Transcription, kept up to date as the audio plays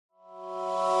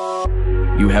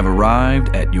You have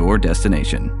arrived at your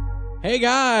destination. Hey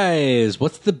guys,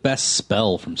 what's the best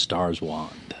spell from Star's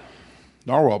Wand?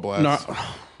 Narwhal Blast.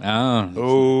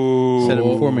 Oh, Said it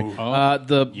before me. You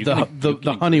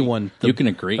The honey one. You can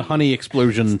agree. The honey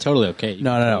explosion. It's totally okay.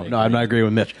 No, I'm not agreeing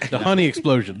with Mitch. The honey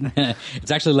explosion.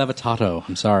 It's actually Levitato.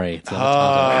 I'm sorry. It's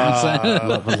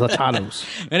Levitato. Latanos.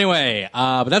 Anyway,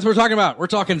 but that's what we're talking about. We're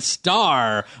talking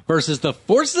Star versus the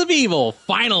Forces of Evil,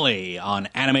 finally, on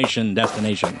Animation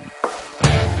Destination.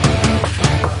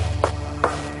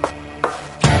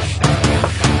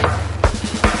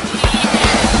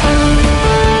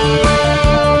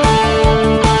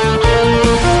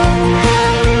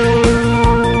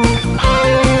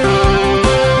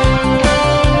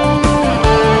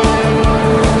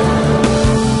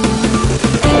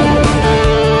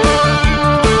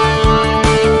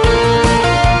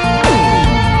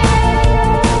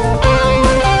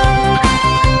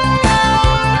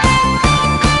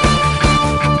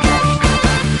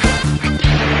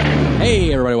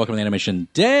 Animation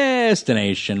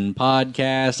Destination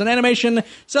Podcast, an animation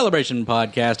celebration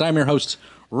podcast. I'm your host,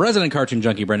 resident cartoon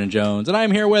junkie Brendan Jones, and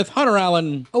I'm here with Hunter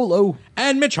Allen. Hello.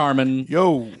 And Mitch Harmon.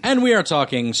 Yo. And we are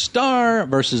talking Star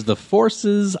versus the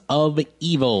Forces of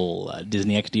Evil, a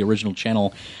Disney XD original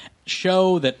channel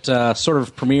show that sort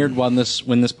of premiered when this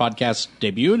podcast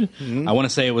debuted. Mm-hmm. I want to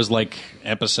say it was like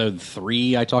episode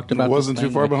 3 I talked about. It wasn't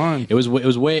too far behind. It was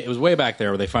way back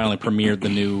there where they finally premiered the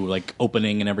new like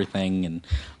opening and everything, and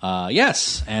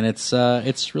yes, and it's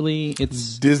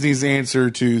Disney's answer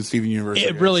to Steven Universe.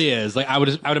 It really is. Like I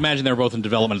would imagine they were both in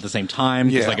development at the same time.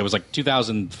 Yeah. Like it was like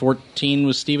 2014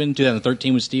 was Steven,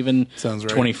 2013 was Steven. Sounds right.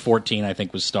 2014 I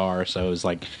think was Star. So it was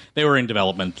like they were in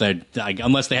development. Like,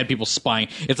 unless they had people spying.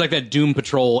 It's like that Doom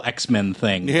Patrol X-Men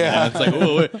thing. Yeah. You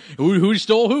know? It's like who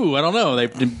stole who? I don't know. They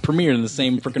premiered in the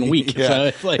same freaking week. Yeah. So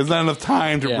it's like, there's not enough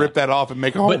time to rip that off and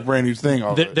make a whole brand new thing.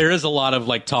 There is a lot of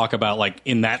like talk about like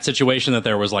in that situation that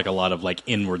there was like a lot of like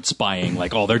inward spying.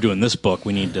 Like, oh, they're doing this book.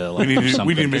 We need to like we need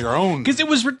to make our own. Because it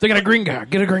was They got a green guy.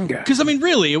 Get a green guy. Because I mean,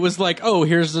 really, it was like, oh,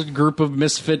 here's a group of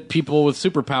misfit people with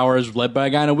superpowers led by a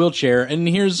guy in a wheelchair, and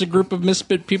here's a group of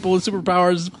misfit people with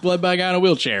superpowers led by a guy in a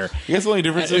wheelchair. I guess the only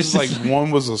difference is like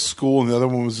one was a school and the other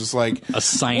one was just like a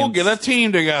science. We'll get a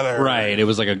team together, right? It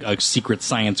was like a secret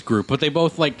science group, but they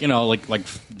both like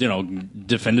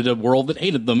defended a world that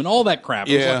hated them and all that crap.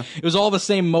 Yeah, it was all the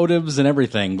same motives and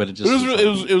everything, but it just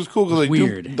it was cool because like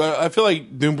weird. I feel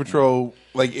like Doom Patrol.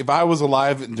 Like, if I was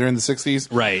alive during the 60s,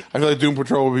 right, I feel like Doom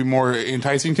Patrol would be more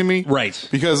enticing to me. Right.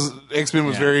 Because X-Men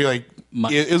was very, like,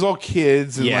 it was all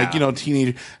kids and, like,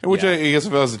 teenagers. Which I guess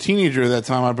if I was a teenager at that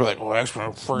time, I'd be like, oh, X-Men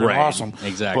are freaking awesome.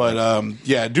 Exactly.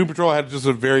 But, Doom Patrol had just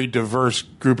a very diverse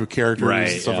group of characters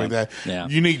and stuff like that. Yeah.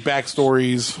 Unique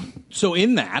backstories. So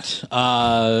in that,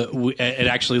 it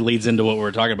actually leads into what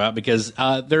we're talking about because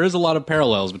there is a lot of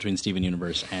parallels between Steven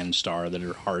Universe and Star that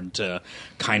are hard to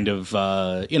kind of,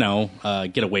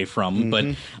 get away from.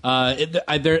 Mm-hmm.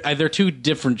 But they're two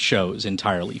different shows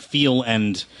entirely. Feel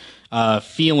and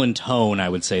tone, I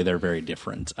would say they're very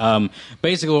different.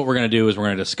 Basically, what we're going to do is we're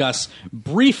going to discuss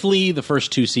briefly the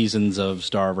first 2 seasons of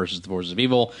Star versus the Forces of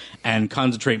Evil and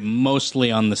concentrate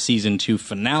mostly on the season 2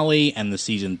 finale and the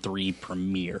season 3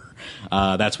 premiere.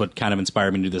 That's what kind of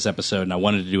inspired me to do this episode, and I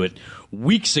wanted to do it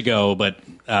weeks ago, but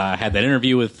had that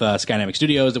interview with Skydynamic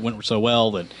Studios that went so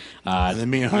well that and then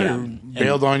me and Hunter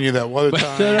bailed on you that other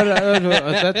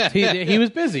time. He was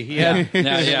busy.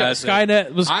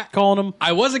 Skynet was calling him.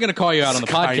 I wasn't going to call you out on the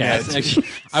podcast.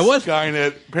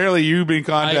 Skynet. Apparently, you've been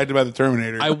contacted by the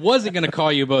Terminator. I wasn't going to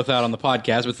call you both out on the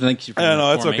podcast, but thank you for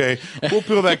that's okay. We'll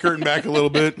peel that curtain back a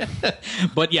little bit.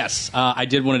 But yes, I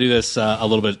did want to do this a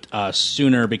little bit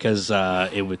sooner because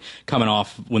it was coming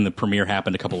off when the premiere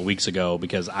happened a couple of weeks ago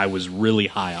because I was really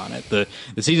high on it. The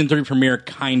season 3 premiere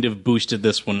kind of boosted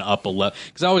this one up a level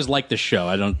because I always liked the show.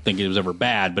 I don't think it was ever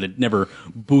bad, but it never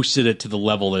boosted it to the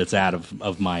level that it's at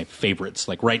of my favorites.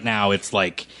 Like right now, it's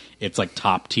like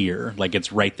top tier. Like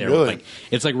it's right there. Really? With like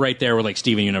it's like right there with like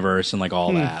Steven Universe and like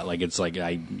all that. Like it's like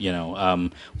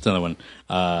what's another one?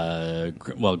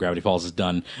 Gravity Falls is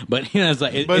done, but it's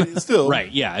like but still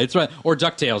right. Yeah, it's right. Or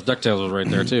DuckTales. DuckTales was right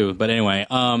there too. But anyway,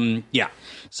 yeah.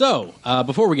 So,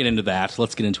 before we get into that,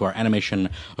 let's get into our animation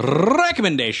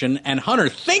recommendation. And Hunter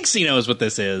thinks he knows what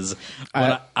this is,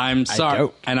 but I'm sorry.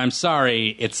 And I'm sorry,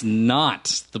 it's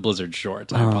not the Blizzard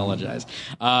short. I apologize.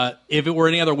 If it were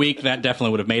any other week, that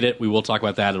definitely would have made it. We will talk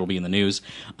about that. It'll be in the news.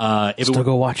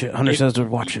 Go watch it. Hunter says to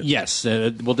watch it. Yes,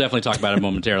 we'll definitely talk about it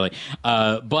momentarily.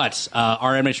 But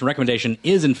our animation recommendation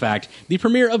is, in fact, the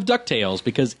premiere of DuckTales,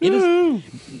 because it is...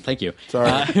 Thank you.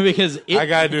 Sorry. Because I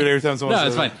got to do it every time someone says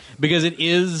it's fine. Because it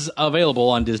is is available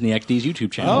on Disney XD's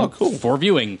YouTube channel. Oh, cool. For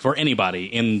viewing for anybody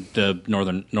in the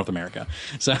North America.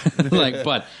 So,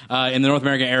 but in the North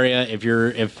America area, if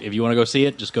you want to go see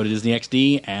it, just go to Disney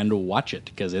XD and watch it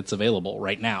because it's available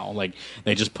right now. Like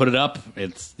they just put it up.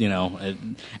 It's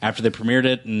after they premiered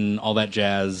it and all that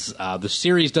jazz. The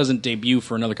series doesn't debut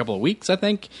for another couple of weeks. I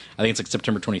think it's like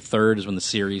September 23rd is when the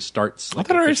series starts. I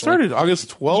thought it already started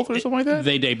August 12th or something like that.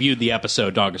 They debuted the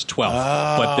episode August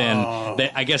 12th, but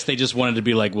then I guess they just wanted to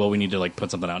be like, well, we need to like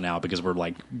put something out now because we're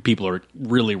like people are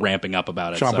really ramping up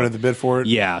about it, chomping at the bit for it.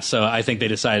 Yeah, so I think they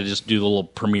decided to just do the little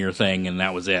premiere thing, and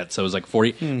that was it. So it was like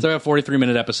 40, so a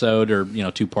 43-minute episode or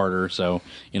 2-parter, so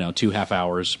 2 half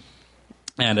hours.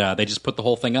 And they just put the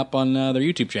whole thing up on their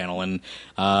YouTube channel, and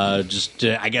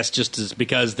I guess just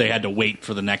because they had to wait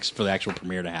for the actual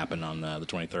premiere to happen on the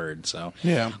 23rd. So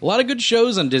yeah, a lot of good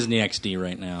shows on Disney XD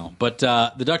right now. But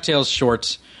the DuckTales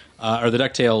short. Or the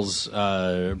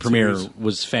DuckTales premiere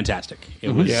was fantastic. It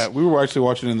was, we were actually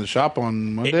watching it in the shop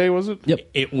on Monday, was it? Yep.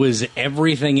 It was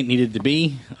everything it needed to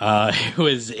be. It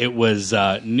was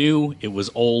new. It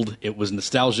was old. It was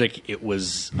nostalgic. It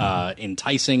was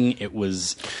enticing. It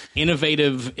was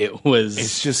innovative.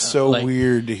 It's just so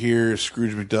weird to hear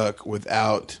Scrooge McDuck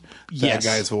without that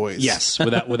guy's voice. Yes,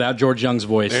 without George Young's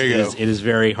voice, it is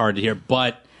very hard to hear.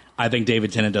 But I think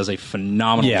David Tennant does a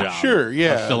phenomenal job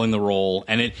of filling the role,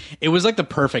 and it was like the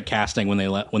perfect casting when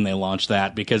they launched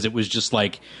that, because it was just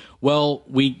like, well,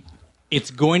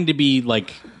 it's going to be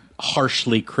like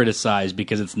harshly criticized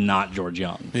because it's not George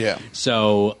Young. Yeah.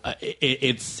 So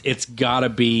it's got to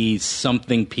be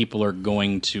something people are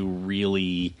going to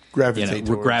really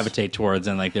gravitate towards,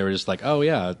 and like they were just like, oh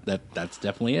yeah, that's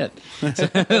definitely it. So,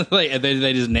 like,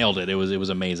 they just nailed it. It was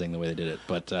amazing the way they did it,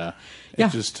 but. It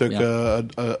just took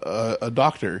a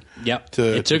doctor. Yep.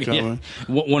 It took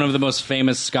one of the most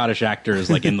famous Scottish actors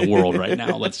like in the world right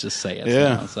now. Let's just say it.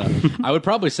 Yeah. So I would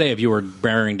probably say if you were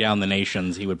bearing down the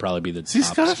nations, he would probably be the. Is he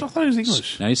Scottish? I thought he was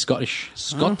English. No, he's Scottish.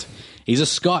 Scot. He's a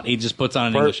Scot. He just puts on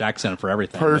an English accent for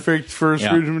everything. Perfect for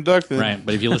Scrooge McDuck, then. Right,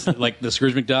 but if you listen, like the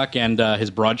Scrooge McDuck and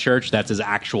his Broadchurch, that's his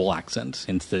actual accent.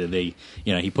 Instead,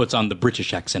 he puts on the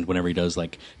British accent whenever he does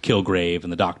like Kilgrave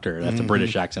and the Doctor. That's a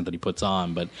British accent that he puts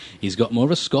on, but he's got more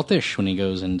of a Scottish when he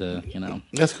goes into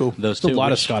That's cool. Those There's a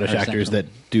lot of Scottish actors that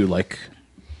do like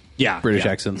British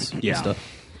accents and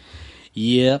stuff.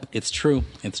 Yep, it's true.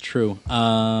 It's true.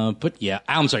 But yeah,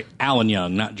 I'm sorry, Alan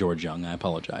Young, not George Young. I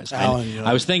apologize. Alan Young.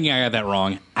 I was thinking I got that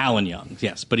wrong. Alan Young,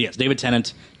 yes. But yes, David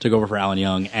Tennant took over for Alan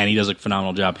Young, and he does a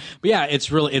phenomenal job. But yeah, it's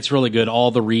really good.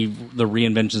 All the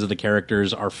reinventions of the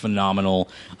characters are phenomenal.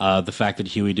 The fact that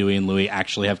Huey, Dewey, and Louie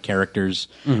actually have characters,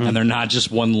 and they're not just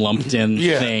one lumped in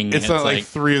thing. It's not like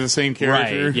three of the same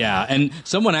character. Right, yeah. And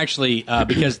someone actually,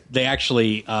 because they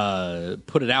actually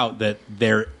put it out that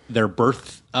their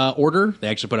birth order. They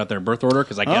actually put out their birth order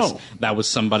because I guess that was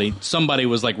somebody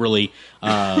was like really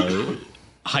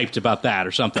hyped about that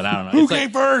or something. I don't know. Who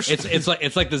came first? It's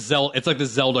like the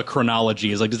Zelda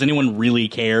chronology. Is like, does anyone really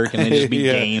care? Can they just be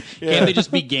game? Can't they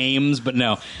just be games? But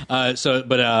no.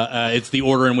 It's the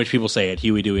order in which people say it: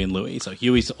 Huey, Dewey, and Louie. So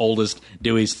Huey's oldest,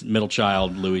 Dewey's middle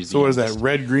child, Louie's. So what is that?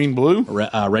 Red, green, blue?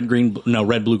 Red, green. No,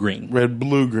 red, blue, green. Red,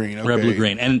 blue, green. Okay. Red, blue,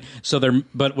 green. And so they're.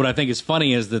 But what I think is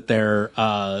funny is that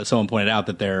someone pointed out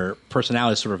that their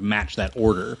personalities sort of match that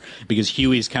order, because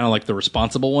Huey's kind of like the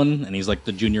responsible one, and he's like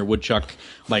the junior woodchuck,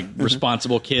 like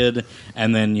responsible kid,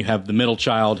 and then you have the middle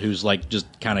child who's like just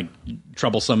kind of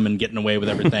troublesome and getting away with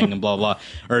everything and blah blah,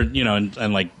 or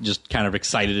and like just kind of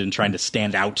excited and trying to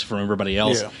stand out from everybody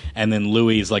else. And then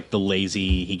Louie's like the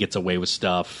lazy, he gets away with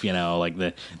stuff, like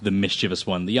the mischievous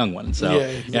one, the young one. So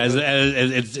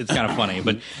it's kind of funny,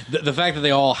 but the fact that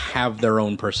they all have their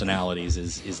own personalities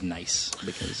is nice,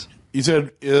 because. You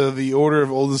said the order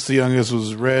of oldest to youngest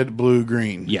was red, blue,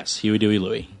 green. Yes, Huey, Dewey,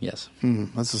 Louie. Yes.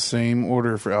 That's the same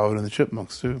order for Alvin and the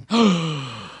Chipmunks, too.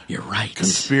 You're right.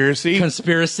 Conspiracy?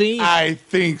 I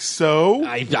think so.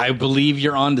 I believe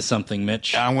you're onto something,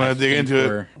 Mitch. I'm going to dig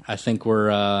into it. I think we're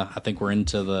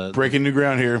into the breaking new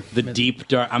ground here. The deep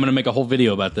dark. I'm going to make a whole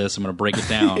video about this. I'm going to break it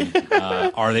down.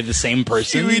 Are they the same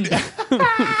person?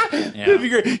 That'd be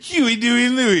great. Huey, Dewey,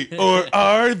 and Louie. Or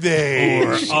are they?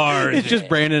 It's just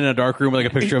Brandon in a dark room with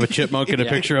like a picture of a chipmunk and a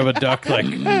picture of a duck. Like,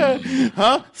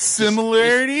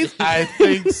 similarities? I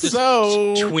think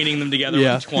so. Tweening them together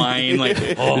with twine. Like,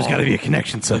 there's got to be a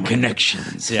connection. Some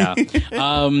connections. Yeah.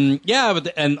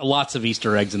 And lots of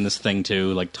Easter eggs in this thing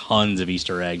too. Like tons of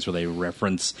Easter eggs where they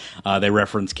reference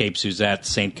Cape Suzette,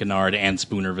 St. Canard, and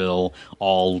Spoonerville,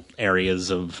 all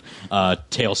areas of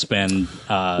Tailspin,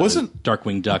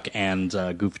 Darkwing Duck, and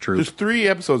Goof Troop. There's 3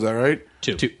 episodes, all right?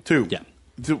 2. Two. Yeah.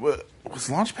 Was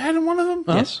Launchpad in one of them?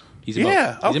 Yes. He's in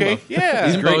both. Okay. He's in both. Yeah.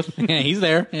 He's in both. Yeah, he's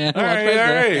there. Yeah. All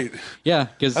right. Yeah,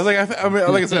 because I was like,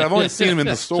 like I said, I've only seen him in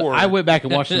the store. I went back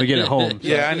and watched him again at home.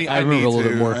 So I remember a little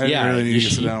bit more. Yeah, really need to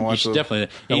sit down and watch those.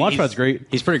 Definitely. The Launchpad's great.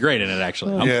 He's pretty great in it,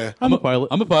 actually. I'm a pilot.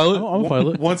 I'm a pilot. I'm a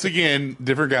pilot. Once again,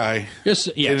 different guy. Yes,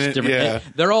 different. Yeah.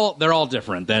 They're all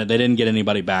different. They didn't get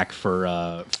anybody back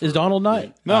for. Is Donald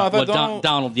not? No, I thought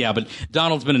Donald. Yeah, but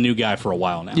Donald's been a new guy for a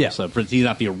while now. Yeah. So he's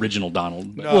not the original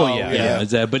Donald. But, Well, yeah.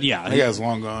 But yeah, that guy's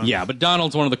long gone. Yeah, but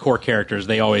Donald's one of the core characters.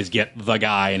 They always get the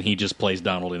guy, and he just plays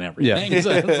Donald in everything. Yeah.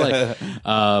 So it's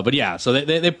like, but yeah, so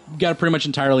they got a pretty much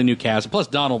entirely new cast. Plus,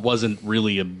 Donald wasn't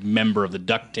really a member of the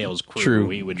DuckTales crew. True.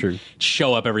 He would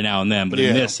show up every now and then, but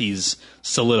in this, he's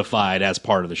solidified as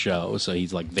part of the show. So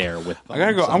he's like there with them. I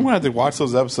gotta go. I'm gonna have to watch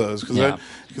those episodes because I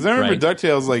remember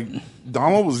DuckTales. Like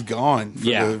Donald was gone.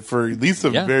 For at least the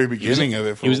very beginning of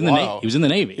it. For he was a while. He was in the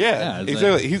Navy. Yeah,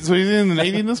 exactly. So he's in the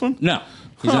Navy in this one. No.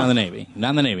 He's not in the Navy. Not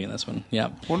in the Navy in this one.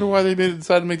 Yeah. Wonder why they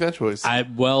decided to make that choice. It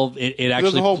actually.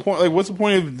 That's the whole point. Like, what's the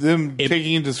point of them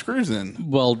taking him to Screws then?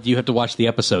 Well, you have to watch the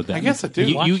episode then. I guess I do.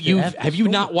 Have you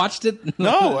not watched it?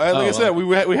 No. I said,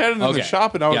 we had it in the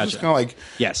shop, and I was just kind of like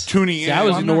tuning in. I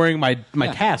was ignoring my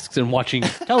tasks and watching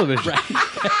television.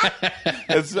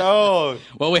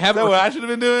 Well, we have. What I should have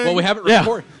been doing. Well, we have it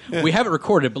recorded. We have it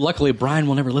recorded, but luckily Brian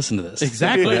will never listen to this.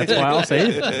 Exactly. That's why I'll say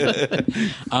it.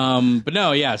 But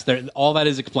no, yes, all that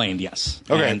is explained. Yes.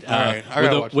 Okay. And, all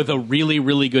right. With a really,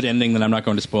 really good ending that I'm not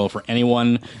going to spoil for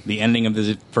anyone. The ending of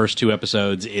the first 2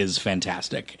 episodes is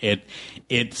fantastic.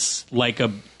 It's like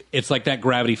that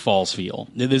Gravity Falls feel.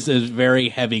 This is very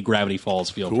heavy Gravity Falls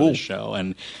feel for this show,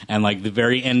 and like the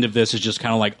very end of this is just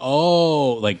kind of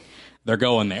like they're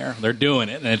going there. They're doing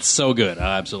it, and it's so good.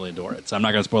 I absolutely adore it. So I'm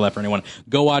not going to spoil that for anyone.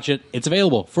 Go watch it. It's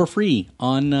available for free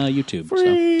on YouTube.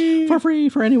 So, for free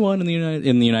for anyone in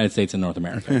the United States and North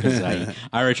America. Because I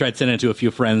already tried sending it to a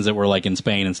few friends that were like in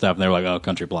Spain and stuff, and they were like, "Oh,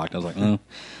 country blocked." I was like,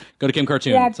 go to Kim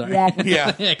Cartoon. Sorry.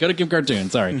 Yeah, go to Kim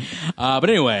Cartoon. Sorry. But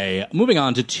anyway, moving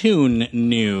on to Toon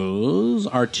News.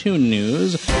 Our Toon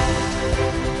News.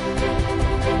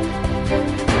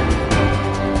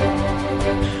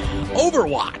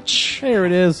 Overwatch. There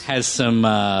it is. Has some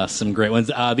great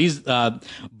ones.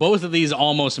 Both of these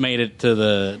almost made it to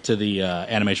the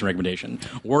animation recommendation.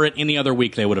 Were it any other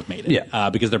week, they would have made it. Yeah.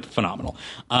 Because they're phenomenal.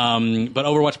 But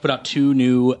Overwatch put out 2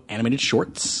 new animated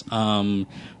shorts.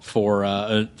 For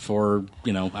I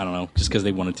don't know, just because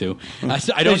they wanted to.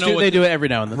 I don't know. They do it every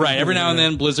now and then, right? Every now and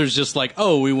then, Blizzard's just like,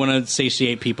 we want to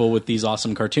satiate people with these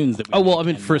awesome cartoons. That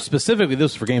for specifically,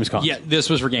 this was for Gamescom. Yeah, this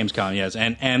was for Gamescom. Yes,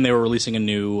 and they were releasing a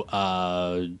new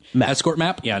escort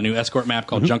map. Yeah, a new escort map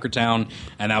called Junkertown,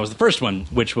 and that was the first one,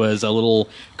 which was a little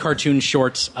cartoon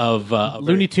short of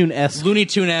Looney Tune-esque,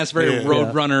 very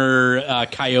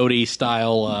Roadrunner, Coyote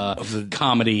style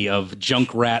comedy of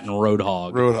Junkrat and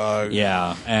Roadhog.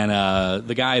 Yeah. And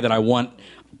the guy that I want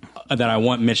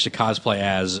Mitch to cosplay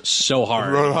as so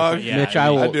hard. Roadhog? Yeah, Mitch, I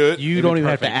will. I'd do it. You don't even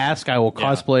have to ask. I will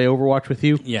cosplay Overwatch with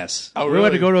you. Yes. Oh, We really? don't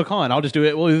have to go to a con. I'll just do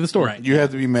it. We'll do the story. Right. You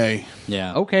have to be May.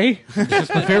 Yeah. Okay.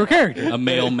 Just my favorite character. A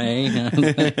male May.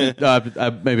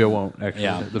 Maybe I won't, actually.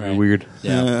 Yeah, That'd right. be weird.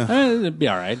 Yeah. It'd be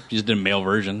all right. You just did a male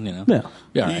version, Yeah.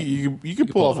 Be all right. You could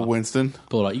pull off a Winston.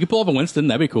 Pull it out. You could pull off a Winston.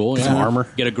 That'd be cool. Some armor.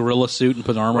 Get a gorilla suit and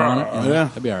put armor on it. Yeah.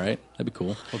 That'd be all right. That'd be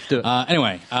cool. Let's do it.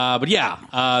 Anyway, but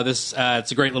yeah, this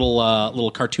it's a great little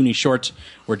cartoony short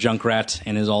where Junkrat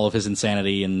and all of his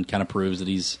insanity and kind of proves that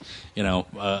he's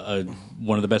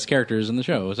one of the best characters in the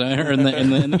show, so, or in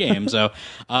the game. So,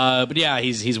 but yeah,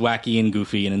 he's wacky and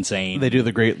goofy and insane. They do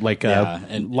the great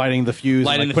and lighting the fuse,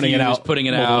 putting it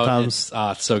out, Times.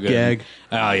 It's so good. Gag.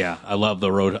 Oh yeah, I love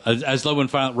the Road. I just love when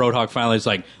Roadhog finally is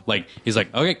like he's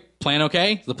like, okay, plan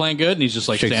okay, is the plan good? And he's just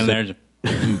like standing there,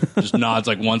 just nods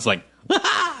like once, like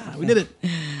we did it.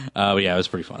 But yeah, it was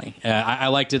pretty funny. I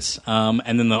liked it.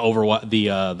 And then the Overwatch,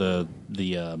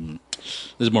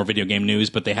 this is more video game news,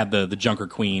 but they had the Junker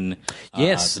Queen.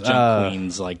 Yes, the Junk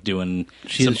Queen's like doing.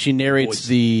 She narrates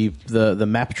the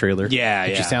map trailer. Yeah,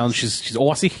 and yeah. she's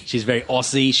Aussie. She's very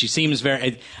Aussie. She seems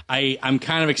very. I'm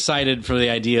kind of excited for the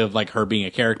idea of like her being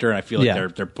a character, and I feel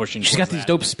like they're pushing. She's got these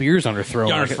dope spears on her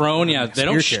throne. On her throne, yeah. They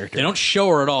don't show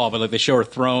her at all, but like they show her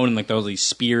throne and like these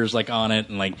spears like on it,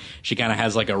 and like she kind of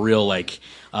has like a real like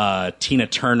Tina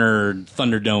Turner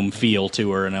Thunderdome feel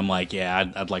to her, and I'm like,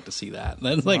 yeah, I'd like to see that.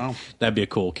 That's like that'd be a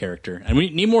cool character, and we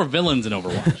need more villains in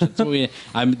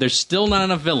Overwatch. There's still not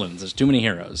enough villains. There's too many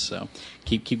heroes, so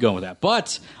keep going with that.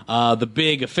 But the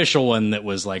big official one that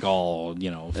was like all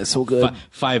that's so good.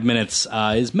 5 minutes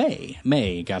is May.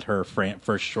 May got her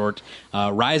first short,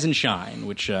 Rise and Shine,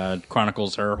 which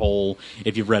chronicles her whole.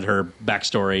 If you've read her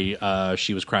backstory,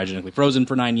 she was cryogenically frozen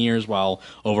for 9 years while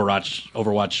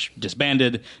Overwatch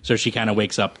disbanded. So she kind of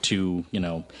wakes up to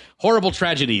horrible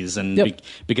tragedies, and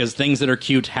because things that are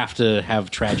cute have to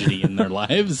have tragedy in their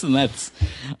lives, and that's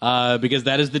because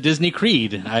that is the Disney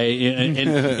creed.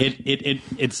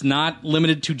 It's not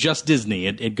limited to just Disney.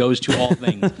 It goes to all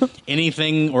things.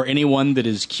 Anything or anyone that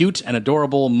is cute and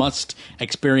adorable must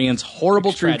experience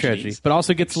horrible tragedies, but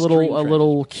also gets a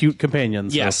little cute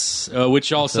companions. Yes,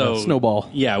 which also Snowball.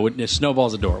 Yeah,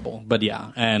 Snowball's adorable, but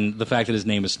yeah, and the fact that his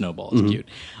name is Snowball is cute.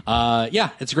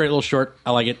 It's a great little short. I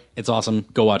like it. It's awesome.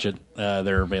 Go watch it.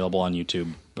 They're available on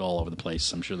YouTube all over the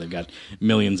place. I'm sure they've got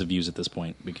millions of views at this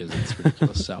point because it's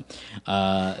ridiculous. So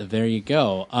there you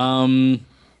go.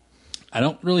 I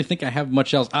don't really think I have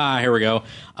much else. Here we go.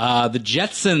 The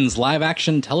Jetsons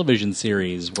live-action television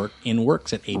series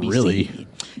works at ABC. Really?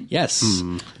 Yes.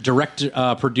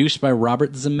 Produced by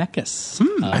Robert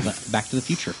Zemeckis. Back to the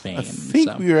Future fame. I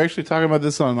think we were actually talking about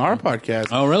this on our podcast.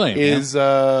 Oh, really? You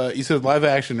said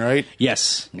live-action, right?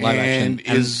 Yes. Live-action.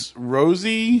 And is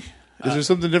Rosie... Is there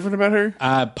something different about her?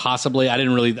 Possibly. I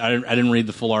didn't read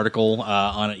the full article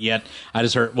on it yet. I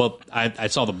just heard. Well, I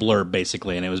saw the blurb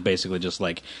basically, and it was basically just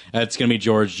like it's going to be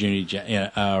George Jr. It's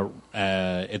going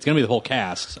to be the whole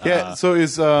cast. Yeah. So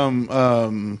is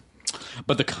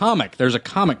But the comic, there's a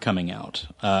comic coming out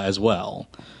as well.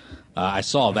 I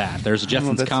saw that. There's a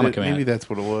Jetsons comic coming out. Maybe that's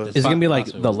what it was. Is it going to be like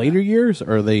the later years,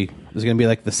 or is it going to be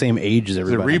like the same age as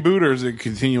everybody? Is it a reboot, or is it a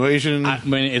continuation? I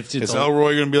mean, is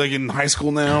Elroy going to be like in high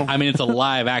school now? I mean, it's a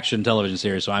live-action television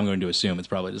series, so I'm going to assume it's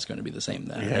probably just going to be the same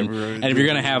then. Yeah, and if you're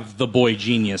going to have the boy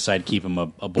genius, I'd keep him a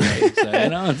boy. So,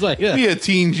 it's like be a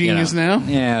teen genius now.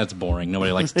 Yeah, that's boring.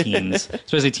 Nobody likes teens,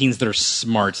 especially teens that are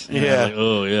smart. Yeah. Like,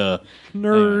 oh yeah,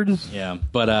 nerds. Yeah,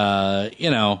 but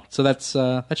so that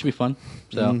should be fun.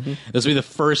 So this will be the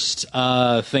first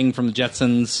thing from the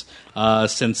Jetsons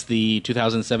since the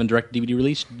 2007 direct DVD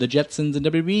release, The Jetsons and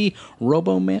WWE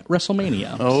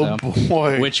WrestleMania. Oh,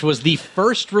 boy. Which was the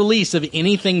first release of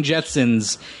anything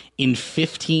Jetsons in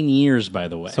 15 years, by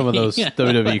the way. Some of those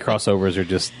WWE crossovers are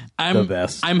just the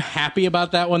best. I'm happy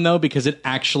about that one, though, because it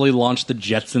actually launched the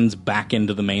Jetsons back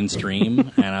into the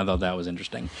mainstream, and I thought that was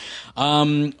interesting.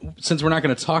 Since we're not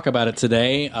going to talk about it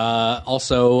today,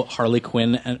 also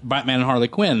Batman and Harley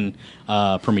Quinn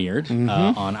premiered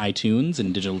on iTunes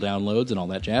and digital downloads and all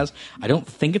that jazz. I don't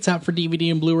think it's out for DVD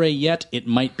and Blu-ray yet. It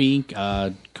might be.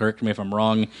 Correct me if I'm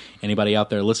wrong, anybody out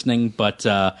there listening, but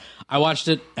I watched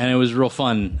it, and it was real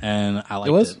fun, and I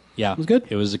liked it. Yeah, it was good.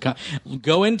 It was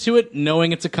go into it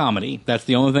knowing it's a comedy. That's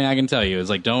the only thing I can tell you. Is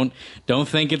like don't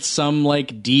think it's some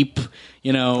like deep,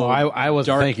 I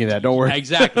wasn't thinking that. Don't worry.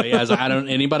 Exactly. As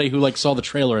anybody who like saw the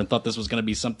trailer and thought this was going to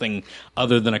be something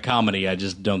other than a comedy, I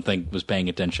just don't think was paying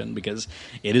attention, because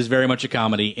it is very much a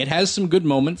comedy. It has some good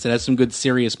moments. It has some good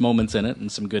serious moments in it, and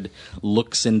some good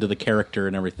looks into the character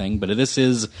and everything. But this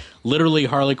is literally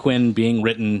Harley Quinn being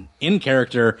written in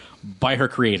character by her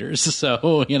creators.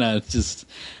 So it's just.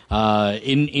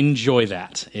 Enjoy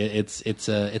that. It's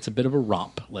a bit of a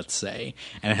romp, let's say,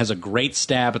 and it has a great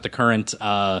stab at the current,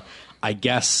 I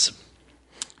guess,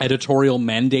 editorial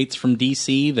mandates from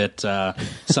DC that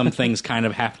some things kind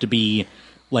of have to be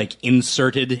like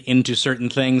inserted into certain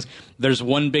things. There's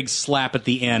one big slap at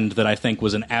the end that I think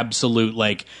was an absolute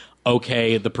like,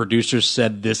 okay, the producers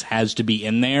said this has to be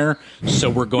in there,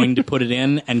 so we're going to put it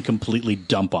in and completely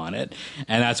dump on it.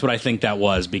 And that's what I think that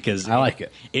was, because I like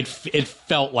it. It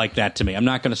felt like that to me. I'm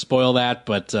not going to spoil that,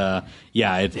 but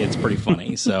it's pretty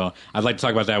funny. So I'd like to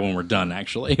talk about that when we're done,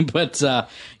 actually. But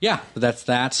that's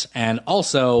that. And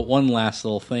also, one last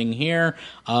little thing here.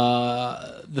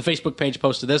 The Facebook page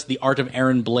posted this, The Art of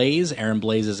Aaron Blaise. Aaron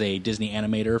Blaise is a Disney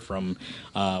animator from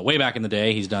way back in the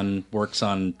day. He's done works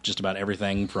on just about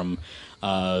everything from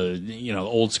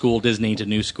old school Disney to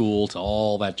new school to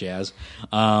all that jazz.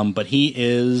 But he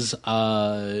is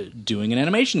doing an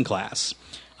animation class.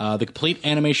 The Complete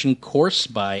Animation Course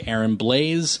by Aaron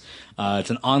Blaise. It's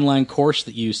an online course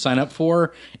that you sign up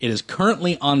for. It is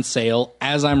currently on sale.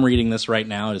 As I'm reading this right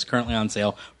now, it is currently on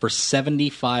sale for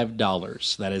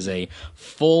 $75. That is a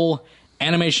full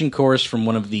animation course from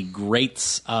one of the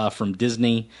greats from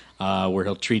Disney, where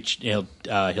he'll teach you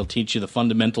the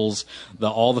fundamentals,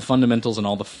 all the fundamentals, and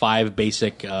all the 5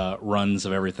 basic runs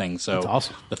of everything. So that's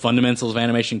awesome. The fundamentals of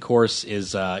animation course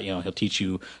is he'll teach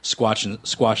you squash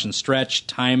and stretch,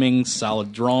 timing,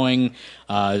 solid drawing,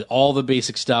 all the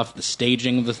basic stuff, the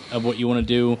staging of what you want to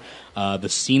do. the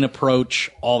scene approach,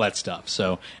 all that stuff.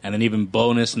 So, and then even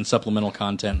bonus and supplemental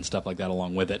content and stuff like that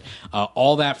along with it.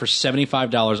 All that for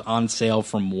 $75 on sale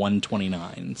from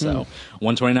 $129. So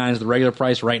 $129 is the regular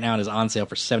price. Right now it is on sale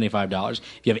for $75.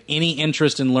 If you have any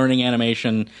interest in learning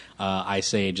animation, I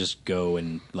say just go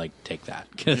and like take that,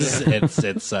 because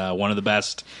it's one of the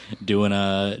best doing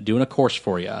a course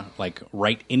for you, like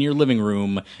right in your living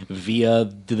room via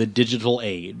the digital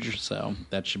age. So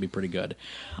that should be pretty good.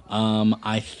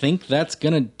 I think that's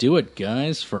gonna do it,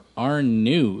 guys, for our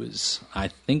news. I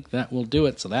think that will do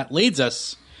it. So that leads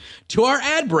us to our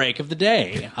ad break of the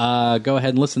day. Go ahead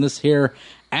and listen to this here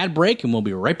ad break, and we'll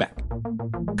be right back.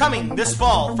 Coming this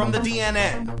fall from the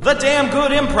DNN, the Damn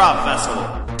Good Improv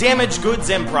Festival. Damaged Goods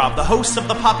Improv, the hosts of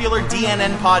the popular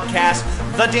DNN podcast,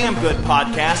 The Damn Good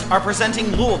Podcast, are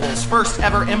presenting Louisville's first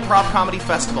ever improv comedy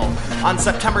festival on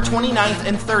September 29th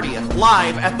and 30th,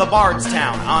 live at the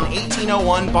Bardstown on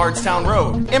 1801 Bardstown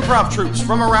Road. Improv troupes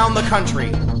from around the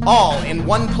country, all in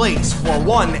one place for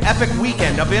one epic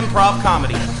weekend of improv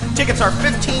comedy. Tickets are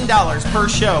 $15 per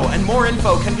show, and more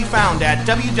info can be found at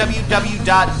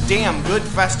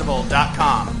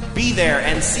www.damngoodfestival.com. Be there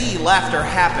and see laughter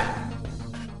happen.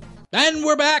 And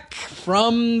we're back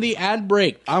from the ad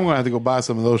break. I'm going to have to go buy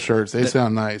some of those shirts. They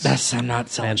sound nice. I'm not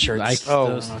selling shirts.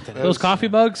 Those coffee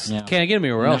mugs, can't get them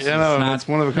anywhere else. Yeah, no, that's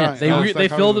one of a kind. They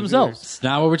fill themselves. It's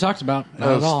not what we talked about.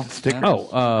 Not at all.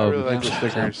 Stickers. I really like the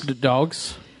stickers. The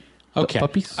dogs. Okay.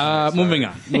 Puppies. Moving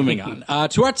on.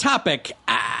 To our topic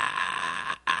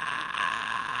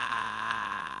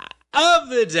of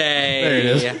the day. There it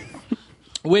is.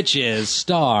 Which is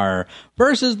Star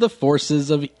versus the Forces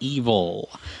of Evil.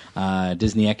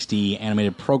 Disney XD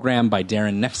animated program by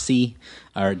Darren Nefsey.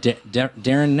 Or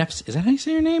Darren Nefsey. Is that how you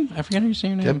say your name? I forget how you say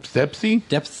your name. Depsy?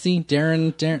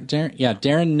 Darren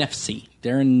Nefsey.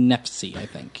 Darren Nefsey, I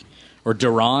think. Or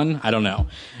Duran? I don't know.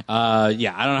 I don't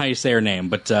know how you say her name,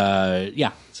 but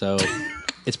so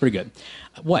it's pretty good.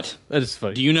 What? That is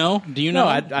funny. Do you know? No,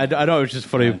 I know. It was just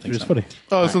funny. It was funny.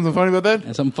 Oh, something funny about that?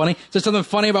 And something funny? Is there something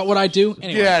funny about what I do?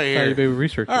 Anyway. Get out of here. Baby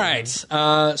research. All right.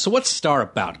 So what's Star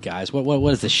about, guys?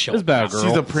 What is this show? It's about a girl.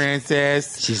 She's a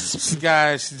princess. She's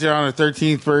on her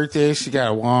 13th birthday. She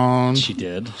got a wand. She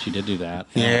did do that.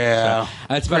 Yeah. So,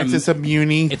 it's about Princess of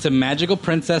Muni. It's a magical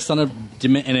princess on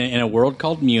in a world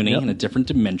called Muni, in a different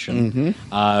dimension.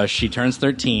 Mm-hmm. She turns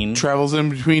 13. Travels in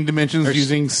between dimensions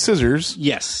using scissors.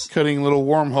 Yes. Cutting little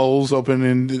wormholes open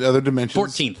in other dimensions.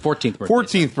 14th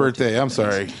birthday. 14th birthday. I'm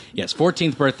sorry. Yes,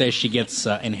 14th birthday. She gets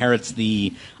inherits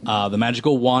the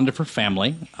magical wand of her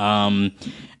family, and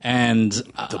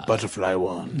the butterfly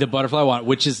wand. The butterfly wand,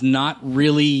 which is not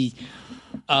really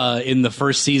in the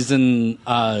first season.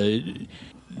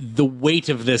 The weight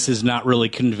of this is not really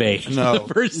conveyed. No. The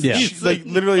first season. Like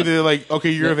literally, they're like,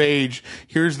 okay, you're of age.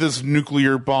 Here's this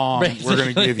nuclear bomb we're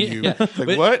going to give you. Yeah.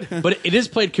 Like, what? But it is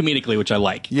played comedically, which I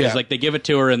like. Yeah. It's like they give it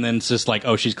to her, and then it's just like,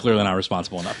 oh, she's clearly not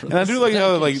responsible enough for this. And I do like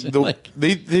how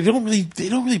they don't really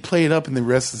play it up in the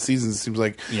rest of the season. It seems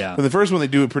like. Yeah. But the first one they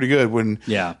do it pretty good when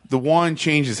the wand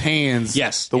changes hands.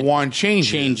 Yes. The wand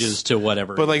changes to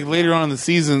whatever. But like later on in the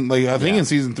season, like I think in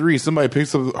season 3, somebody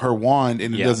picks up her wand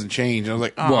and it doesn't change. And I was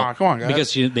like, come on, guys.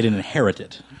 Because they didn't inherit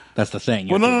it. That's the thing.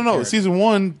 Well, no. Season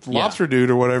 1, Lobster Dude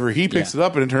or whatever, he picks it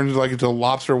up and it turns into a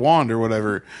lobster wand or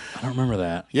whatever. I don't remember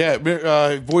that. Yeah,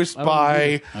 voiced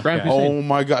by Brian Posehn. Oh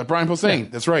my God, Brian Posehn.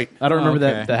 That's right. I don't remember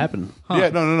that happened. Huh. Yeah,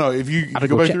 no. If you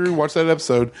go back through and watch that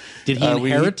episode, did he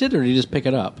inherit it or did he just pick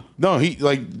it up? No,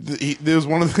 there was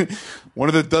one of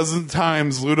the dozen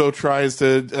times Ludo tries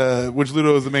to, which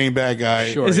Ludo is the main bad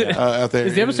guy. Sure, out there.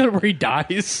 Is the episode where he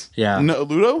dies? Yeah. No,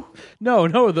 Ludo? No,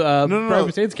 Brian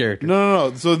Posehn's character.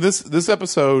 No. So this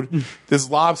episode, this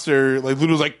lobster, like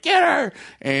Ludo's like, get her,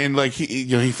 and like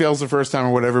he fails the first time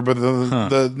or whatever, but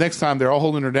the next time they're all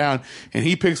holding her down, and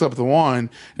he picks up the wand,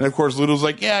 and of course Ludo's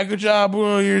like, yeah, good job,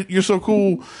 you're so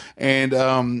cool, and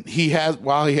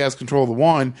while he has control of the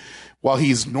wand. While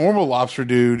he's normal lobster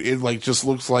dude, it like just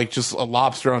looks like just a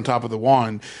lobster on top of the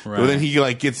wand. Right. But then he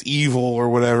like gets evil or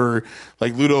whatever.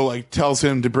 Like Ludo like tells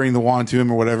him to bring the wand to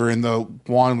him or whatever, and the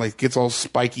wand like gets all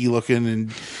spiky looking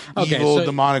and evil,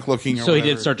 demonic looking. So he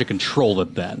did start to control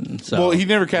it then. So. Well, he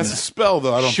never cast a spell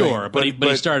though. I don't think.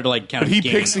 But he started to like kind of.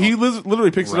 He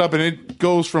literally picks it up and it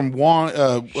goes from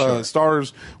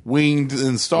Star's winged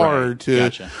and star to.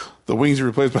 the wings are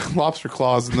replaced by lobster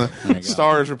claws, and the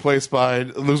star is replaced by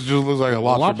just looks like a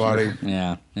lobster body.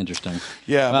 Yeah, interesting.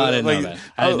 Yeah, well, I didn't know that.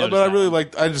 I really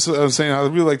liked. I was saying I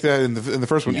really liked that in the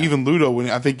first one. Yeah. Even Ludo, when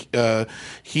I think I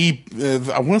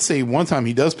want to say one time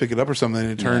he does pick it up or something,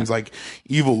 and it turns like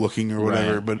evil looking or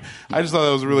whatever. Right. But I just thought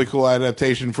that was a really cool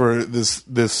adaptation for this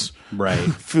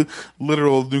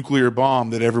literal nuclear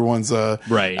bomb that everyone's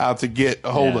out to get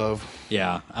a hold of.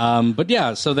 Yeah. But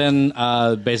yeah, so then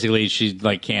basically she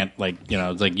like can't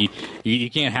it's like you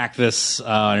can't hack this,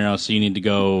 so you need to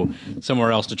go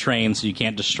somewhere else to train so you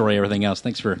can't destroy everything else.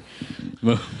 Thanks for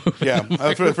moving. Yeah.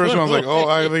 For the first one I was like, oh,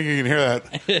 I think you can hear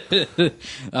that.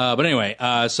 But anyway,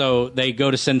 so they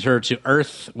go to send her to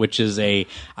Earth, which is a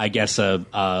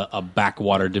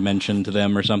backwater dimension to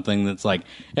them or something that's like,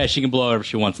 yeah, she can blow whatever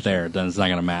she wants there, then it's not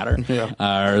going to matter. Yeah.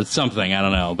 Or something, I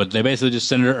don't know. But they basically just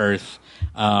send her to Earth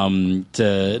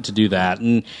to do that,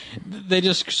 and they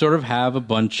just sort of have a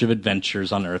bunch of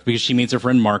adventures on Earth because she meets her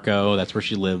friend Marco. That's where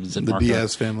she lives. At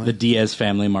Diaz family. The Diaz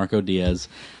family, Marco Diaz,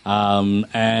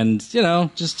 and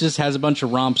just has a bunch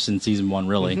of romps in season 1.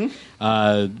 Really,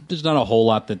 there's not a whole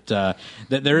lot that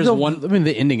there is one. I mean,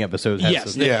 the ending episode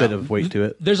has a bit of weight to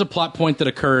it. There's a plot point that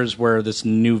occurs where this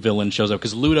new villain shows up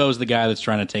because Ludo's the guy that's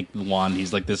trying to take the wand.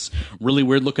 He's like this really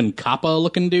weird looking Kappa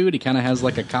looking dude. He kind of has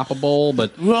like a Kappa bowl,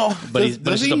 but it's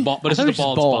just a bald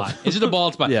spot. It's just a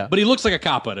bald spot. Yeah. But he looks like a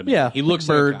Kappa to me. Yeah, he looks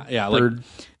bird, like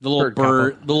the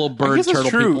little bird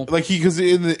turtle people. Like because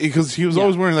he was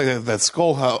always wearing like that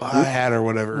skull hat or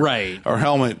whatever, right, or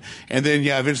helmet, and then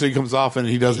eventually he comes off and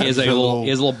he does. He has a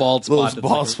little bald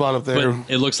spot. Spot up there. But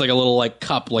it looks like a little like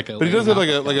cup, but he does have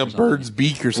like a bird's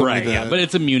beak or something. Right, like that. Yeah, but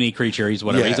it's a Muni creature. He's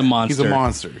whatever. He's a monster. He's a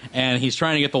monster, and he's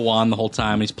trying to get the wand the whole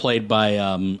time. He's played by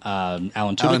Alan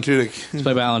Tudyk. He's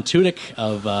played by Alan Tudyk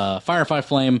of Firefly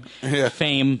Flame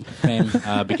fame,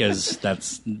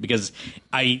 because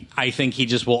I think he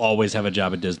just will always have a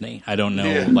job at Disney. I don't know,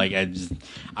 I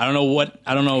don't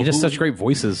know. He has such great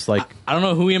voices. Like I don't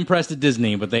know who he impressed at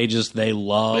Disney, but they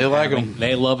love him.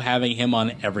 They love having him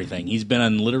on everything. He's been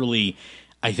on literally,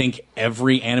 I think,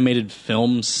 every animated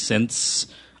film since.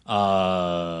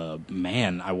 I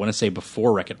want to say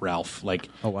before Wreck-It Ralph.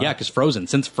 Because Frozen.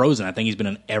 Since Frozen, I think he's been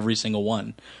in every single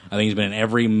one. I think he's been in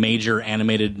every major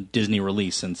animated Disney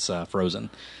release since Frozen.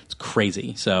 It's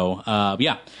crazy. So,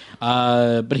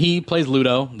 but he plays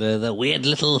Ludo, the weird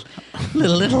little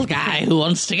guy who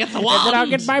wants to get the wand. And then I'll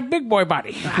get my big boy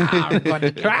body.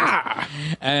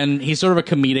 And he's sort of a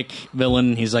comedic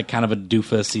villain. He's like kind of a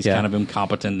doofus. He's kind of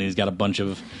incompetent. And he's got a bunch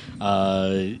of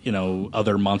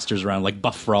other monsters around, like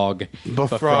Buff Frog.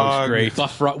 Buff Frog's great.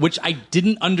 Buff Frog, which I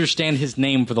didn't understand his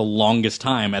name for the longest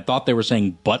time. I thought they were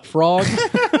saying Butt Frog.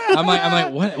 I'm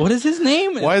like, what is his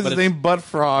name? Why is his name Butt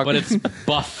Frog? But it's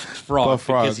Buff Frog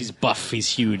because he's buff. He's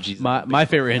huge. My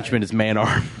favorite henchman is Man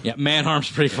Arm. Yeah, Man Arm's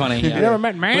pretty funny. Yeah. You ever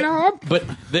met Man Arm? But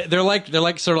they're like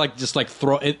sort of like just like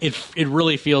throw it. It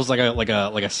really feels like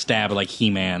a stab at like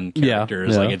He-Man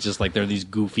characters. Like it's just like they're these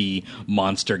goofy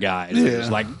monster guys. Yeah. They're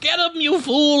just like, get them, you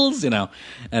fools, and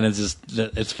it's just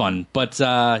it's fun. But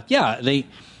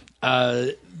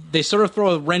they sort of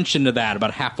throw a wrench into that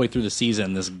about halfway through the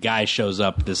season. This guy shows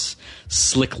up, this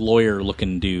slick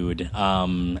lawyer-looking dude,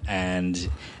 and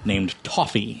named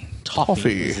Toffee.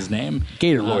 Toffee is his name.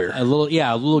 Gator lawyer. A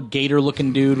little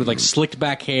gator-looking dude with like slicked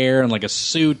back hair and like a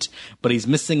suit, but he's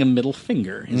missing a middle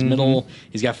finger. His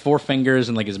he's got 4 fingers,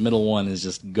 and like his middle one is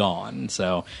just gone.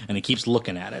 So, and he keeps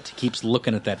looking at it. He keeps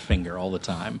looking at that finger all the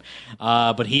time.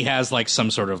 But he has like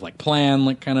some sort of like plan,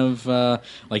 like kind of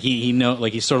like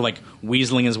he's sort of like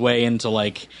weaseling his way into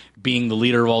like being the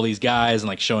leader of all these guys and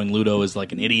like showing Ludo as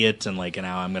like an idiot and like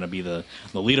now I'm going to be the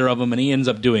leader of them, and he ends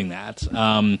up doing that.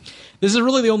 This is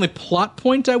really the only plot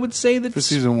point I would say that's for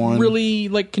season 1. Really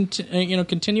like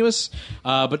continuous.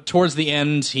 But towards the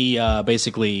end, he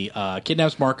basically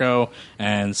kidnaps Marco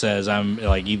and says, "I'm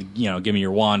like give me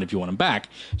your wand if you want him back."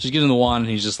 She gives him the wand,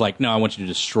 and he's just like, "No, I want you to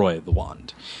destroy the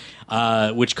wand."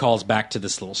 Which calls back to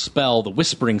this little spell, the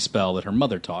whispering spell that her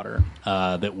mother taught her,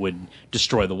 that would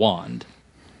destroy the wand.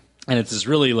 And it's this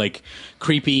really like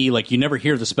creepy, like you never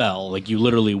hear the spell, like you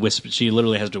literally whisper. She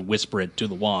literally has to whisper it to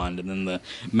the wand, and then the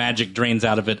magic drains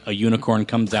out of it. A unicorn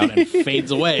comes out and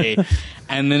fades away,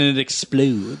 and then it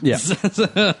explodes. Yeah,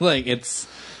 like it's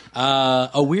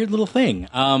a weird little thing.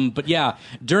 But yeah,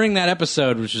 during that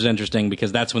episode, which was interesting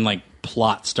because that's when like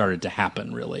plot started to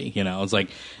happen, really. You know, it's like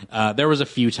there was a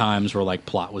few times where like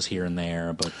plot was here and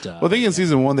there, but well, I think in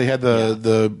season 1 they had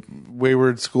the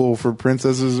Wayward School for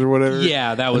Princesses or whatever.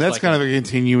 Yeah, that was and that's like kind of a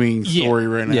continuing story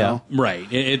right now. Yeah, right.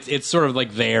 It's sort of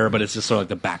like there, but it's just sort of like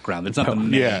the background. It's not the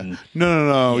main. Yeah,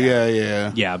 no.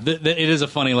 Yeah. It is a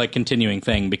funny like continuing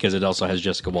thing because it also has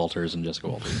Jessica Walters, and Jessica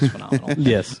Walters is phenomenal.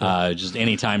 Yes, just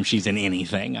anytime she's in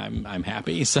anything, I'm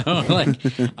happy. So like,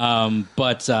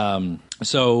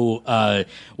 So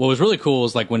what was really cool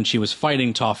is like when she was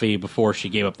fighting Toffee before she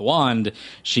gave up the wand,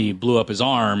 she blew up his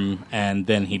arm and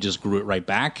then he just grew it right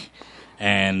back,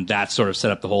 and that sort of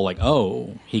set up the whole like,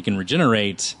 oh, he can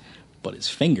regenerate, but his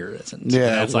finger isn't.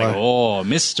 Yeah, and it's like, oh,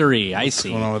 mystery. I see.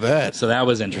 What's going on with that? So that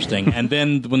was interesting. And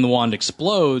then when the wand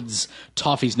explodes,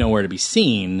 Toffee's nowhere to be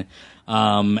seen.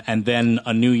 And then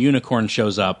a new unicorn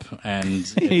shows up, and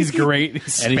he's great.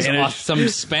 He's some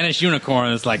Spanish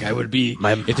unicorn. It's like, I would be.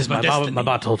 It is my destiny. My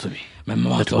mom told me. My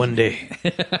mom that one day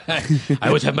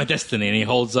I would have my destiny. And he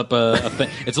holds up a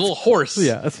thing. It's a little horse.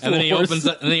 Yeah, and then he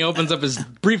opens up his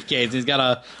briefcase. And he's got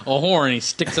a horn. He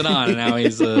sticks it on, and now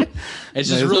he's. It's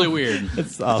just really weird.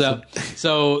 It's awesome.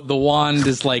 So the wand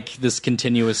is like this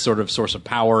continuous sort of source of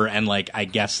power, and like I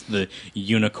guess the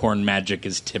unicorn magic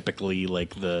is typically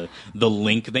like the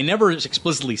link. They never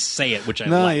explicitly say it, which I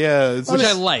like. I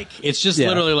like. It's just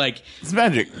literally like it's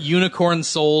magic. Unicorn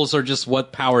souls are just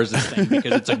what powers this thing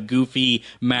because it's a goofy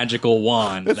magical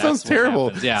wand. That sounds terrible.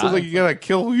 Happens. Yeah, sounds like you gotta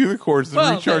kill unicorns to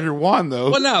recharge your wand, though.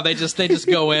 Well, no, they just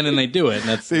go in and they do it. And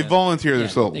that's they volunteer their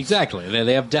souls. Exactly.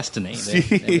 They have destiny. They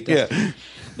have destiny.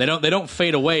 They don't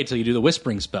fade away till you do the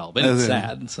whispering spell. Then it's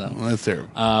sad. So that's terrible.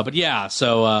 But yeah,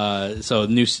 so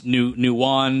new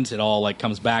wand. It all like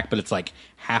comes back, but it's like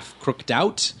half crooked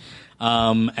out.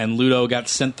 And Ludo got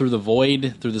sent through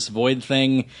this void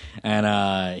thing,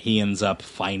 and he ends up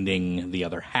finding the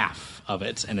other half of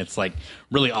it, and it's like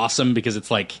really awesome because it's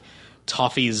like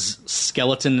Toffee's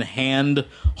skeleton hand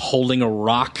holding a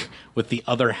rock with the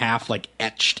other half like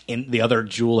etched in the other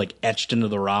jewel like etched into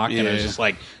the rock, and it's just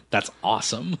like that's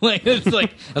awesome. Like it's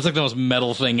like that's like the most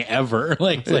metal thing ever.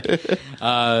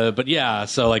 But yeah,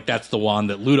 so like that's the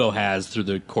wand that Ludo has through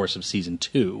the course of season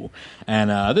 2,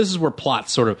 and this is where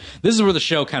the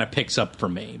show kind of picks up for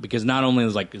me because not only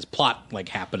is plot like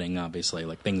happening, obviously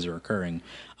like things are occurring.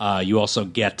 You also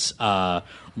get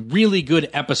really good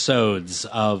episodes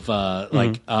of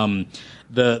the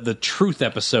truth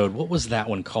episode. What was that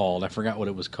one called? I forgot what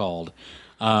it was called.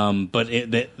 But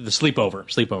the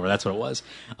sleepover, that's what it was.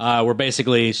 Where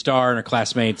basically Star and her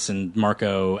classmates and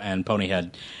Marco and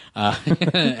Ponyhead,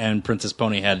 and Princess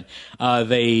Ponyhead,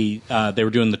 they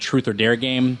were doing the Truth or Dare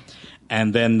game.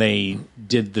 And then they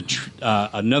did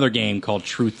another game called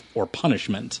Truth or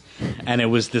Punishment, and it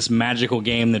was this magical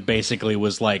game that basically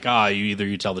was like,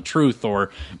 you tell the truth or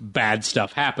bad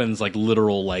stuff happens, like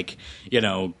literal like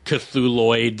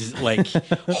Cthulhuoid like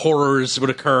horrors would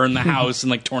occur in the house, and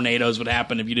like tornadoes would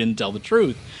happen if you didn't tell the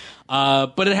truth.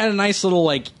 But it had a nice little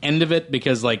like end of it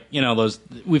because like those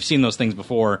we've seen those things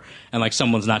before, and like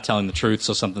someone's not telling the truth,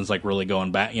 so something's like really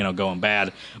going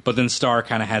bad. But then Star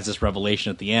kind of has this revelation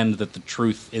at the end that the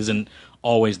truth isn't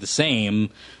always the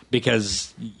same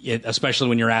because especially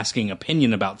when you're asking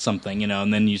opinion about something,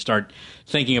 and then you start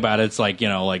thinking about it, it's like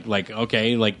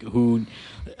okay, like who.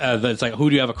 It's like who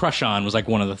do you have a crush on was like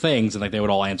one of the things, and like they would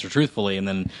all answer truthfully, and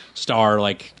then Star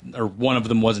or one of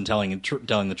them wasn't telling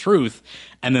the truth,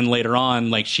 and then later on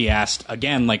like she asked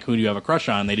again like who do you have a crush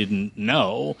on, and they didn't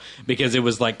know because it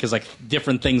was like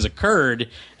different things occurred,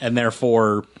 and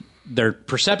therefore their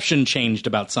perception changed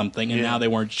about something, and now they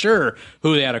weren't sure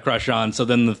who they had a crush on. So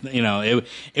then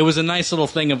it was a nice little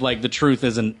thing of like the truth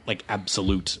isn't like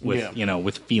absolute with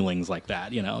with feelings like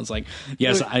that. It's like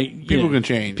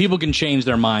people can change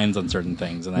their minds on certain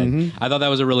things, and I thought that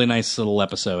was a really nice little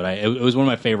episode. It was one of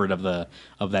my favorite of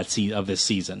this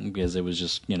season because it was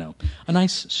just a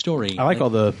nice story. I like all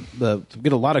the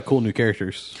get a lot of cool new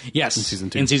characters. Yes, in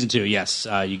season 2. In season 2, yes,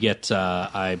 you get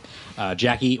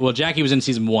Jackie. Well, Jackie was in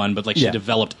season 1, but like she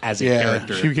developed as a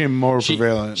character. She became more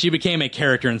prevalent. She became a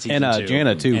character in season 2. And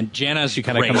Jana too. And Jana's she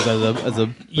kind of comes as a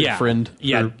friend.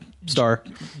 Yeah. For Star.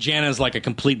 Jana's like a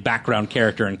complete background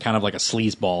character and kind of like a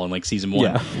sleazeball in like season 1.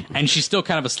 Yeah. And she's still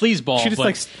kind of a sleazeball. She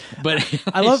just but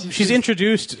I love she's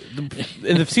introduced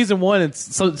in the season 1.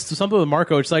 It's something with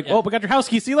Marco. It's like, oh, we got your house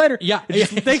keys. See you later. Yeah.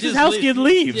 She takes his house key and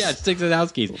leaves. Yeah, she takes his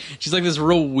house keys. She's like this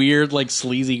real weird, like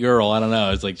sleazy girl. I don't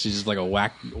know. It's like she's just like a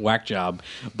whack job.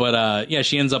 But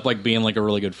she ends up like being like a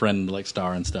really good friend to like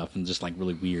Star and stuff, and just like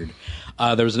really weird.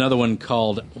 There was another one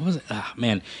called what was it?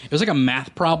 It was like a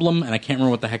math problem, and I can't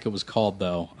remember what the heck it was called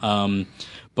though.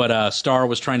 But Star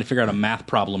was trying to figure out a math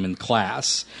problem in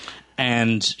class,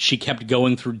 and she kept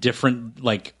going through different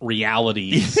like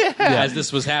realities as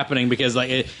this was happening, because like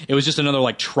it was just another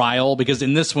like trial, because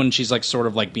in this one she's like sort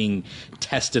of like being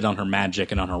tested on her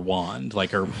magic and on her wand. Like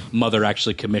her mother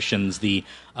actually commissions the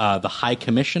High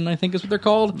Commission, I think is what they're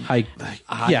called. High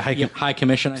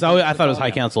Commission. I thought it was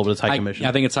High Council, but it's High Commission.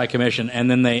 I think it's High Commission,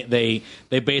 and then they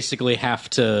basically have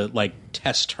to like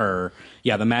test her.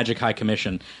 Yeah, the Magic High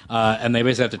Commission, and they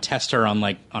basically have to test her on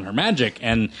her magic.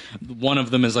 And one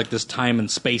of them is like this time and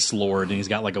space lord, and he's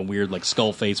got like a weird like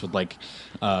skull face with like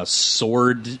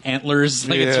sword antlers.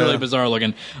 Like it's really bizarre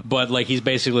looking, but like he's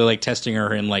basically like testing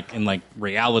her in like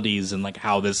realities, and like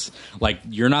how this, like,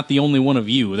 you're not the only one of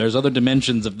you. There's other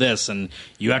dimensions of this, and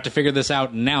you have to figure this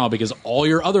out now because all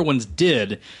your other ones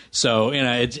did. So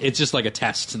it's just like a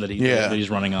test that he's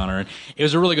running on her. And it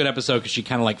was a really good episode because she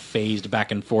kind of like phased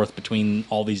back and forth between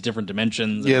all these different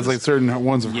dimensions. Yeah, it's like certain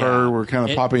ones of her were kind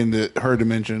of popping into her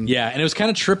dimension. Yeah, and it was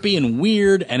kind of trippy and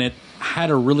weird, and it had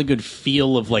a really good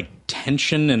feel of like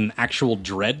tension and actual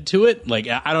dread to it. Like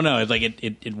I don't know, it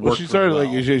worked. Well, she started really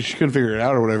well. Like she couldn't figure it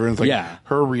out or whatever. And it's like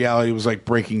her reality was like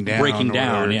breaking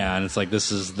down. Yeah, and it's like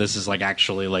this is like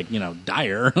actually like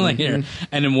dire. Like, and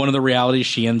in one of the realities,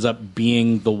 she ends up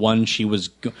being the one she was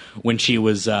when she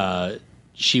was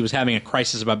having a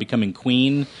crisis about becoming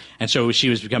queen, and so she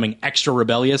was becoming extra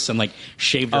rebellious and like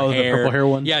shaved her hair. The purple hair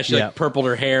one? Yeah, she like purpled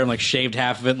her hair and like shaved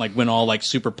half of it and like went all like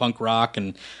super punk rock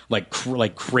and like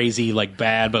crazy like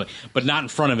bad, but not in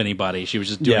front of anybody. She was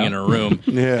just doing it in her room.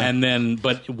 And then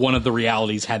but one of the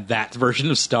realities had that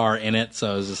version of Star in it,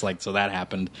 so it was just like, so that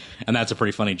happened. And that's a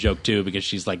pretty funny joke too, because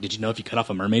she's like, did you know if you cut off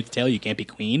a mermaid's tail you can't be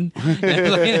queen?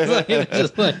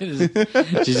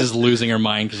 She's just losing her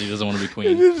mind because she doesn't want to be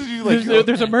queen.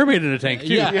 There's a mermaid in a tank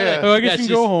too. Oh, I guess you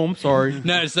can go home. Sorry.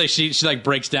 No, it's like she like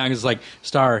breaks down. It's like,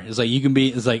 Star, it's like, you can be.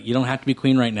 It's like, you don't have to be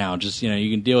queen right now. Just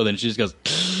you can deal with it. And she just goes,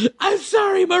 I'm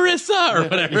sorry, Marissa, or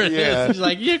whatever it is. She's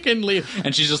like, you can leave.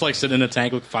 And she's just like sitting in a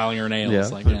tank, like filing her nails. Yeah.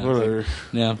 Like, whatever.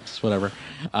 Just whatever.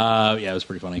 It was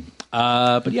pretty funny.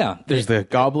 But yeah, there's the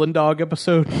Goblin Dog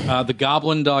episode. The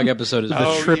Goblin Dog episode is the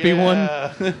trippy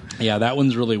one. Yeah, that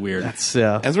one's really weird. That's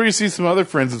where you see some other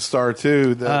friends of Star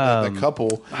too. The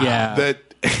couple. Yeah. That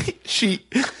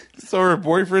so her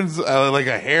boyfriend's like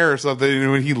a hair or something,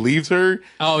 and when he leaves her,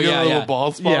 a little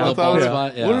bald spot. Yeah, bald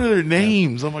spot. Yeah. What are their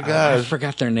names? Oh my god, I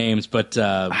forgot their names, but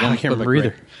I can't remember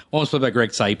either. One was played by Greg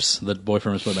Sipes. The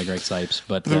boyfriend was played by Greg Sipes.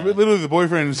 But literally, the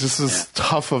boyfriend is just this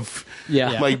tuft of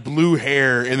like blue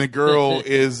hair, and the girl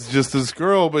is just this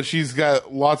girl, but she's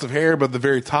got lots of hair, but the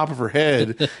very top of her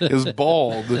head is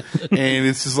bald, and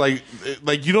it's just like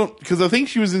you don't, because I think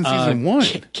she was in season 1.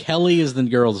 Kelly is the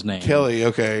girl's name. Kelly,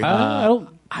 okay.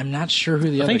 I'm not sure who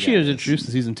the other I think she guy was is. introduced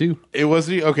in season 2. It was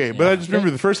okay, but I just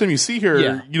remember the first time you see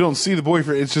her, you don't see the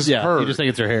boyfriend. It's just her. You just think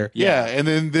it's her hair. Yeah, and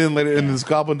then later in this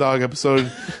Goblin Dog episode,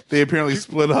 they apparently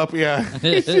split up. Yeah,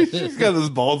 she's got this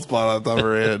bald spot on top of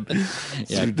her head.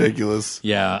 It's ridiculous.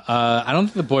 Yeah, I don't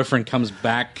think the boyfriend comes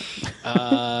back.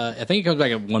 I think he comes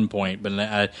back at one point,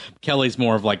 but Kelly's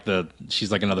more of like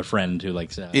she's like another friend who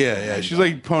likes. She's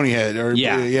like Ponyhead.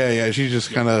 Or she's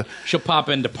just kind of. She'll pop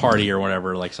into party or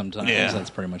whatever. Like sometimes that's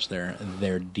pretty much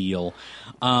their deal.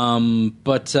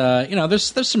 But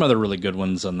there's some other really good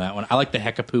ones on that one. I like the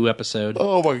Hekapoo episode.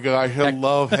 Oh my gosh, I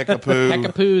love Hekapoo.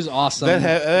 Hekapoo's awesome.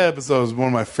 That episode is one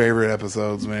of my favorite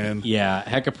episodes, man. Yeah,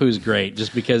 Hekapoo's great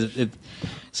just because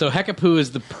so Hekapoo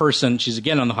is the person. She's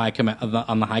again on the High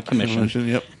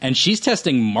Commission, and she's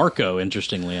testing Marco.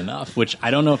 Interestingly enough, which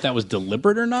I don't know if that was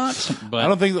deliberate or not.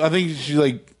 But I think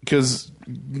she because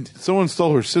someone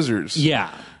stole her scissors.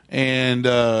 Yeah. And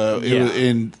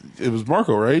it was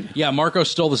Marco, right? Yeah, Marco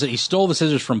stole he stole the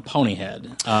scissors from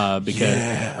Ponyhead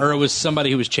or it was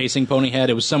somebody who was chasing Ponyhead.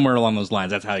 It was somewhere along those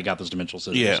lines. That's how he got those dimensional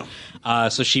scissors. Yeah.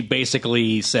 So she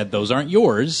basically said, "Those aren't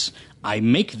yours. I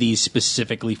make these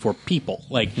specifically for people,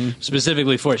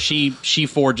 specifically for she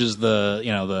forges the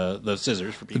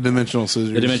scissors for people, the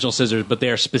dimensional scissors, but they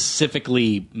are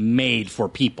specifically made for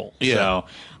people. Yeah.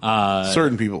 So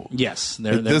certain people. Yes,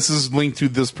 this is linked to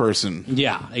this person.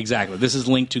 Yeah, exactly. This is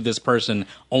linked to this person.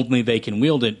 Only they can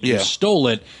wield it. You stole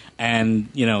it, and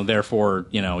therefore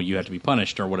you have to be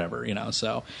punished or whatever.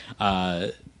 So.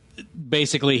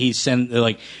 Basically,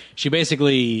 she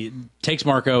basically takes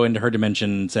Marco into her dimension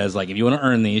and says, if you want to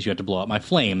earn these, you have to blow up my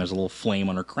flame. There's a little flame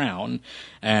on her crown.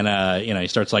 And, he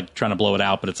starts, trying to blow it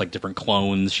out, but it's, different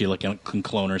clones. She, can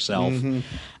clone herself. Mm-hmm.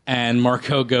 And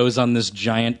Marco goes on this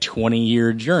giant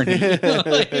 20-year journey.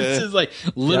 It's just,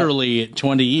 literally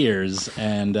 20 years.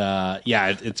 And,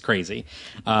 it's crazy.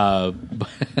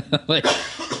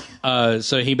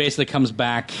 So he basically comes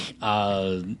back. He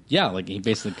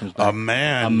basically comes back A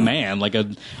man. a man, like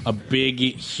a big,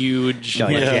 huge,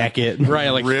 Got, like, a jacket. right?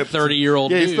 Like Ripped.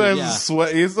 30-year-old Yeah, he dude. still has Yeah. a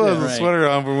sweat. He still has a right. sweater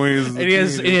on from when he was.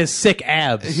 And he has sick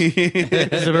abs.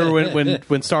 So remember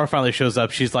when Star finally shows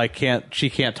up, she's like she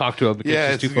can't talk to him because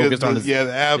Yeah, she's too it's good. focused on his the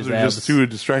abs his are just too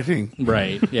distracting.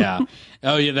 Right. Yeah.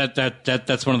 Oh yeah.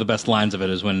 That's one of the best lines of it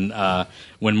is when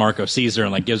Marco sees her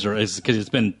and like gives her because it's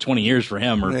been 20 years for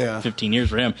him or 15 years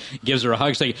for him, gives her a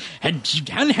hug. She's like,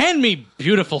 hand me,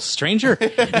 beautiful stranger.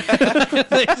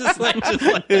 just like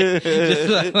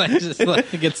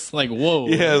it's like whoa.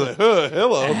 Yeah, like,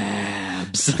 hello.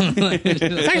 It's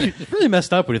actually really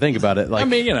messed up when you think about it. Like, I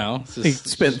mean, it's he just,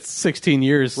 spent 16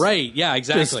 years, right. Yeah.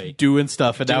 Exactly. just doing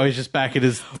stuff, and now he's just back in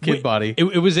his kid body.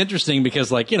 It was interesting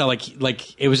because, like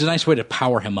it was a nice way to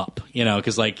power him up,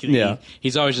 because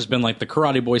he's always just been like the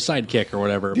karate boy sidekick or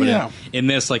whatever. But in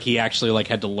this, like he actually like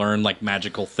had to learn like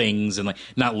magical things and like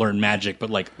not learn magic, but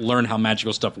like learn how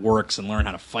magical stuff works and learn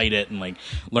how to fight it and like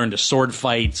learn to sword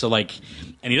fight. So like,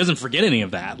 and he doesn't forget any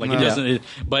of that. Like he doesn't,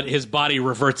 but his body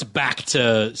reverts back to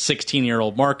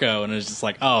 16-year-old Marco, and it's just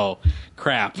like, oh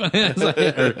crap. Or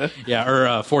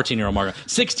 14-year-old Marco.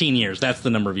 16 years. That's the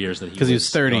number of years that he was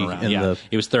 30 going around. in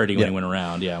He was 30 when he went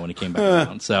around. Yeah, when he came back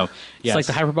around. So It's like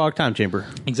the hyperbolic time chamber.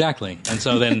 Exactly. And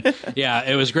so then,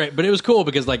 it was great. But it was cool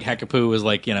because, like, Hekapu was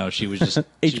like, she was just...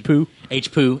 H-Poo.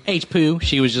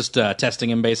 She was just testing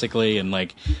him, basically. And,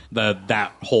 like,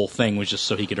 that whole thing was just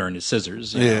so he could earn his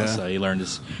scissors. You know? So he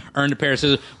earned a pair of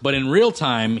scissors. But in real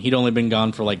time, he'd only been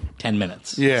gone for, like, 10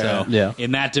 minutes. Yeah. So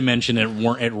in that dimension,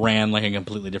 it ran, like, a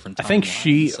completely different timeline.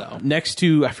 I think next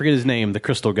to, I forget his name, the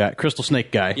Crystal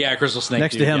Snake guy. Yeah, Crystal Snake.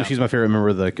 Next to him, she's my favorite member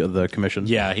of the commission.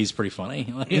 Yeah, he's pretty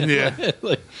funny. Yeah.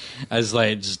 I was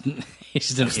like, he's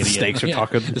just an idiot. The snakes are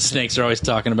talking. The snakes are always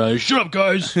talking about, shut up,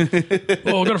 guys.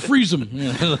 Oh, I gotta freeze them.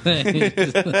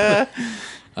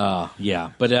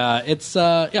 But it's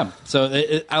So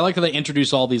I like how they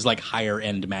introduce all these like higher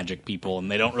end magic people, and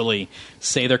they don't really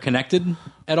say they're connected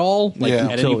at all, like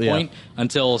at any point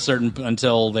until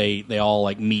they all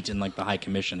like meet in like the High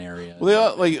Commission area.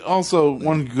 Well, also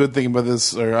one good thing about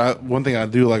this, or one thing I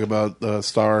do like about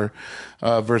Star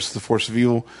versus the Force of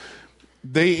Evil,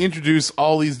 they introduce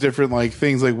all these different like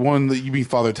things. Like one that you meet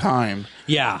Father Time,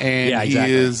 and he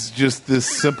is just this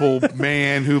simple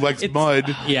man who likes mud,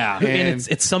 and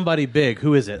it's somebody big.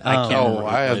 Who is it? I can't remember.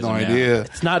 I have no idea.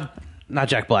 It's not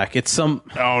Jack Black. It's some.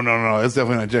 Oh no, it's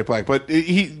definitely not Jack Black. But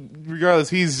regardless,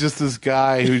 he's just this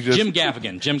guy who just Jim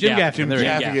Gaffigan.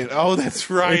 Gaffigan. Oh, that's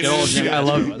right. I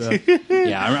love it.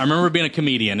 I remember being a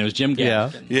comedian. It was Jim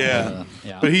Gaffigan. Yeah.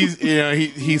 But he's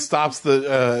he stops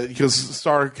because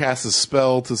Star casts a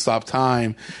spell to stop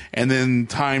time, and then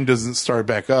time doesn't start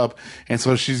back up, and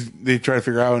so they try to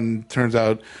figure out, and turns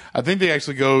out I think they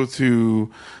actually go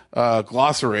to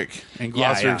Glossaric, and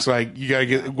Glossaric's like, you gotta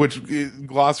get, which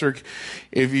Glossaric,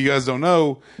 if you guys don't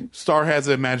know, Star has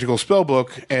a magical spell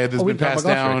book that's been passed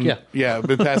down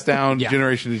been passed down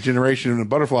generation to generation in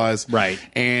butterflies, right?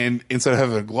 And instead of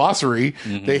having a glossary,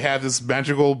 they have this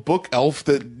magical book elf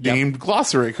that named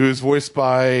Glossaric, who's voiced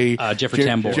by Jeffrey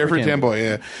Tambor. Jeffrey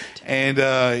Tambor, and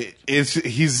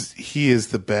he is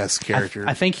the best character.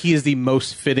 I think he is the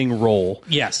most fitting role.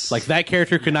 Yes, like that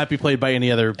character could not be played by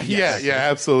any other. Yeah,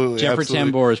 absolutely. Jeffrey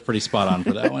Tambor is pretty spot on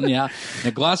for that one. Yeah,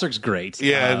 Glossaric's great.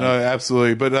 Yeah, no,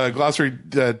 absolutely. But Glossary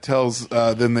tells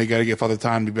them they got to get Father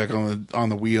Time to be back on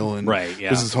the wheel, and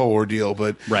this is whole ordeal.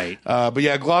 But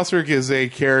Glossaric is a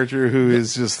character who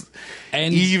is just,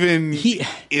 and even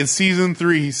in season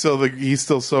 3, he's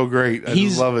still so great. I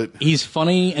just love it. He's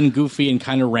funny and goofy and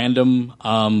kind of random,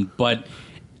 but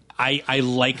I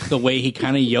like the way he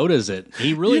kind of Yoda's it.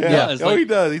 He really does. He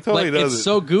does. He totally does. It's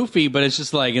so goofy, but it's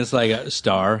just like a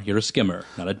Star. You're a skimmer,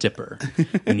 not a dipper.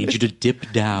 We need you to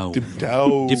dip down. Dip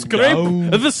down.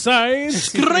 Scrape the sides.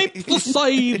 Scrape the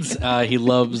sides. He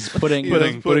loves pudding.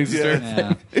 Pudding's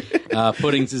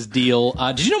pudding's his deal.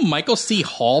 Did you know Michael C.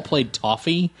 Hall played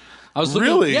Toffee? I was looking,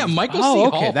 really? Yeah, Michael C.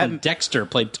 Hall from Dexter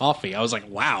played Toffee. I was like,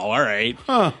 wow, all right.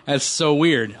 Huh. That's so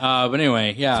weird. But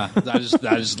anyway,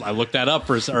 I looked that up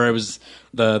or it was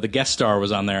the guest star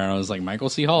was on there, and I was like, Michael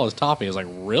C. Hall is Toffee. I was like,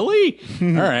 really?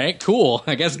 All right, cool.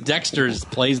 I guess Dexter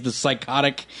plays the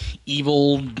psychotic,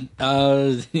 evil,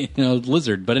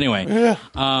 lizard. But anyway,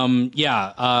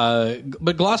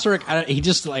 but Glossaric, he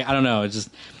just like, I don't know, it's just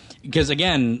because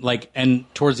again, like,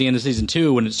 and towards the end of season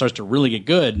 2, when it starts to really get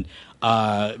good.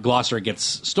 Glossaric gets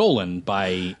stolen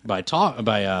by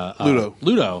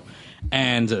Ludo,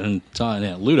 and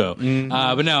Ludo.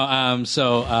 But no,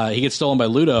 so he gets stolen by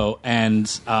Ludo, and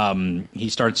he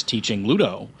starts teaching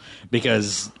Ludo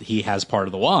because he has part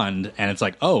of the wand, and it's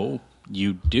like, oh,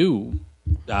 you do.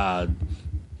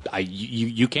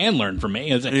 You can learn from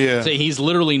me. So he's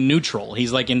literally neutral.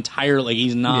 He's like entirely.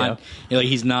 He's not.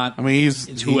 He's not. I mean,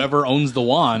 it's whoever owns the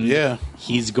wand. Yeah.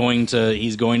 He's going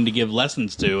to give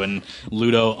lessons to, and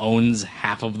Ludo owns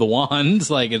half of the wands.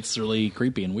 Like, it's really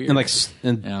creepy and weird.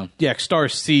 And Star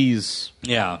sees.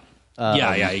 Yeah.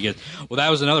 He gets. Well, that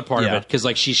was another part of it because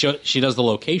like she does the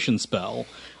location spell.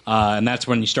 And that's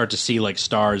when you start to see like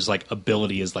Star's like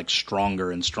ability is like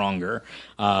stronger and stronger.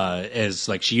 As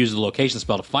like she uses the location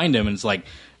spell to find him, and it's like,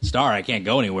 Star, I can't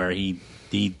go anywhere. He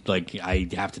like, I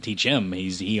have to teach him.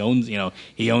 He owns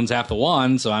half the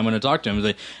wand, so I'm going to talk to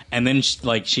him. And then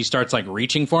she starts like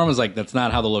reaching for him. It's like, that's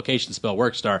not how the location spell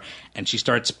works, Star. And she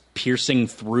starts piercing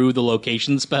through the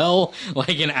location spell,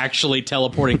 like, and actually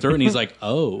teleporting through. And he's like,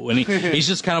 oh, and he's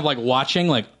just kind of like watching,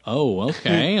 like, oh,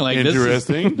 okay, like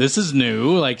interesting. This is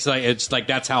new. Like, so it's like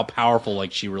that's how powerful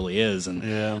like she really is. And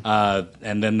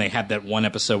and then they had that one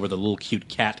episode where the little cute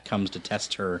cat comes to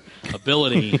test her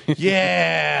ability. Which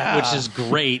is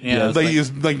great.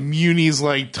 Like Muni's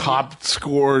like top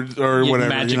scored or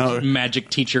whatever, magic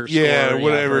teacher.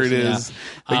 Whatever it is.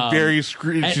 Like Barry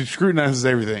she scrutinizes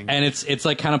everything, and it's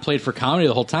like kind of played for comedy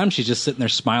the whole time. She's just sitting there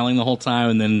smiling the whole time,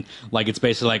 and then like it's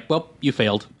basically like, well, you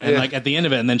failed, and like at the end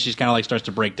of it, and then she's kind of like starts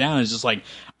to break down. And it's just like,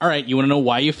 all right, you want to know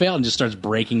why you failed, and just starts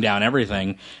breaking down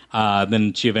everything.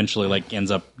 Then she eventually like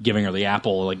ends up giving her the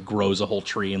apple, like grows a whole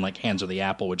tree, and like hands her the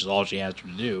apple, which is all she has to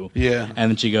do. Yeah,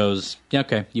 and then she goes, yeah,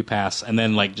 okay, you pass, and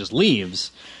then like just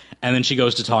leaves. And then she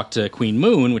goes to talk to Queen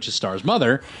Moon, which is Star's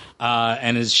mother,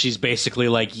 and she's basically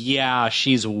like, yeah,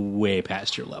 she's way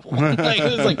past your level.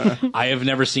 I have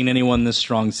never seen anyone this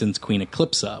strong since Queen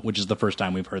Eclipsa, which is the first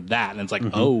time we've heard that. And it's like,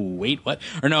 oh, wait, what?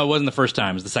 Or no, it wasn't the first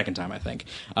time. It was the second time, I think.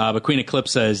 But Queen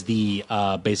Eclipsa is the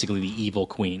basically the evil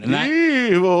queen.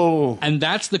 And evil! And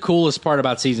that's the coolest part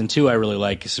about Season 2 I really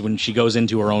like, is when she goes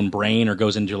into her own brain or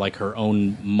goes into like her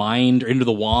own mind or into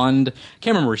the wand. I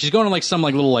can't remember. She's going to like some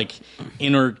like little like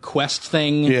inner quest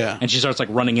thing, and she starts like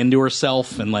running into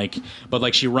herself, and like, but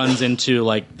like she runs into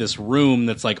like this room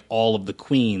that's like all of the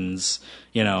queens,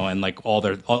 and like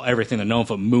everything they're known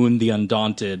for: Moon the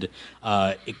Undaunted,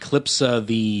 Eclipsa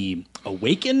the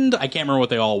Awakened. I can't remember what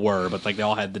they all were, but like they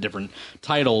all had the different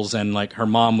titles, and like her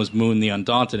mom was Moon the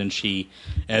Undaunted,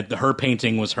 and her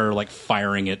painting was her like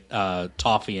firing at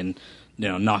Toffee and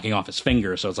knocking off his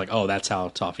finger. So it's like, oh, that's how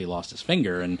Toffee lost his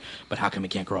finger. But how come he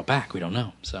can't grow it back? We don't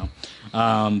know. So,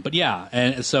 but yeah,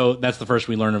 and so that's the first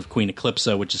we learn of Queen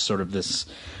Eclipsa, which is sort of this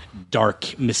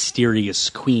dark, mysterious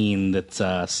queen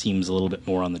that seems a little bit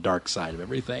more on the dark side of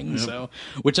everything. So,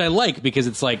 which I like, because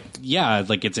it's like, yeah,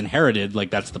 like it's inherited,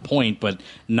 like that's the point, but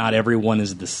not everyone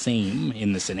is the same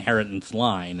in this inheritance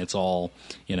line. It's all,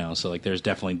 so like there's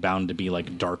definitely bound to be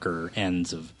like darker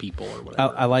ends of people or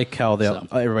whatever. I like how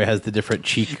everybody has the different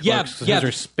cheek marks. Hers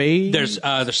are spades.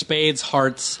 There's spades,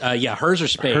 hearts. Hers are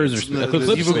spades. Hers are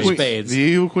spades. Spades. The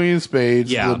evil queen is spades.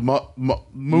 Yeah. The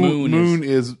moon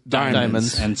is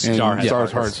diamonds. And Star has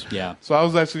Star's hearts. hearts. Yeah. So I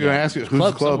was actually going to ask you, who's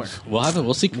the clubs?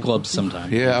 We'll see clubs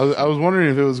sometime. Yeah, I was wondering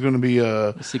if it was going to be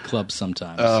we'll see clubs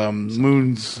sometimes.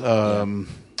 Moon's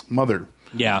mother.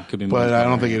 Yeah, could be. But I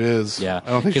don't think it is. Yeah, I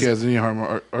don't think she has any harm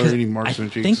or any marks on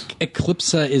her cheeks. I think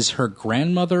Eclipsa is her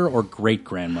grandmother or great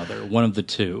grandmother, one of the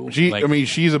two.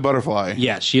 She's a butterfly.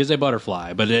 Yeah, she is a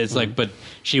butterfly, but it's like, but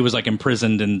she was like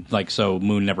imprisoned, and like so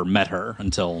Moon never met her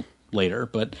until later.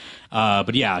 But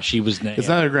yeah, she was. It's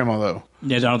not her grandma though.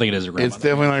 Yeah, I don't think it is her grandma. It's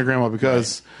definitely not her grandma,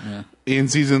 because in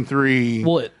Season 3,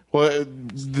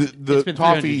 the been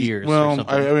Toffee 300 years. Well,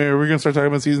 I mean, are we going to start talking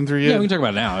about Season 3 yet? Yeah, we can talk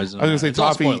about it now. I was going to say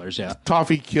Toffee. Spoilers, yeah.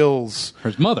 Toffee kills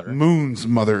her mother, Moon's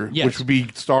mother, yes. which would be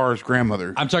Star's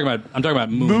grandmother. I'm talking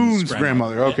about Moon's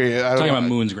grandmother. Okay, I'm talking about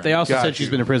Moon's grandmother. They also said she's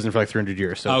been in prison for like 300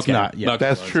 years, so it's not. Yeah,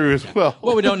 that's true as well.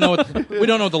 Well, we don't know what the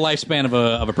lifespan of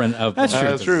a friend. That's true.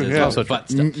 That's true. Yeah. Also, but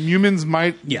humans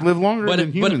might live longer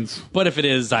than humans. But if it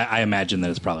is, I imagine that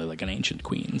it's probably like an ancient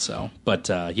queen. So, but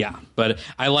but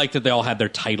I like that they all had their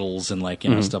titles and like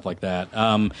stuff like that.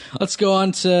 Let's go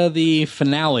on to the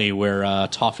finale where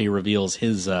Toffee reveals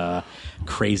his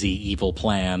crazy evil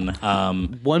plan.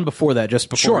 One before that, just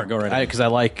before. Sure, go right ahead. Because I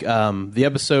like the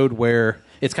episode where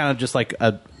it's kind of just like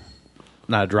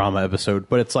not a drama episode,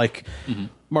 but it's like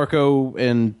Marco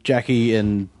and Jackie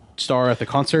and Star at the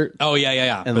concert. Oh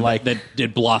yeah. And but like that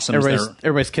did blossoms there.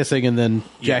 Everybody's kissing, and then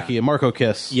Jackie and Marco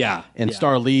kiss. Yeah, and yeah.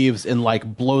 Star leaves and like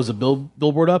blows a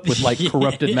billboard up with like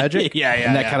corrupted magic. Yeah,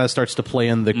 and that kind of starts to play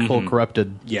in the whole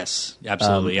corrupted. Yes,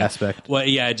 absolutely. aspect. Well,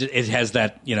 yeah, it has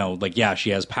that, like, yeah,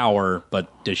 she has power,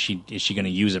 but is she going to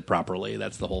use it properly?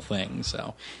 That's the whole thing.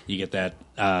 So you get that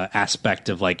aspect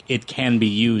of like it can be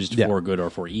used for good or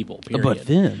for evil. Period.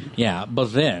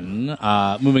 But then,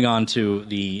 moving on to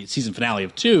the season finale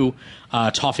of 2,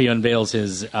 Toffee unveils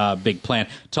his big plan.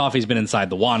 Toffee's been inside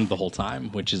the wand the whole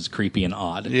time, which is creepy and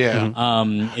odd. Yeah.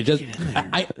 It does.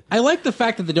 I like the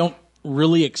fact that they don't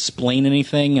really explain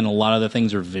anything, and a lot of the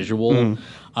things are visual.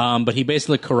 But he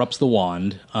basically corrupts the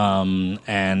wand,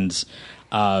 and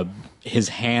his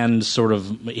hand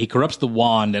he corrupts the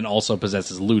wand and also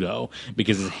possesses Ludo,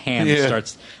 because his hand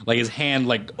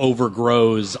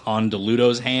overgrows onto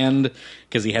Ludo's hand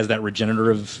because he has that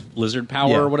regenerative lizard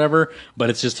power or whatever. But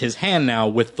it's just his hand now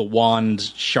with the wand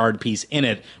shard piece in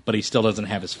it, but he still doesn't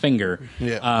have his finger.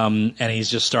 And he's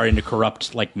just starting to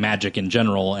corrupt like magic in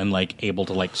general and like able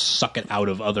to like suck it out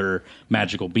of other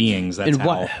magical beings. That's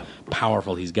how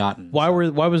powerful he's gotten. why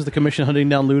was the commission hunting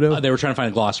down Ludo? They were trying to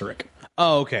find Glossaric.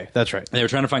 Oh, okay, that's right. They were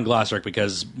trying to find Glossaric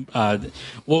because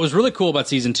what was really cool about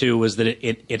season 2 was that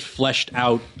it fleshed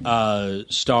out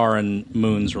Star and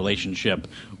Moon's relationship,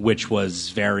 which was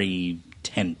very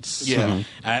tense. Yeah.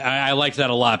 I liked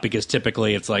that a lot because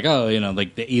typically it's like,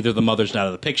 either the mother's not out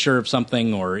of the picture of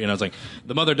something, or it's like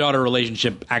the mother-daughter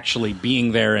relationship actually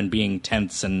being there and being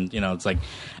tense, and it's like.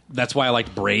 That's why I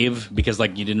liked Brave, because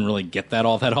like you didn't really get that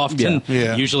all that often.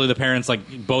 Yeah. Usually the parents,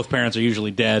 like both parents are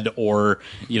usually dead, or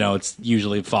it's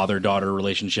usually father-daughter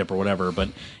relationship or whatever. But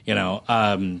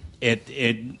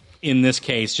it in this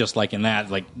case, just like in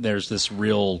that, like there's this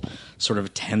real sort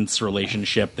of tense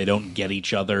relationship. They don't get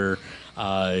each other.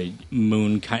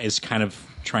 Moon is kind of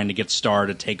trying to get Star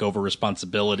to take over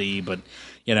responsibility, but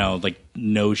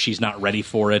knows she's not ready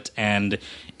for it, and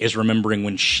is remembering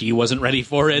when she wasn't ready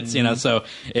for it. So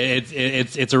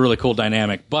it's a really cool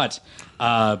dynamic. But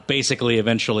basically,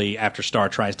 eventually, after Star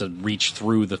tries to reach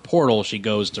through the portal, she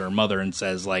goes to her mother and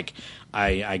says, like,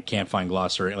 I can't find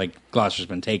Glossary. Like, Glossary's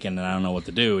been taken, and I don't know what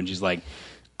to do. And she's like,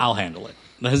 I'll handle it.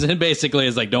 Basically,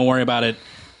 it's like, don't worry about it.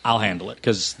 I'll handle it.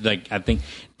 Because, like, I think,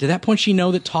 did that point she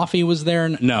know that Toffee was there?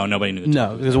 No, nobody knew.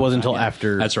 No, because it wasn't until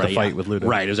after the fight with Ludo.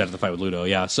 Right, it was after the fight with Ludo,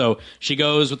 yeah. So she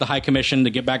goes with the High Commission to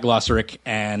get back Glossaric,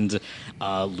 and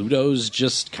Ludo's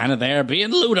just kind of there being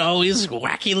Ludo. He's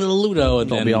wacky little Ludo. And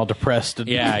They'll be all depressed.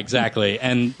 Yeah, exactly.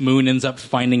 And Moon ends up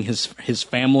finding his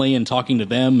family and talking to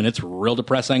them, and it's real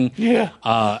depressing. Yeah.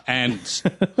 And,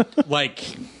 like,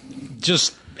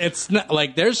 just... It's not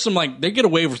like there's some like they get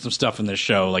away with some stuff in this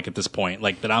show like at this point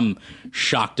like that I'm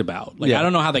shocked about. Like I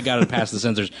don't know how they got it past the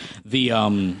censors. The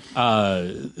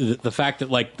fact that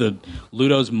like the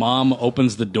Ludo's mom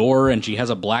opens the door and she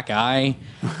has a black eye,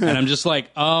 and I'm just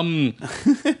like are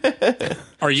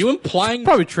you implying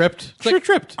Probably tripped. like, Sure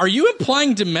tripped. Are you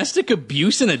implying domestic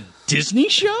abuse in a Disney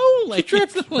show? Like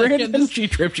Tripped. Brandon, she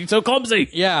tripped. She's so clumsy.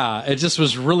 Yeah, it just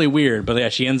was really weird. But yeah,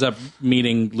 she ends up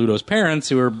meeting Ludo's parents,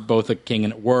 who are both a king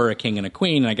and a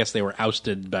queen. And I guess they were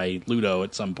ousted by Ludo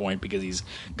at some point because he's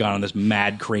gone on this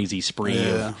mad, crazy spree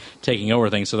of taking over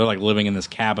things. So they're like living in this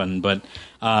cabin. But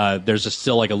there's just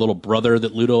still like a little brother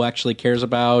that Ludo actually cares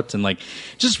about, and like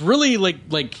just really like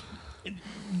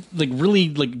really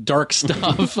like dark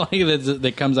stuff like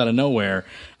that comes out of nowhere.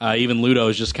 Even Ludo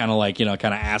is just kind of like kind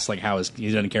of asks like how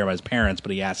he doesn't care about his parents,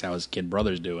 but he asks how his kid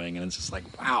brother's doing, and it's just like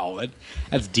wow,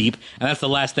 that's deep. And that's the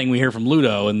last thing we hear from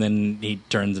Ludo, and then he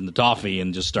turns into Toffee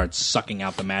and just starts sucking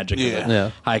out the magic of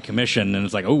the High Commission, and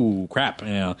it's like oh crap,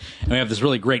 and we have this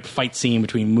really great fight scene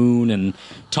between Moon and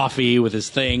Toffee with his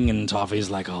thing, and Toffee's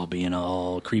like being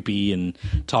all creepy and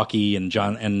talky, and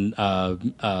John and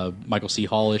Michael C.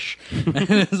 Hall-ish.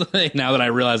 Like, now that I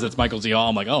realize it's Michael C. Hall,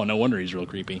 I'm like, oh, no wonder he's real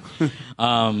creepy.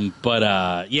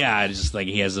 But just like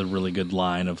he has a really good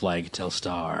line of like, tell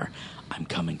Star, I'm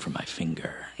coming for my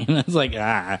finger. It's like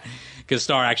because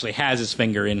Star actually has his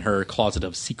finger in her closet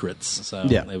of secrets. So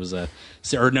it was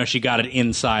she got it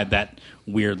inside that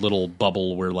weird little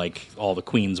bubble where like all the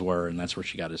queens were, and that's where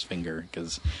she got his finger,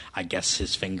 because I guess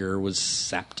his finger was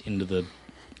sapped into the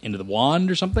wand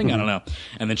or something. I don't know.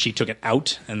 And then she took it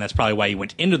out, and that's probably why he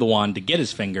went into the wand to get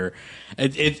his finger.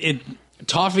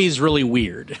 Toffee's really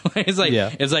weird. It's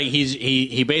like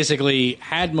he basically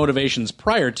had motivations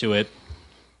prior to it,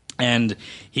 and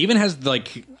he even has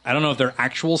like I don't know if they're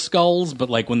actual skulls, but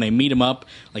like when they meet him up,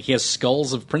 like he has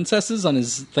skulls of princesses on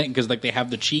his thing because like they have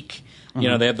the cheek, they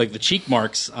have like the cheek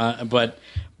marks, but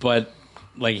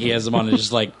Like he has them on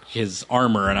just like his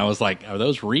armor, and I was like, are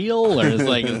those real? Or is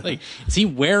is he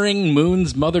wearing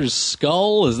Moon's mother's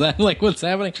skull? Is that like what's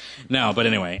happening? No, but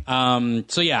anyway.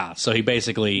 So he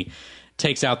basically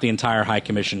takes out the entire High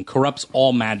Commission, corrupts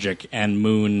all magic, and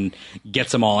Moon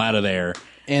gets them all out of there.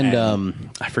 And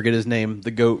I forget his name,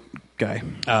 the goat guy.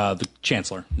 The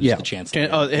Chancellor. The Chancellor.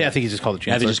 I think he's just called the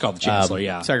Chancellor. Yeah, they just called the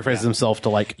Chancellor, Sacrifices himself to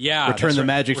return the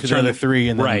magic to the return other three.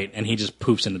 And then, right, and he just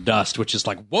poofs into dust, which is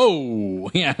like, whoa.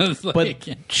 Yeah, it's like,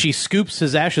 but she scoops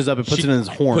his ashes up and puts it in his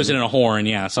horn. Puts it in a horn,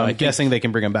 yeah. So I'm guessing they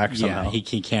can bring him back somehow. Yeah,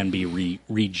 he can be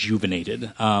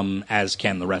rejuvenated, as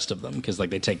can the rest of them, because like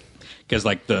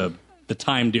the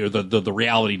time dude, the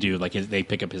reality dude, like they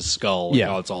pick up his skull.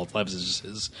 Like, it's all left is just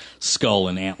his skull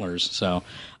and antlers. So,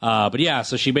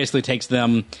 so she basically takes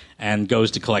them and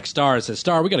goes to collect Star. Says,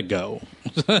 Star, we gotta go.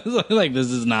 Like this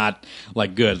is not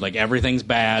like good. Like everything's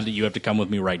bad. You have to come with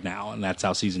me right now. And that's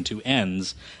how season 2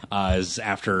 ends. Is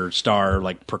after Star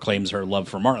like proclaims her love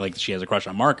for Marco, like she has a crush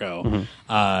on Marco.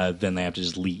 Mm-hmm. Then they have to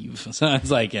just leave. So it's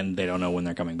like, and they don't know when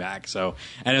they're coming back. So,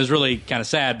 and it was really kind of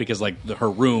sad because like her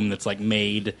room that's like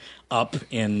made up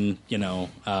in,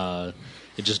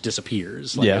 it just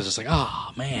disappears. Like, I was just like,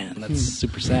 oh man, that's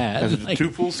super sad. Like,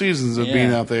 2 full seasons of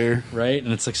being out there, right?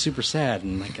 And it's like super sad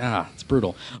and like it's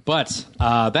brutal. But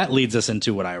that leads us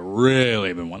into what I really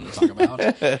have been wanting to talk about.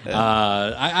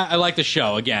 I like the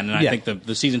show again, and I think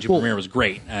the season 2 premiere was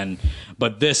great.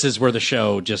 But this is where the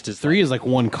show just is. 3 is like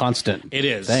one constant. It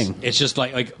is. Thing. It's just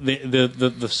like the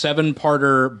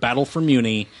 7-parter Battle for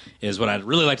Muni is what I'd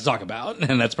really like to talk about,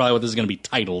 and that's probably what this is going to be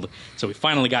titled. So we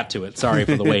finally got to it. Sorry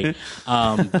for the wait.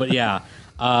 But yeah,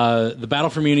 the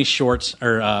Battle for Muni short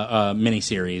or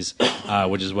miniseries,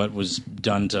 which is what was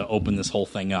done to open this whole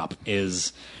thing up,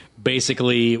 is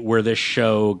basically where this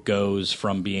show goes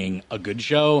from being a good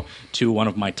show to one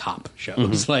of my top shows.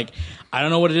 Mm-hmm. Like, I don't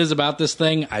know what it is about this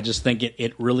thing. I just think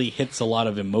it really hits a lot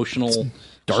of emotional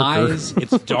highs.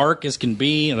 It's dark as can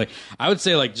be. And like, I would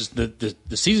say like just the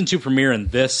season 2 premiere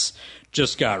and this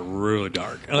just got really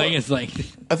dark. Like, it's like,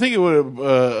 I think it would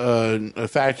a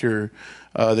factor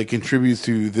that contributes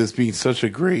to this being such a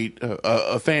great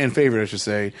a fan favorite, I should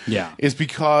say. Yeah, is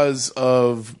because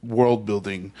of world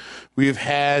building. We have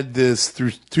had this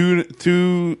through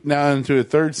two now into a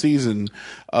 3rd season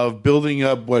of building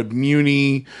up what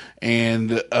Muni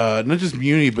and not just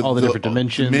Muni, but all the different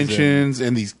dimensions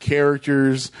and these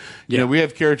characters. You know, we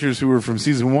have characters who were from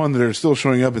season 1 that are still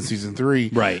showing up in season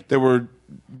 3. Right, that were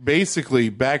basically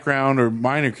background or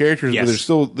minor characters, but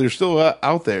they're still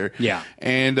out there. Yeah,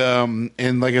 and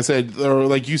like I said, or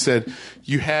like you said,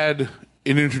 you had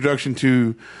an introduction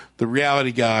to the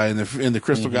reality guy and the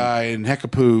crystal guy and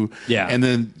Hekapoo. Yeah, and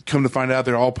then come to find out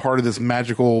they're all part of this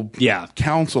magical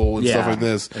council and stuff like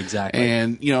this. Exactly.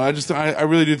 And I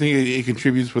really do think it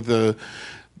contributes with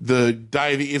the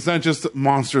diving. It's not just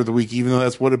Monster of the Week, even though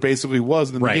that's what it basically was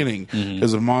in the beginning. Mm-hmm. It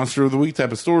was a Monster of the Week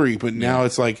type of story, but now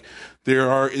it's like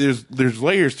there's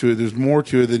layers to it. There's more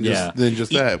to it than just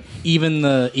that. Even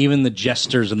the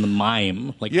jesters and the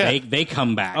mime, like they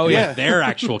come back. Oh yeah, they're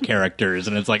actual characters,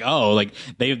 and it's like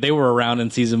they were around in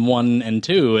season 1 and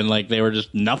 2, and like they were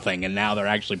just nothing, and now they're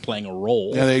actually playing a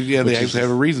role. Yeah, they actually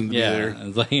have a reason to be there.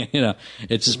 It's like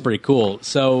it's just pretty cool.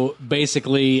 So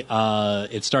basically,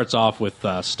 it starts off with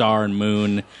Star and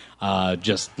Moon,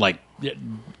 just like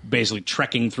basically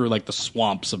trekking through like the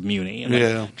swamps of Muni and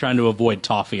like, trying to avoid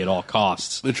Toffee at all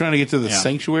costs. They're trying to get to the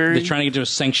sanctuary. They're trying to get to a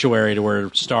sanctuary to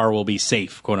where Star will be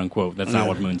safe, quote unquote. That's not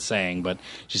what Moon's saying, but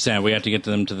she's saying we have to get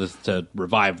to them to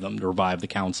revive the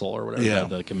council or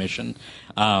whatever, the commission,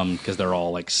 because they're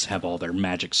all like have all their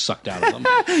magic sucked out of them.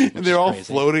 And they're all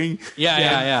floating.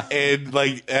 Yeah. And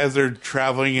like as they're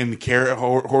traveling in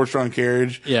horse-drawn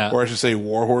carriage, or I should say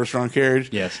war horse-drawn carriage.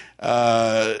 Yes.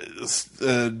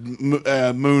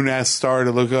 Moon asks Star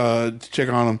to look to check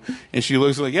on them, and she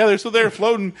looks like they're still there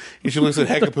floating, and she looks at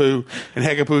Hekapoo, and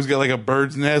Hekapoo's got like a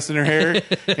bird's nest in her hair,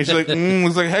 and she's like,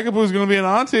 looks like Hekapoo's gonna be an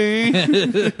auntie. I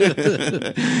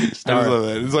love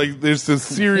that. It's like there's this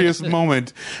serious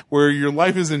moment where your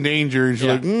life is in danger, and she's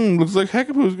like, looks like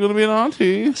Hekapoo's gonna be an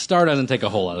auntie. Star doesn't take a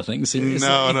whole lot of things seriously.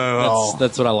 No, not at all.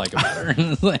 That's what I like about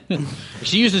her.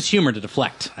 She uses humor to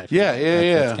deflect. Yeah.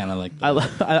 That's kind of like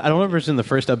I don't remember if it's in the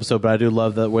first episode, but I do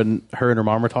love that when her and her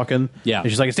mom are talking. Yeah. And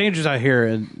she's like, it's dangerous out here.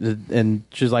 And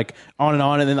she's like, on,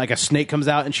 and then like a snake comes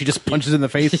out and she just punches in the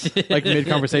face, like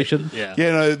mid-conversation. Yeah.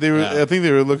 Yeah, no, they were. Yeah. I think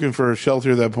they were looking for a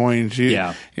shelter at that point. And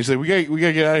she's like, we got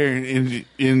to get out of here.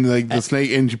 And like the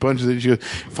snake, and she punches it. And she goes,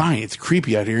 fine, it's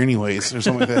creepy out here anyways, or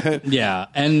something like that. Yeah,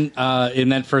 and in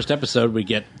that first episode, we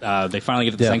get they finally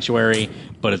get to the sanctuary,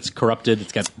 but it's corrupted.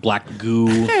 It's got black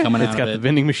goo coming out It's got of the it.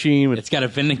 vending machine with It's got a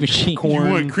vending machine. You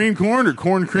want cream corn or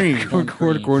corn cream? corn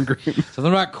cream.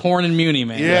 Something about corn and Muni,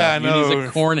 man. Yeah, I Muni's know.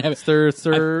 a corn heavy. Sir,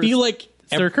 I feel like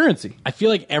it's their currency. I feel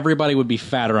like everybody would be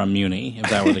fatter on Muni if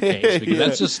that were the case, because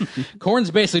that's just corn's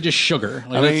basically just sugar.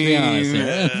 Like, let's be honest.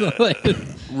 Here. Like,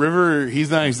 River, he's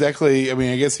not exactly. I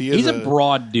mean, I guess he is. he's a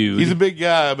broad dude. He's a big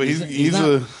guy, but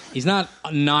he's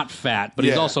not fat, but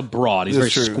he's also broad. He's very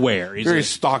That's true. square. He's very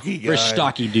stocky guy. very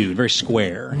stocky dude, very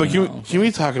square. But can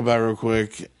we talk about real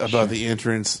quick about the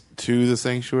entrance to the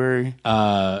sanctuary?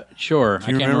 Sure.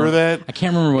 Do you remember that? I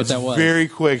can't remember what that was. Very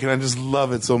quick, and I just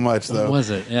love it so much. Though, What was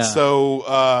it? Yeah. So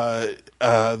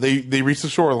they reach the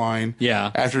shoreline.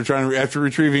 Yeah. After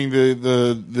retrieving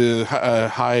the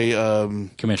high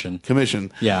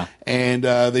commission. Yeah. And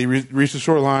they reach the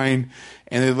shoreline.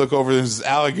 And they look over, there's this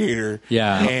alligator.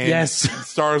 Yeah. And Yes.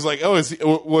 Star's like, oh,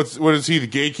 what is he, the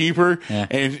gatekeeper? Yeah.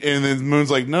 And then Moon's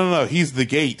like, no, he's the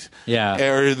gate. Yeah.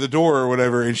 Or the door or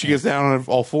whatever. And she gets down on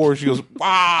all fours. She goes,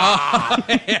 wah!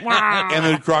 Wah! And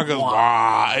then Croc goes,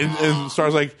 wah! And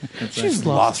Star's like, she's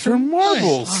lost her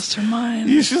marbles. Lost her mind.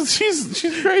 Yeah, she's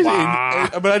crazy.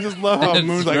 But I just love how That's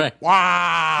Moon's like, right.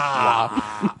 wah!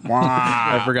 Wah!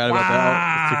 I forgot about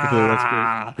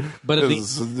that. That's great. But at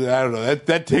the, I don't know.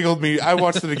 That tickled me. I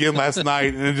watched it again last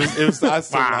night, and I still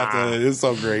laughed at it. It's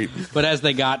so great. but as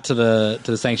they got to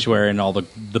the sanctuary and all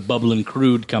the bubbling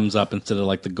crude comes up instead of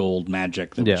like the gold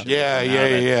magic. That was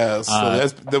Yeah. So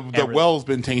that's the well's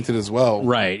been tainted as well.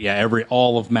 Right, yeah.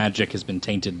 All of magic has been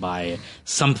tainted by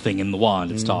something in the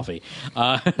wand. It's toffee.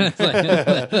 And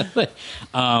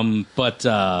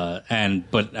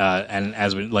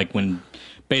as we like when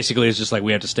basically it's just like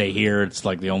we have to stay here. It's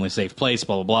like the only safe place.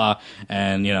 Blah blah blah.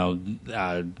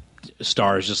 And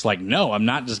Star is just like, no, I'm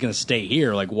not just going to stay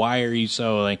here. Like, why are you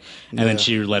so like? And then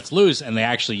she lets loose, and they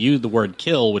actually use the word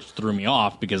 "kill," which threw me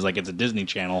off because like it's a Disney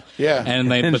Channel. Yeah,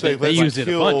 and they use it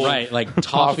a bunch, right? Like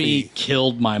Toffee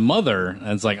killed my mother, and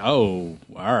it's like, oh,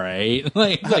 all right,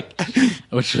 like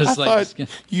which was I thought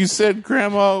you said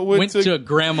Grandma went to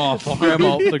grandma farm.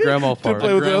 The grandma to farm.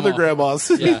 play with the other grandmas.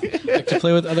 Yeah, like to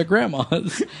play with other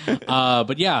grandmas.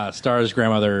 But yeah, Star's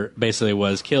grandmother basically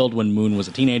was killed when Moon was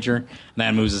a teenager. And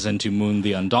that moves us into Moon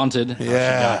the Undaunted.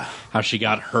 How she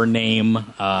got her name,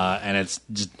 and it's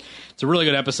a really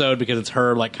good episode because it's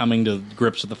her like coming to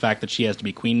grips with the fact that she has to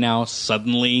be queen now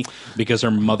suddenly because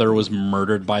her mother was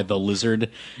murdered by the lizard,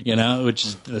 which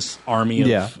is this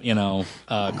army of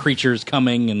creatures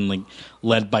coming and like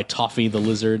led by Toffee the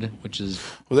lizard, which is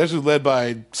actually led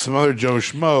by some other Joe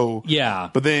Schmo. Yeah,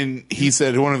 but then he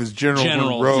said one of his generals went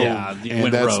rogue. Yeah, and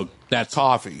went rogue. That's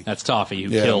Toffee. That's Toffee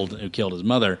who killed his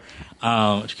mother.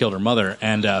 She killed her mother,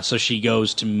 and so she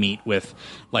goes to meet with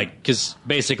because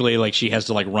basically like she has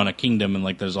to like run a kingdom, and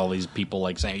like there's all these people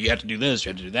like saying you have to do this, you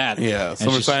have to do that. Yeah,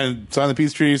 someone sign the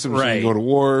peace treaty, someone saying go to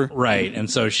war. Right, and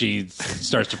so she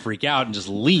starts to freak out and just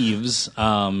leaves.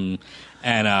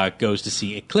 And goes to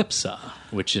see Eclipsa,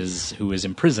 who is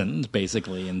imprisoned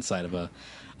basically inside of a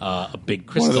big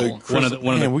crystal. I got to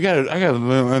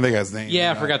learn that guy's name.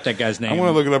 Yeah, I forgot that guy's name. I want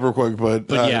to look it up real quick, but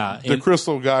yeah, the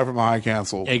crystal guy from the High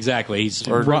Council. Exactly, he's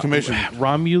commission.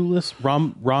 Romulus.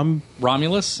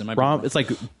 Romulus. It's like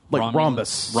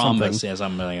rhombus. Rhombus, yeah,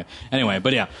 something like that. Anyway,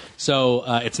 but yeah, so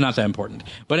it's not that important.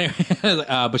 But anyway,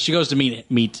 but she goes to meet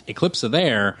Eclipsa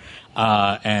there,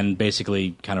 and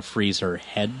basically kind of frees her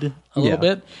head a little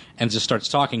bit, and just starts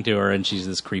talking to her, and she's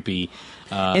this creepy.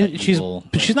 And she's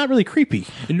not really creepy.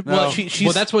 Well,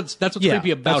 that's what's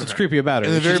creepy about her. That's what's creepy about her.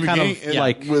 In the very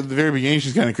beginning, with the very beginning,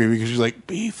 she's kind of creepy because she's like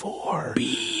before,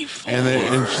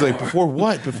 and she's like before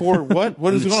what? Before what?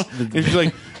 What is going on? And she's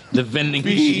like. The vending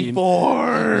machine.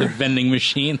 The vending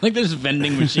machine. Like, there's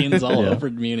vending machines all over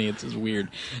Muni. It's just weird.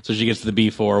 So she gets to the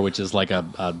B4, which is like I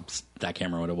can't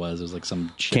remember what it was. It was like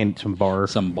some bar.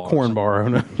 Corn bar. I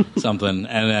don't know. Something.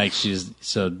 And like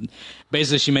so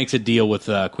basically she makes a deal with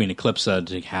Queen Eclipsa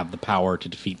to have the power to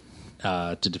defeat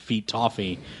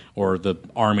Toffee or the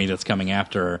army that's coming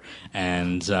after her.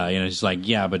 And she's like,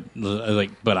 yeah, but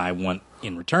I want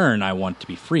in return, I want to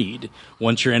be freed.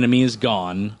 Once your enemy is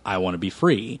gone, I want to be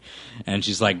free. And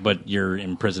she's like, but you're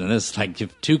imprisoned in this. Like,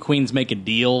 if two queens make a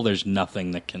deal, there's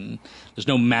nothing that can... There's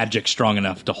no magic strong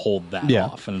enough to hold that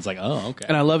off. And it's like, oh, okay.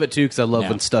 And I love it, too, because I love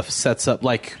when stuff sets up,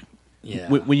 like... Yeah.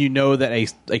 When you know that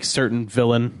a certain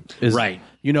villain is... Right.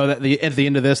 You know that at the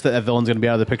end of this, that villain's going to be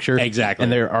out of the picture. Exactly.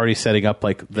 And they're already setting up,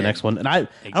 like, the next one. And I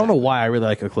don't know why I really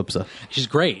like Eclipsa. She's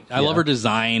great. I love her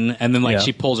design. And then, like,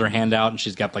 she pulls her hand out and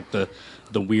she's got, like, the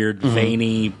weird,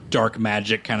 veiny, dark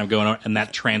magic kind of going on, and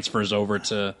that transfers over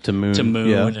to Moon.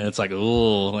 And it's like,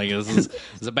 ooh, like, this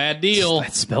is a bad deal.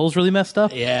 That spell's really messed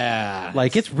up. Yeah.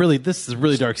 Like, this is a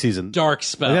really dark season. Dark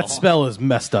spell. Like, that spell is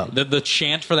messed up. The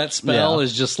chant for that spell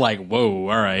is just like, whoa,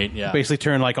 all right, yeah. Basically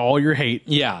turn, like, all your hate.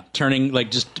 Yeah, turning,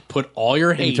 like, just put all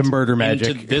your hate into murder magic.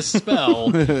 into this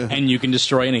spell, and you can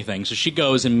destroy anything. So she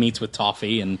goes and meets with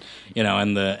Toffee and, you know,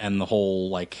 and the whole,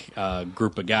 like,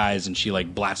 group of guys, and she,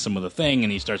 like, blasts him with a thing,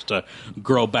 and he starts to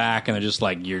grow back, and they're just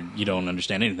like, you don't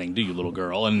understand anything, do you, little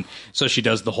girl? And so she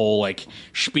does the whole, like,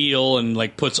 spiel and,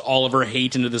 like, puts all of her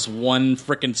hate into this one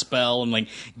frickin' spell, and, like,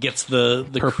 gets the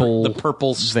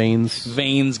purple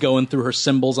veins going through her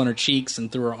symbols on her cheeks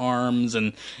and through her arms,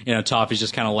 and, you know, Toffee's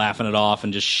just kind of laughing it off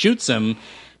and just shoots him.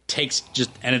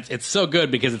 It's so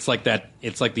good because it's like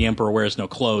the Emperor Wears No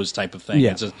Clothes type of thing.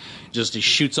 Yeah. It's just he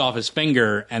shoots off his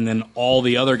finger, and then all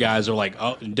the other guys are like,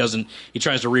 oh, he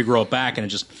tries to regrow it back, and it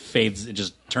just fades, it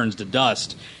just turns to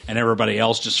dust, and everybody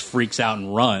else just freaks out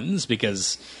and runs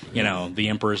because, you know, the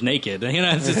Emperor's naked. You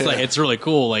know, it's just like, it's really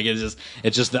cool. Like, it's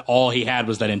just that all he had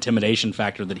was that intimidation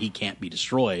factor that he can't be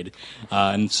destroyed.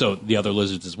 And so the other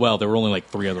lizards as well. There were only like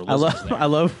 3 other lizards there. I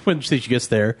love when she gets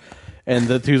there. And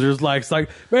the Toozer's like,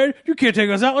 man, you can't take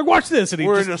us out. Like, watch this. And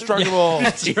We're indestructible.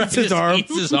 He eats his arm.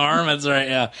 Eats his arm. That's right.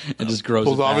 Yeah, and just grows.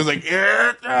 Pulls it off. back. He's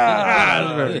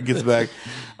like, gets back.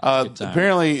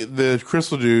 Apparently, the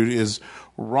crystal dude is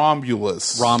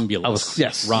Rhombulus.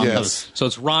 Yes. Rhombus. Yes. So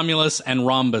it's Romulus and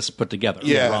Rhombus put together.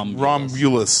 Yeah,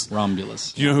 Rhombulus.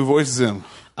 Rhombulus. Do you know who voices him?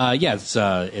 Yeah, it's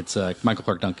Michael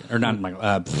Clark Duncan, or not Michael.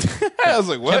 I was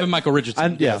like, what? Kevin Michael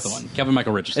Richardson. Yes. That's the one. Kevin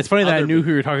Michael Richardson. It's funny that I knew who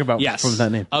you were talking about from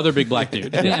that name. Other big black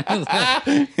dude.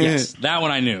 Yes, that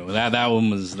one I knew. That one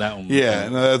was. Yeah,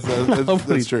 no,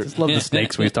 that's true. Just love the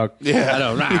snakes when he's talking. Yeah, I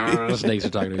know. Snakes are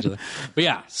talking to each other. But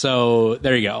yeah, so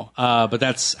there you go. But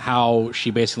that's how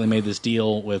she basically made this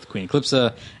deal with Queen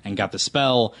Eclipsa and got the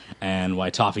spell, and why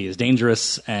Toffee is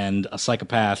dangerous and a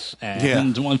psychopath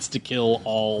and wants to kill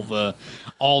all the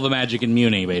magic in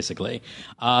Muni, basically.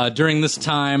 During this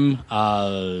time,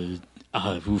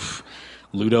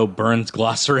 Ludo burns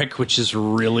Glossaric, which is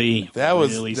really that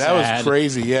was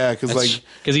crazy. Yeah, because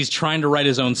he's trying to write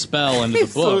his own spell into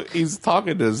the book. So he's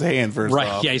talking to his hand first, right?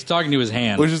 off. Yeah, he's talking to his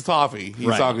hand, which is Toffee. He's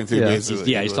talking to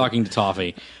basically. He's talking to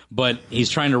Toffee. But he's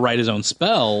trying to write his own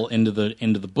spell into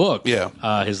the book.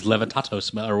 Yeah, his Levitato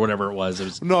spell or whatever it was. I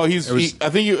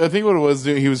think what it was.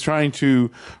 He was trying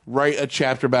to write a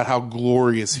chapter about how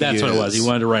glorious he is. That's what it was. He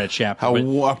wanted to write a chapter.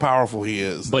 How powerful he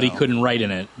is. But he couldn't write in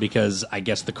it because I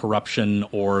guess the corruption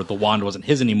or the wand wasn't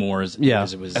his anymore. It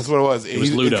was, that's what it was. It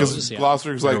was Ludo's. Because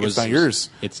Glossary's like, it's not yours.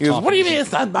 He goes, what do you mean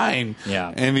it's not mine? Yeah.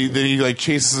 And then he like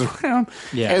chases around.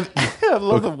 Yeah. And I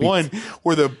love the one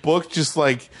where the book just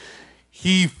like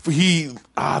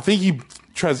I think he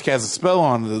tries to cast a spell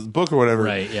on the book or whatever.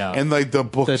 Right, yeah. And like the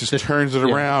book just turns it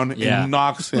around and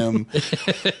knocks him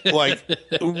like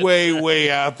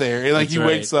way out there. And like he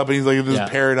wakes up and he's like in this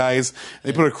paradise.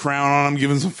 They put a crown on him,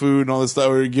 give him some food and all this stuff,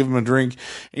 or give him a drink.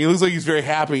 And he looks like he's very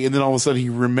happy, and then all of a sudden he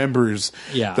remembers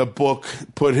the book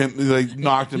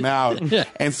knocked him out.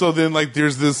 And so then like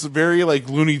there's this very like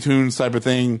Looney Tunes type of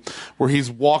thing where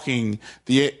he's walking.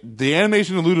 The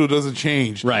animation of Ludo doesn't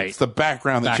change. Right. It's the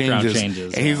background that changes.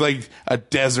 And he's like a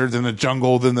desert, then the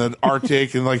jungle, then the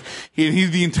Arctic, and like he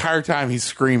the entire time he's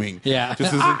screaming. Yeah.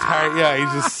 Just his entire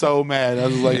he's just so mad. I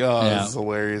was like, this is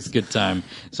hilarious. Good time.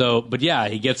 So, but yeah,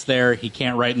 he gets there, he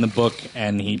can't write in the book,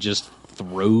 and he just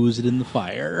throws it in the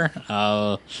fire.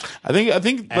 I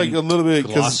think like a little bit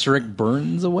Glossaric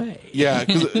burns away. Yeah,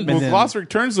 because Glossaric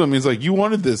turns to him, he's like, "You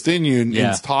wanted this, didn't you?" And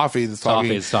it's Toffee that's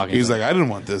talking. He's like, "I didn't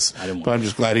want this, but I'm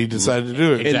just glad he decided to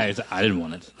do it." Exactly. I didn't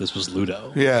want it. This was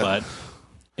Ludo. Yeah, but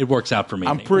it works out for me.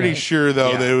 I'm pretty sure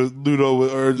though that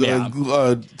Ludo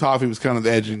or Toffee was kind of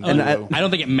the edge. And I don't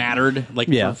think it mattered,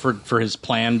 for his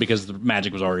plan, because the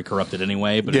magic was already corrupted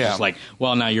anyway. But it's just like,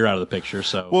 well, now you're out of the picture.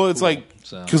 So it's like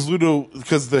So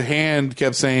because the hand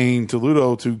kept saying to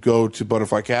Ludo to go to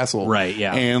Butterfly Castle, Right,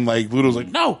 yeah. and like Ludo's like,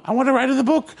 no, I want to write in the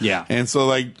book, Yeah. and so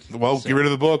like, well, get rid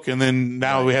of the book, and then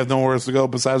now we have nowhere else to go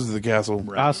besides the castle.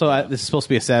 Also, this is supposed to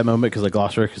be a sad moment because the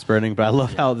Glossaric is burning, but I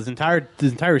love how this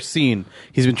entire scene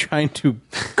he's been trying to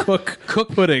cook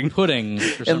pudding, for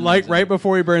some and like reason. right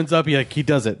before he burns up, he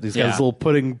does it. He's got Yeah. this little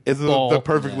pudding It's ball. the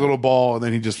perfect little ball, and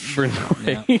then he just burns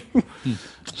away.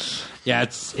 Yeah,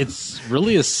 it's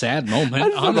really a sad moment. I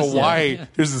just don't know honestly. why Yeah.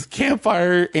 there's this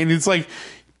campfire, and it's like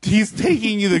he's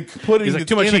taking you the pudding. He's like, that's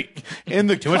too much in heat. in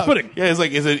the Too much cup. pudding. Yeah, it's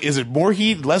like, is it more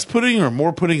heat, less pudding, or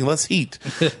more pudding, less heat?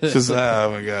 It's just, oh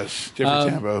my gosh,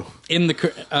 Jeffrey Tambor. In the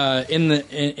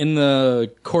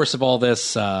course of all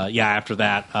this, after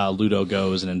that, Ludo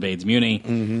goes and invades Muni,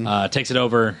 takes it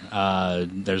over.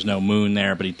 There's no Moon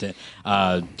there, but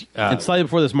And slightly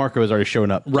before this, Marco has already shown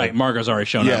up. right. Marco's already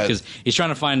shown Yeah. up because he's trying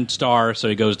to find Star, so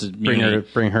he goes to Muni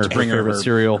bring her to bring her favorite her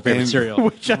cereal. favorite And- cereal,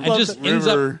 Which I and love just that ends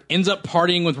River- up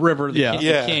partying with River, the, Yeah. the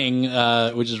Yeah.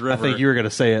 king, which is River. I think you were going to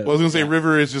say it. Well, I was going to say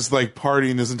River is just like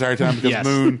partying this entire time because Yes.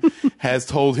 Moon has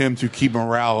told him to keep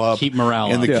morale up, Keep morale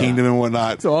in up. the Yeah. kingdom and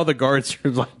whatnot. So all the guards are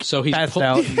like So he's passed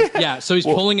out. So he's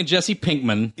pulling a Jesse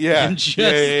Pinkman. Yeah, and just,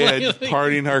 just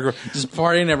partying hardcore. just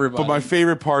partying everybody. But my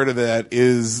favorite part of that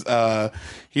is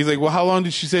he's like, well, how long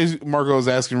did she say, Marco was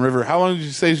asking River, how long did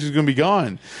she say she's going to be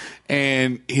gone?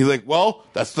 And he's like, well,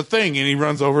 that's the thing. And he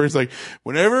runs over. He's like,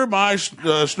 whenever my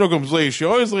Snookums lays, she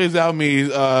always lays out me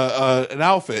an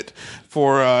outfit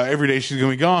for every day she's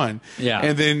going to be gone. Yeah.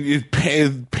 And then it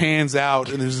pans out,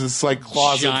 and there's this like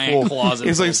closet Giant full. closet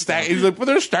It's like full. he's like, but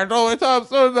they're stacked all the way top.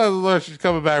 So she's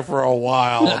coming back for a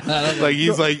while. Like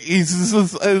he's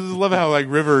just, I love how like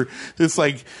River, it's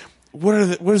like. What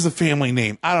is the family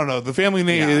name? I don't know. The family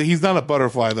name. Yeah. He's not a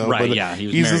butterfly though. Right, But yeah, he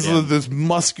was he's married, just yeah. this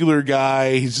muscular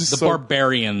guy. He's just the so,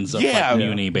 barbarians of like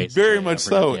Muni, basically. very much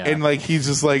so. Yeah. And like he's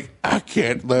just like, I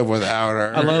can't live without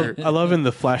her. I love in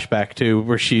the flashback too,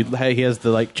 where he has the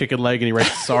like chicken leg and he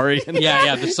writes sorry. And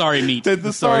yeah, the sorry meat.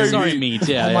 The sorry meat.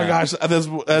 Yeah. Oh my yeah. gosh,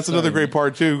 that's another great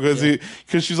part too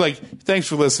because she's like, thanks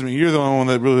for listening. You're the only one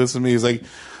that really listened to me. He's like,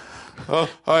 oh,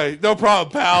 all right, no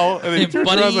problem, pal. And then he turns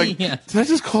Buddy, around, like, yeah. did I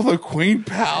just call the queen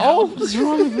pal? What's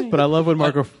wrong with me? But I love when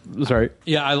Marco. Sorry.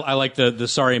 Yeah, I like the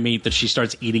sorry meat that she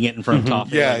starts eating it in front of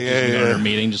Toffee. Yeah, Like, yeah, she's in yeah. her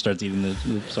meeting, just starts eating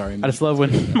the sorry meat. I just love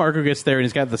when Marco gets there and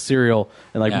he's got the cereal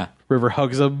and like Yeah. River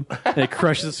hugs him and he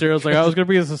crushes the cereal. It's like, I was going to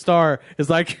be as a star. It's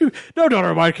like, no daughter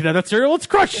of mine can have that cereal. It's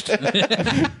crushed.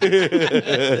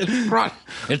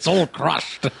 It's all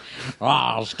crushed.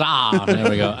 Oh, stop! There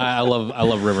we go. I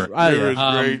love River. River's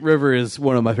great. River is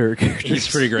one of my favorite characters. He's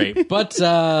pretty great. But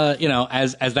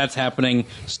as that's happening,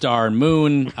 Star and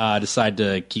Moon decide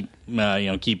to keep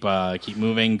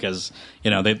moving because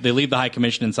they leave the High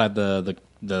Commission inside the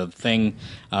thing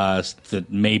that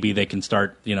maybe they can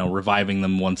start reviving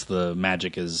them once the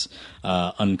magic is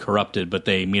uncorrupted. But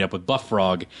they meet up with Buff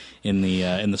Frog in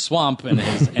the swamp and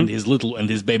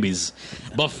his babies.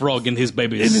 Buff Frog and his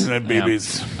babies. And his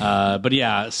babies. But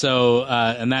yeah, so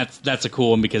and that's a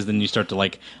cool one because then you start to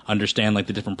like understand like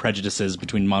the different prejudices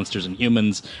between monsters and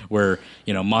humans, where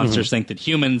monsters think that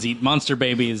humans eat monster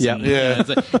babies, Yeah. and, Yeah. it's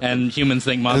like- and humans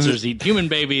think monsters eat human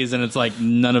babies, and it's like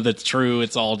none of it's true.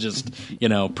 It's all just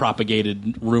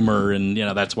propagated rumor, and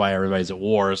that's why everybody's at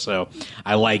war. So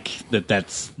I like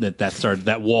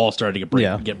that wall started to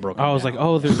get broken. I was down. like,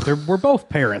 oh, we're both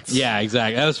parents. Yeah,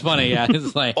 exactly. That was funny. Yeah,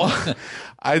 it's like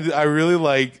I really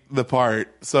like the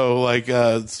part. So like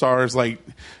Star's like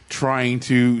trying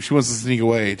to, she wants to sneak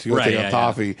away to go Right, take yeah, out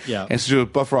Toffee. yeah. And she goes,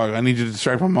 Buff Frog, I need you to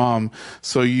distract my mom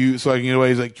so I can get away.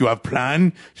 He's like, you have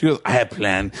plan? She goes, I have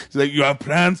plan. She's like, you have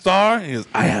plan, Star? And he goes,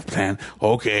 I have plan.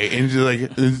 Okay. And she's like, you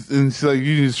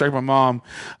need to distract my mom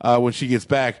when she gets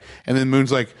back. And then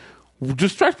Moon's like,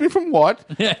 distract me from what?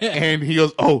 And he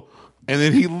goes, oh. And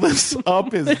then he lifts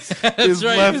up his right.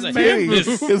 left He's like, man boob,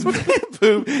 this- his man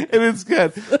boob, and it's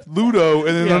got Ludo,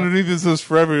 and then underneath it says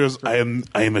forever. He goes, I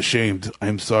am ashamed.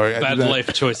 I'm sorry. Bad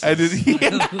life choices. I did.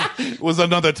 It was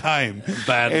another time.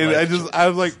 Bad And life I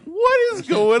was like, what is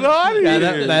going on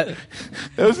here? that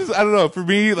It was just, I don't know. For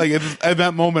me, like at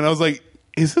that moment, I was like,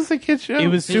 is this a kid show? it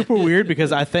was super weird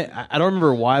because I don't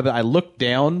remember why, but I looked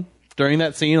down during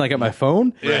that scene, like at my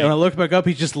phone, and when I looked back up,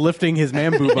 he's just lifting his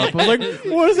man boob up. I was like,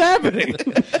 what is happening?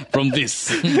 from this.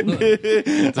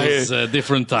 It was a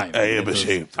different time. I am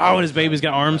ashamed. Oh, and his baby's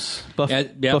got arms. Buff Frog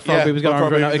Yeah, baby's got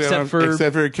arms right now, except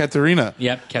for Katerina.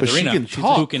 Yep, But she Katerina. can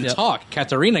talk. Who can talk.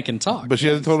 Katerina can talk. But she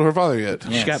hasn't told her father yet.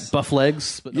 Yes. she's got buff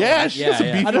legs. But Yeah, she got some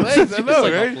yeah. beefy I know. legs. I know,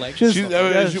 like right? buff legs. She's, She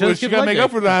has she good got to leg make day.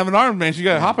 up for not having arms, man. She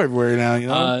got to hop everywhere now, you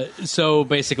know? So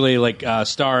basically, like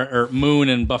Star or Moon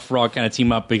and Buff Frog kind of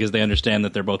team up because they understand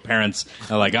that they're both parents.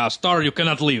 They're like, Star, you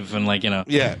cannot leave, and like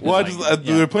Yeah, well,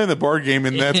 they're playing the board game,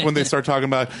 and that's when they start talking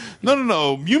about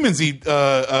no, humans eat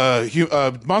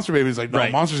monster babies. Like, no,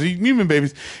 Right. monsters eat human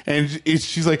babies, and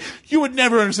she's like, you would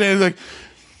never understand. It's like,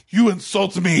 you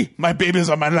insulted me. My baby is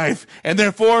on my life, and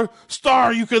therefore,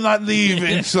 Star, you cannot leave.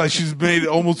 And she's made it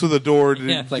almost to the door to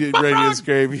Yeah, it's like, get Buff ready to Frog!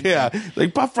 escape. Yeah,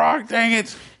 like Buff Frog, dang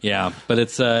it. Yeah, but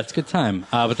it's a good time.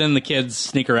 But then the kids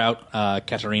sneak her out,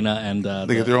 Katerina, and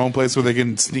They get their own place where they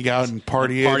can sneak out and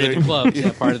party. party at the club.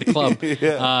 Yeah, party at the club.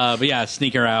 Yeah. But yeah,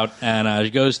 sneak her out, and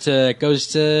she goes to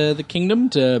the kingdom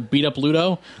to beat up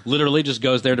Ludo. Literally, just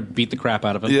goes there to beat the crap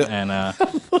out of him Yeah.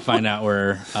 and find out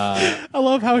where. I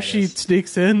love how she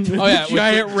sneaks in. Oh yeah, with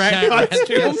giant with rat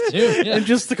costume, yeah. and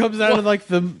just comes out of like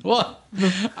the. Well,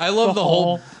 I love the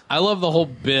hall. whole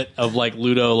bit of like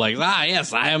Ludo, like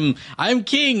yes, I am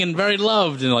king and very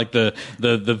loved, and like the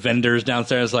vendors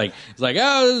downstairs, like it's like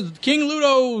King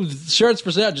Ludo shirts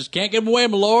for sale, just can't give them away,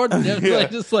 my lord. And it's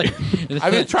like, just like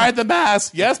I've tried the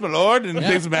mask. Yes, my lord. And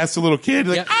takes the mask to a little kid.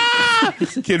 Like,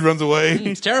 Kid runs away.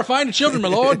 It's terrifying to children, my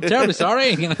lord. Terribly sorry.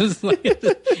 You know, it's like,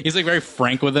 he's like very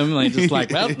frank with them, like just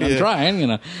like, well, I'm trying, you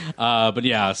know. But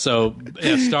yeah, so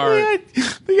Star.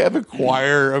 They have a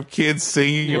choir of kids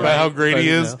singing about how great he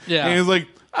is. Yeah. And he's like,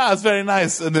 it's very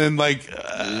nice. And then, like,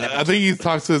 I think he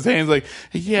talks to his hands like,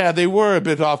 yeah, they were a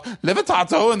bit off.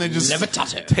 Levitato. And then just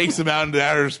Levitato. takes him out into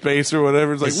outer space or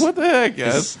whatever. It's like, what the heck,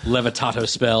 guys? This Levitato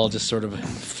spell just sort of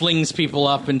flings people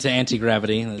up into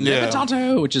anti-gravity. Yeah.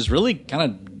 Levitato, which is really kind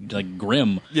of like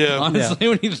grim. Yeah. Honestly,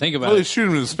 when you think about Well, they it. shoot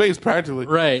him into space practically.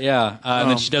 Right, yeah. And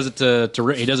then she does it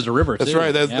he does it to River, That's too.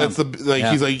 right. That's Yeah. the like.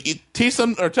 Yeah. He's like, teach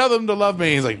them or tell them to love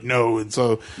me. He's like, no. And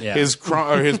so Yeah. his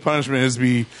punishment is to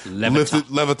be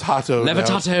levitato.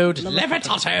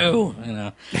 Levitato, you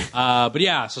know. But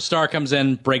yeah, so Star comes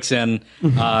in, breaks in,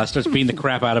 starts beating the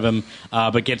crap out of him,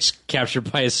 but gets captured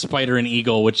by a spider and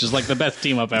eagle, which is like the best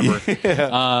team up ever.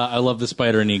 I love the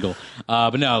spider and eagle.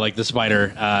 But no, like the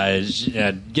spider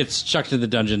gets chucked into the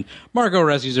dungeon. Marco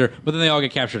rescues her, but then they all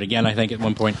get captured again, I think, at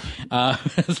one point.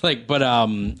 It's like, but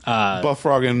Buff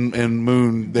Frog and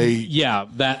Moon. yeah,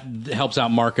 that helps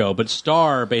out Marco, but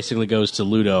Star basically goes to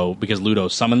Ludo because Ludo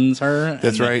summons her.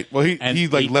 That's and right. Well, he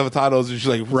like levitatos, and she's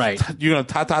like, Right. You're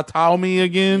gonna ta me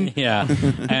again? Yeah,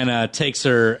 and takes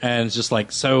her, and it's just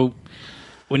like, so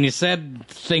when you said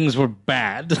things were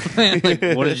bad, like,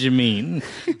 what did you mean?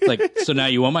 It's like, so now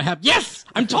you want my help? Yes,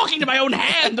 I'm talking to my own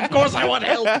hand. Of course I want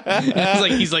help. And it's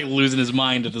like he's like losing his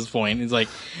mind at this point. He's like,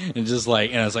 and just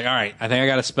like, and it's like, all right, I think I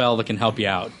got a spell that can help you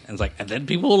out. And it's like, and then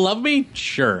people will love me.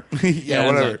 Sure, Yeah, And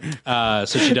whatever. it's like,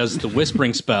 so she does the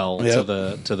whispering spell Yep.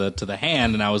 to the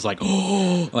hand, and I was like,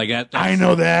 oh, like that. I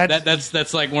know that.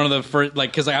 That's like one of the first,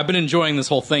 like, because I've been enjoying this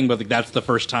whole thing, but like, that's the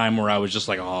first time where I was just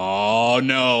like, oh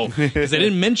no, because they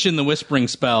didn't mention the whispering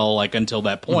spell like until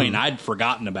that point. I'd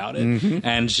forgotten about it,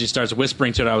 and she starts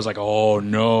whispering to it. I was like, oh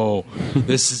no,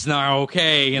 this is not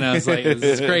okay. You know, it's like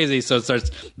this is crazy. So it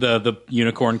starts. The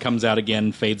unicorn comes out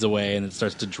again, fades away, and it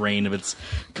starts to drain of its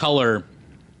color.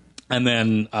 And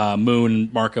then Moon,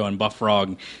 Marco, and Buff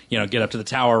Frog, get up to the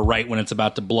tower right when it's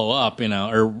about to blow up,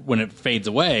 or when it fades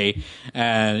away.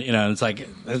 And, it's like,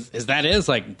 is that it? It's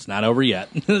like, it's not over yet.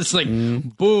 It's like,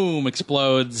 boom,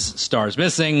 explodes, Star's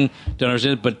missing, don't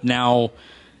understand, but now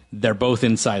they're both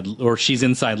inside, or she's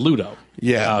inside Ludo.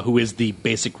 Yeah. Who is the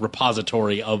basic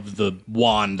repository of the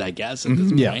wand, I guess, at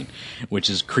this point, which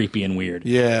is creepy and weird.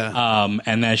 Yeah.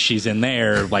 And as she's in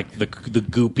there, like the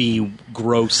goopy,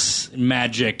 gross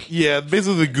magic. Yeah,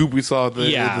 basically the goop we saw at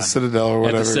the Citadel or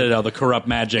whatever. At the Citadel, the corrupt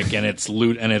magic, and it's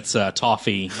loot, and it's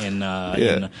Toffee in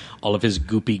all of his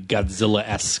goopy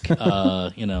Godzilla-esque,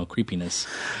 creepiness.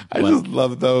 I just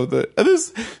love it though.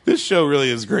 This show really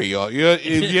is great, y'all. If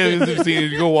you haven't seen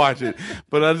it, go watch it.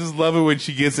 But I just love it when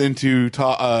she gets into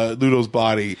Ludo's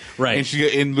body, Right?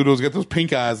 And Ludo's got those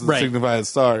pink eyes that Right. signify a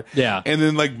star. Yeah. And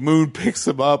then like Moon picks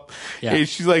him up, Yeah. and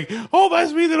she's like, "Oh, my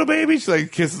sweet little baby." She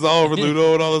like kisses all over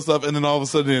Ludo and all this stuff, and then all of a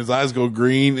sudden his eyes go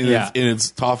green, and it's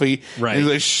Toffee, Right. And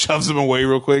he like shoves him away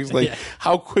real quick. It's like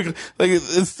how quick, like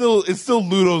it's still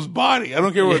Ludo's body. I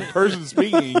don't care what person's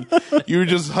speaking. You were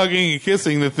just hugging and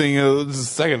kissing the thing just a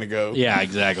second ago. Yeah,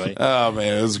 exactly. Oh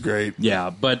man, it was great.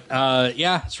 Yeah, but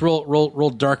it's real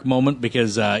dark moment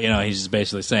because he's just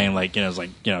basically saying like, it's like,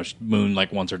 Moon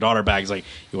like wants her daughter back. He's like,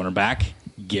 you want her back?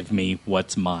 Give me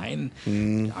what's mine.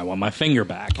 I want my finger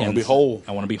back. I want to be whole.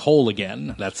 I want to be whole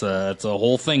again. That's a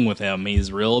whole thing with him.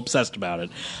 He's real obsessed about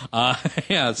it.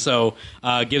 So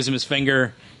gives him his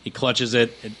finger. He clutches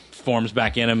it. It forms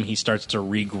back in him. He starts to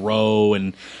regrow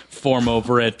and form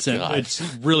over it. And it's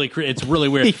really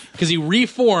weird because he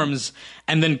reforms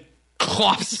and then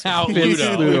coughs out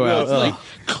Ludo. Ludo out.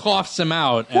 Coughs him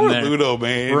out. Poor and then, Ludo,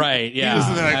 man. Right, yeah. He was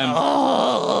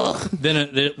like,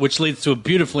 then which leads to a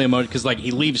beautifully emotional, because like he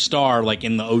leaves Star like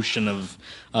in the ocean of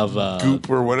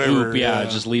goop or whatever. Goop, yeah,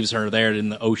 just leaves her there in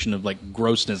the ocean of like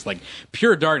grossness, like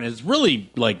pure darkness. It's really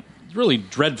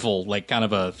dreadful, like kind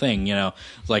of a thing,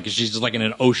 It's like she's just like in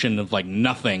an ocean of like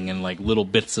nothing and like little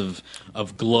bits of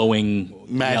glowing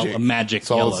magic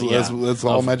That's all, yellow. that's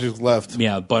all magic's left.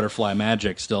 Yeah, butterfly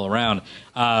magic still around.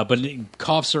 But he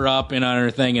coughs her up in on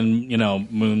her thing,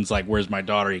 and Moon's like, "Where's my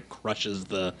daughter?" He crushes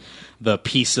the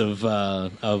piece of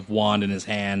wand in his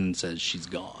hand and says, "She's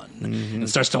gone," and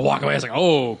starts to walk away. I was like,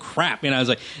 "Oh crap!" I was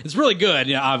like, "It's really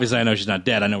good." Obviously, I know she's not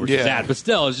dead. I know where she's at, but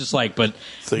still, it's just like,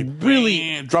 it's like, really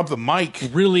man, drop the mic.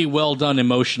 Really well done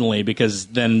emotionally, because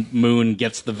then Moon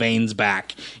gets the veins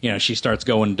back. She starts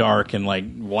going dark and like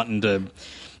wanting to.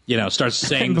 Starts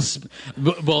saying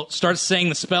starts saying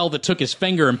the spell that took his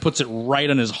finger and puts it right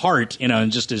on his heart,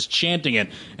 and just is chanting it.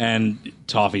 And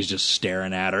Toffee's just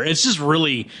staring at her. It's just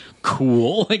really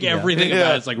cool. Like everything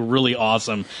about it's like really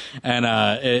awesome.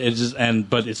 And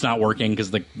but it's not working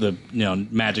because the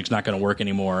magic's not going to work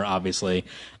anymore, obviously.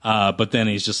 But then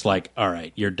he's just like, all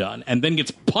right, you're done. And then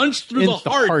gets punched through the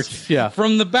heart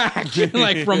from the back,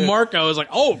 like from Marco. I was like,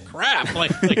 oh crap!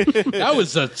 Like that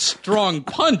was a strong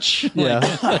punch.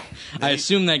 I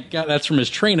assume that's from his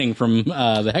training from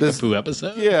the Hekapoo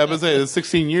episode. Yeah, I was saying, it's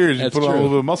 16 years. You put on a little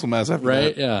bit of muscle mass after that.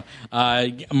 Right? Yeah.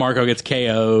 Marco gets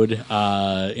KO'd.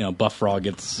 Buff Frog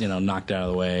gets knocked out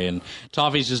of the way, and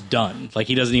Toffee's just done. Like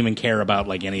he doesn't even care about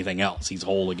like anything else. He's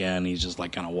whole again. He's just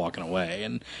like kind of walking away,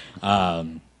 and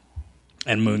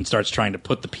Moon starts trying to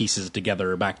put the pieces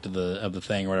together back to the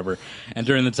thing or whatever. And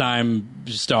during the time,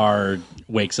 Star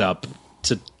wakes up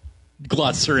to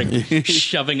Gluttering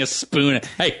shoving a spoon.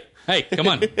 Hey, come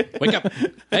on, wake up!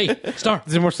 Hey, Star.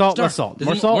 Is there more salt? Star. Less salt.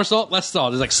 More salt, less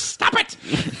salt. He's like, stop it!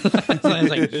 It's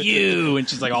like, you, and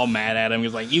she's like all mad at him.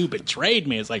 He's like, you betrayed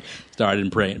me. It's like, Star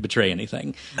didn't betray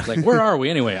anything. It's like, where are we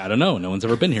anyway? I don't know. No one's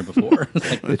ever been here before.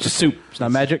 It's just soup. It's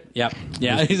not magic. Yeah.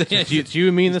 It's you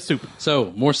and me and the soup.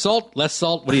 So more salt, less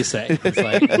salt. What do you say?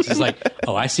 It's just like,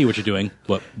 oh, I see what you're doing.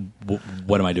 What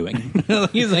am I doing?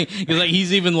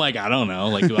 he's even like, I don't know.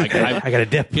 Like I got a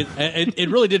dip. It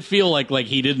really did feel like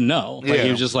he didn't know. Like he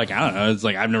was just like, I don't know. It's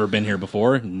like, I've never been here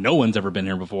before. No one's ever been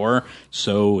here before.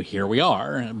 So here we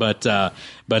are. But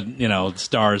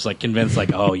Star's like convinced,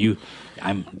 like, oh, you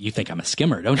think I'm a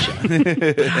skimmer, don't you?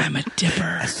 I'm a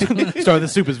dipper. Star, the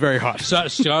soup is very hot.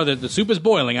 Star, the soup is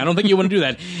boiling. I don't think you want to do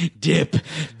that. Dip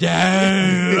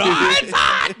down. Oh, it's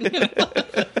hot.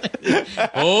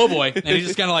 Oh boy! And he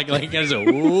just kind of like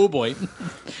oh boy,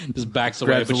 just backs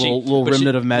away. Grabs a little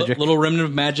remnant of magic. Little remnant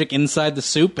of magic inside the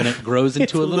soup, and it grows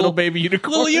into a little baby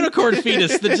unicorn. Little unicorn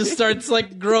fetus that just starts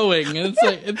like growing, and it's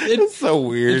like it's so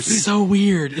weird. It's so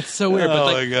weird. It's so weird.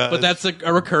 Oh my gosh. But that's a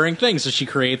recurring thing. So she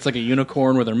creates like a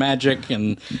unicorn with her magic,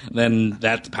 and then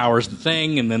that powers the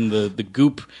thing, and then the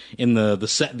goop in the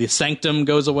sanctum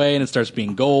goes away, and it starts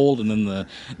being gold, and then the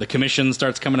commission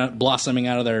starts coming out, blossoming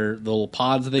out of their little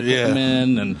pods that they put them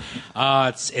in, and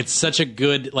it's such a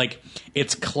good, like,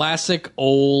 it's classic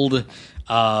old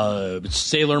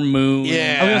Sailor Moon, I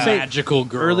was gonna say, magical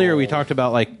girl. Earlier we talked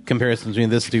about like comparisons between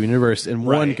this Steven Universe, and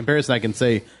one comparison I can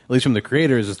say, at least from the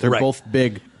creators, is they're both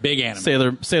big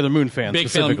anime. Sailor Moon fans, Big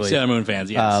specifically. Sailor Moon fans,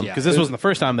 yes. Because this wasn't the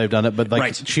first time they've done it, but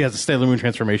like she has a Sailor Moon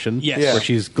transformation, where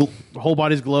she's whole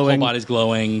body's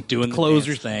glowing, doing clothes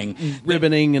the thing,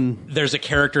 ribboning, and there's a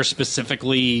character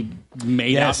specifically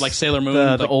made out like Sailor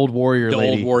Moon, the old warrior,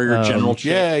 old warrior general.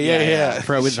 Chick. Yeah.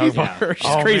 She's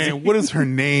crazy. Man, what is her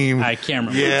name? I can't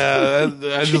remember. Yeah,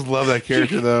 I just love that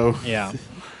character though. Yeah.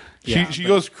 She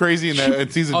goes crazy in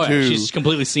season 2. She's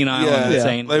completely senile and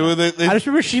insane. Like, I just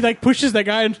remember she like pushes that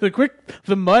guy into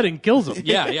the mud and kills him.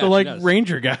 Yeah, the like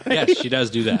ranger guy. Yes, she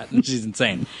does do that. She's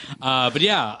insane. But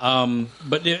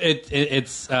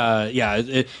it's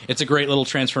a great little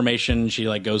transformation. She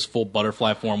like goes full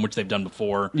butterfly form, which they've done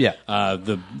before. Yeah.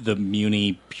 The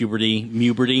Muni puberty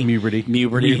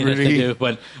that they do.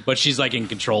 But she's like in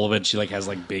control of it. She like has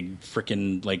like big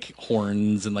freaking like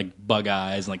horns and like bug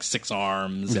eyes and like 6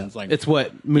 arms. And It's like It's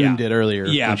what Moon did earlier.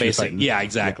 Yeah, when she was basically. fighting. Yeah,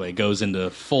 exactly. It goes into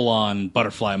full on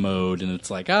butterfly mode, and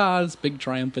it's like this big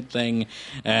triumphant thing,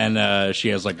 and she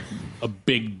has like a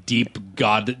big deep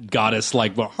goddess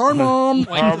like hi mom,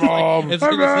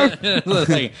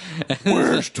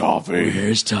 Where's Toffee?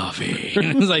 Where's Toffee?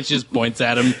 It's like she just points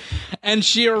at him, and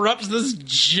she erupts this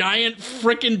giant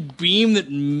freaking beam that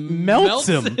Melts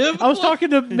him. I was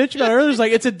talking to Mitch about it earlier. It's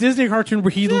like it's a Disney cartoon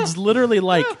where he's literally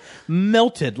like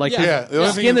melted. Like Yeah.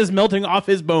 his skin is melting off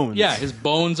his bones. Yeah, his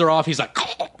bones are off. He's like,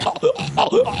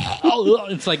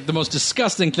 it's like the most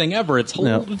disgusting thing ever. It's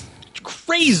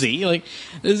crazy. Like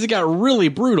this got really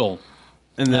brutal.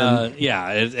 And then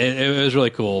it was really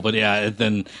cool. But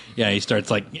then he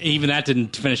starts like, even that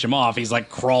didn't finish him off. He's like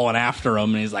crawling after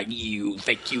him, and he's like, "You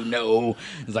think you know?"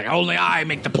 He's like, "Only I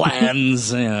make the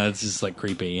plans." It's just like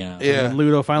creepy. Yeah. And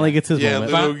Ludo finally gets his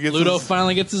moment. Ludo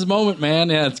finally gets his moment, man.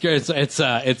 Yeah, it's great. It's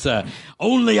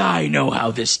only I know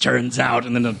how this turns out,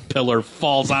 and then the pillar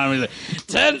falls on him. He's like,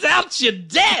 "Turns out you're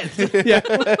dead."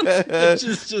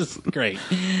 It's just great.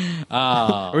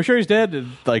 Are we sure he's dead?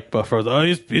 Like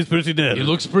Buffro's, he's pretty dead. He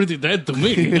looks pretty dead to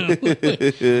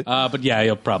me. But yeah,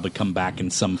 he'll probably come back in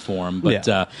some form. But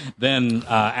then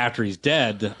after he's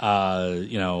dead,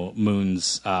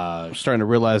 Moon's starting to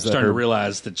realize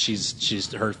that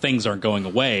she's her things aren't going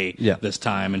away this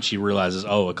time, and she realizes,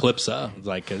 Eclipsa,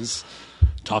 like, because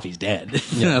Toffee's dead.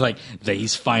 Like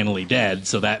he's finally dead,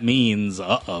 so that means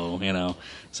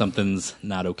something's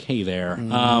not okay there.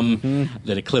 That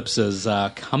Eclipsa's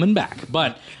coming back,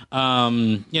 but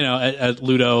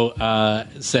Ludo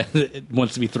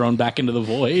wants to be thrown back into the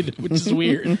void, which is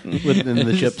weird. Within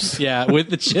the chips. With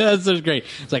the chips. It was great.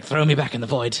 It's like, throw me back in the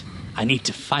void. I need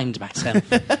to find myself.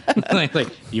 like,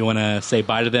 you want to say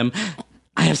bye to them?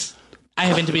 I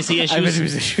have intimacy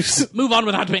issues. Move on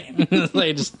without me.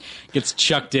 Like, just gets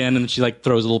chucked in, and she like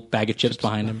throws a little bag of chips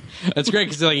behind him. That's great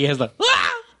because like he has the.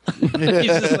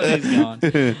 He's gone.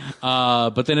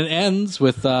 But then it ends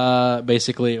with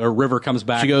basically, or River comes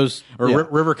back. She goes,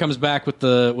 River comes back with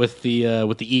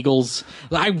the eagles.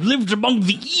 I lived among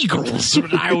the eagles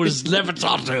when I was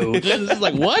Levitato. It's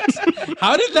like, what?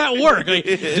 How did that work? Like,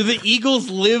 do the eagles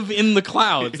live in the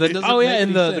clouds? That doesn't.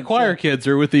 And the choir kids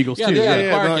are with the Eagles too.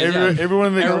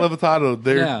 Everyone they got Levitato,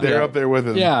 they're up there with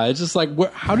him. Yeah, it's just like,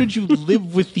 how did you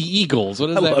live with the eagles? What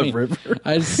does that mean? River.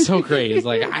 It's so great. It's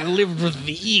like, I lived with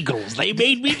the eagles. They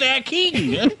made me their king.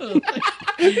 He did say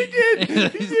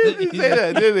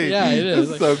that, didn't he? Yeah, it is.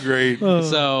 That's so great.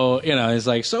 So he's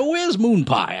like, so where's Moon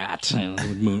Pie at?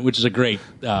 Moon, which is a great,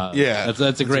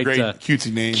 that's a great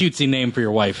cutesy name for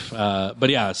your wife.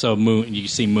 But so Moon, you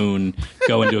see Moon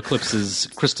go into Eclipse's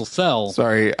crystal cell.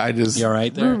 Sorry, I just You all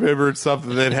right there? remembered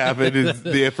something that happened in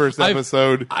the first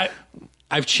episode.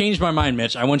 I've changed my mind,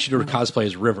 Mitch. I want you to cosplay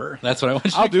as River. That's what I want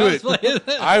you to I'll do it.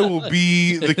 cosplay. I will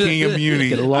be the king of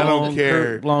Muni. I don't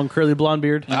care. Long curly blonde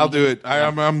beard. I'll do it.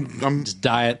 I'm Just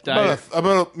dye it.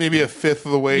 about maybe a fifth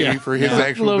of the way for his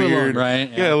actual beard.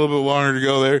 right? Yeah, a little bit longer to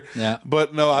go there. Yeah.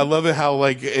 But no, I love it how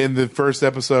like in the first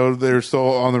episode they're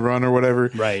still on the run or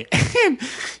whatever. Right. And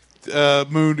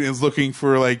Moon is looking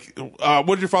for like, what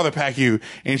did your father pack you?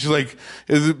 And she's like,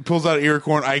 pulls out an ear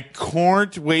corn. I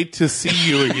can't wait to see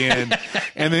you again.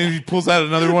 And then he pulls out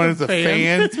another one. It's a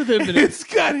fan. It's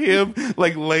got him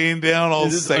like laying down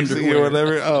all sexy underwear. or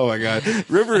whatever. Oh my god,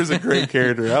 River is a great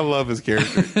character. I love his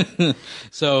character.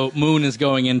 So Moon is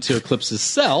going into Eclipse's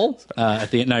cell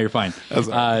at the end. No, you're fine.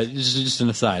 Just an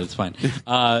aside. It's fine.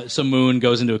 So Moon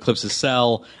goes into Eclipse's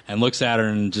cell and looks at her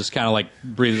and just kind of like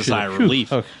breathes a sigh of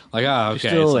relief. Okay. Like, okay.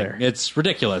 Still It's, there. it's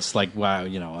ridiculous. Like, wow,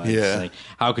 it's like,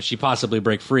 how could she possibly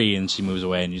break free? And she moves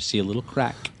away, and you see a little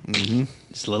crack. Mm-hmm.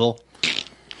 Just a little.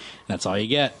 That's all you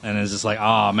get, and it's just like,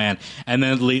 oh man! And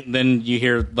then you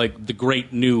hear like the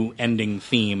great new ending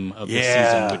theme of the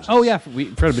season. Which we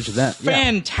forgot to mention that.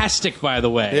 fantastic, by the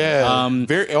way. Yeah,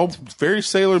 very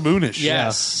Sailor Moonish.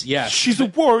 Yes. She's a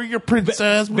warrior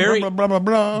princess. Very- blah, blah, blah,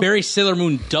 blah. Very Sailor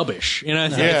Moon dubbish.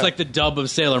 It's like the dub of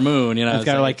Sailor Moon. It's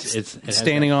got like it has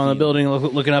standing that on the theme. building,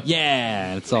 looking up.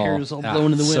 Yeah, it's all Hair's all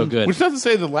blowing in the So wind. good. Which not to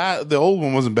say the old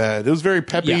one wasn't bad. It was very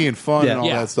peppy and fun and all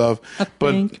that stuff.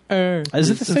 But Is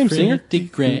it the same singer?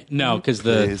 No, because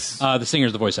the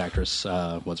singer's the voice actress.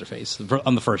 What's her face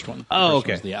on the first one? Oh, The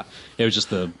first one was it was just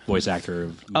the voice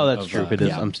actor. That's true. It is.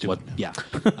 Yeah, I'm stupid.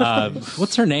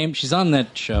 What's her name? She's on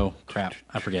that show. Crap,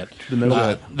 I forget. The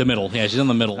Middle. The Middle. Yeah, she's on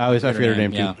The Middle. I forget her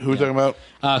name, too. Yeah. who are we talking about?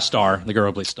 Star, the girl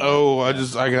who plays Star. Oh, I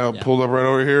got pulled up right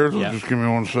over here. So Yeah. just give me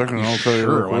 1 second. And I'll tell you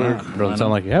Sure, real why quick. not? Doesn't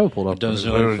sound like you have it pulled up. Doesn't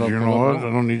You know what? I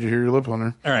don't need to hear your lip on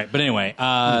her. All right, but anyway,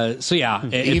 so yeah,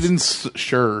 Eden,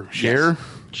 sure.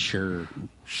 Sure.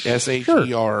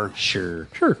 SHER. Sure.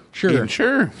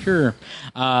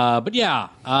 But yeah,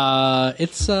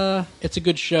 it's a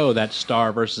good show. That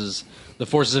Star versus the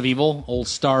Forces of Evil. Old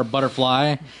Star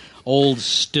Butterfly. Old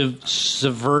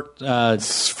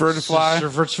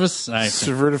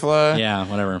Svertifly. Yeah,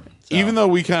 whatever. So. Even though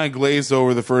we kind of glazed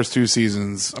over the first 2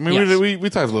 seasons, I mean, Yes. we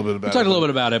talked a little bit about it. We talked a little bit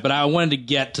about it, but I wanted to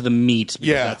get to the meat because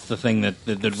Yeah. that's the thing that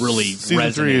really Season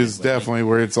resonated 3 is with me. definitely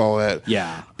where it's all at.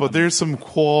 Yeah. But there's some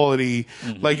quality,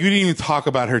 like you didn't even talk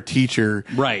about her teacher,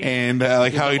 Right. And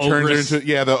like how The he turns her ogress. into,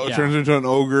 turns her into an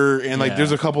ogre, and like Yeah.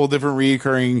 there's a couple of different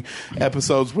reoccurring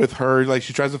episodes with her. Like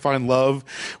she tries to find love,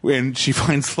 and she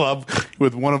finds love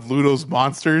with one of Ludo's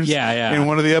monsters. Yeah. In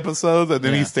one of the episodes, and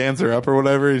then he Yeah. stands her up or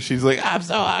whatever, and she's like, "I'm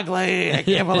so ugly, I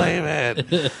can't believe it."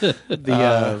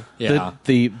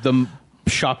 The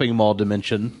shopping mall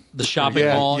dimension. The shopping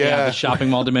Yeah, mall, yeah. the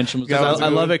shopping mall dimension was. Yeah, I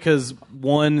love it because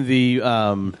one, the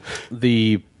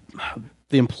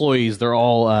employees, they're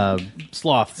all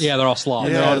sloths. Yeah, they're all sloths.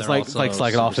 And they're all just they're like all slow,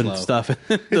 slacking off super and slow. stuff.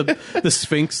 the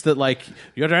Sphinx that like,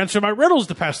 you got to answer my riddles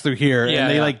to pass through here, Yeah, and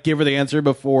they yeah. like give her the answer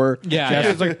before. Yeah, she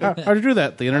asks, yeah. like, how'd you do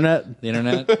that? The internet. The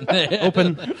internet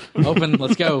Open.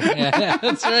 Let's go. Yeah,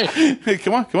 that's right. Hey,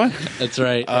 come on. That's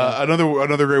right.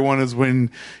 Another great one is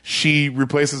when she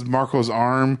replaces Marco's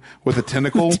arm with a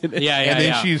tentacle. Yeah, and then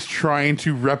yeah. she's trying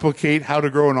to replicate how to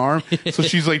grow an arm. So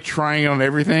she's like trying on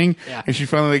everything, Yeah. and she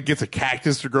finally like, gets a cactus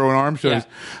to grow an arm. She goes,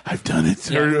 Yeah. "I've done it,"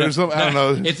 Yeah, or something. I don't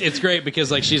know. It's great because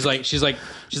like she's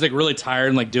really tired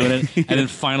and like doing it, and then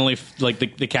finally like the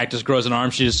cactus grows an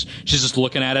arm. She's just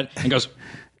looking at it and goes,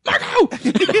 Marco!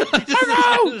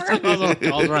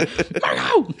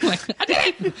 Marco! Like, I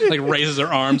did it! Like raises her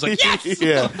arms like, yes!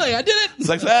 Yeah. Like, I did it!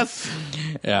 Success.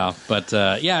 Yeah, but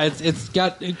it's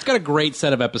got a great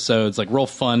set of episodes, like real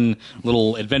fun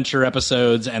little adventure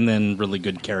episodes, and then really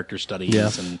good character studies.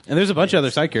 Yeah, And and there's a bunch of other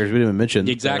side characters we didn't even mention.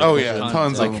 exactly. Oh, yeah,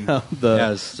 tons of like, them. the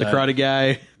Yes, the karate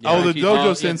guy. Oh, the Dojo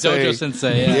yeah, Sensei. Dojo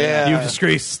Sensei. Yeah. Yeah. You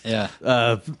disgrace. Yeah.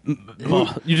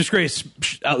 You disgrace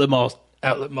outlet malls.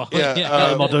 Outlet Mall.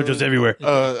 Yeah, Mall dojos everywhere.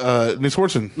 Nick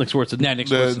Swartzen Like Schwartz. Yeah, Nick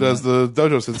Swartzen. does the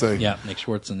Dojo Sensei. Yeah, Nick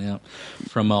Swartzen. Yeah,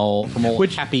 from old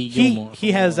Happy he Gilmore.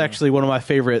 has actually one of my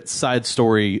favorite side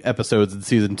story episodes in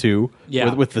season 2.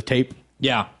 Yeah. with the tape.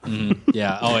 Yeah,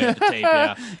 yeah. Oh, yeah, the tape.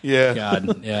 Yeah, Yeah.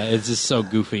 God, yeah. It's just so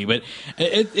goofy, but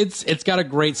it's got a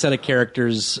great set of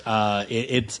characters.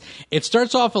 It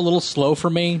starts off a little slow for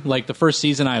me. Like the first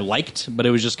season, I liked, but it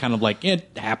was just kind of like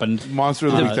it happened. Monster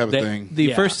of the Week type of they- thing. The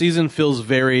Yeah. first season feels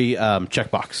very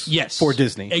checkbox. Yes, for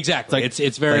Disney. Exactly.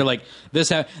 It's very like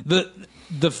this.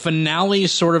 The finale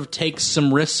sort of takes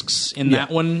some risks in that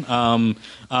one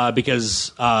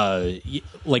because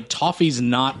like Toffee's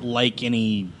not like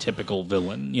any typical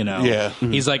villain, you know. Yeah.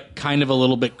 He's like kind of a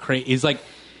little bit crazy.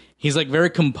 He's like very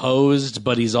composed,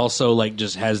 but he's also like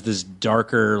just has this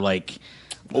darker like.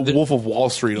 Wolf of Wall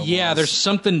Street. Almost. Yeah, there's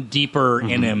something deeper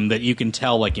in him that you can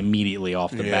tell like immediately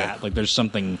off the Yeah. bat. Like there's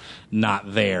something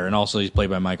not there, and also he's played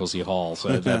by Michael C. Hall, so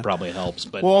that probably helps.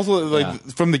 But Well, also like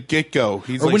yeah. from the get go,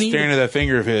 he's Or like when he- staring at that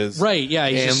finger of his. Right, yeah,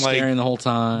 he's And, just like, staring the whole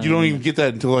time. You don't even get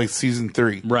that until like season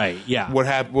 3. Right, yeah. What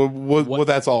happened? What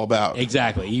that's all about?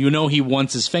 Exactly. You know he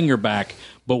wants his finger back,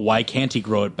 but why can't he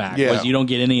grow it back? Yeah. Because you don't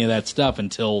get any of that stuff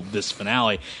until this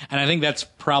finale. And I think that's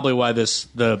probably why this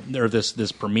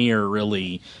premiere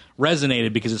really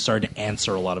resonated, because it started to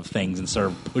answer a lot of things and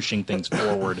started pushing things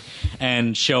forward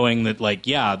and showing that, like,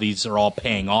 yeah, these are all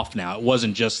paying off now. It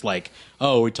wasn't just like,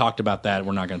 oh, we talked about that,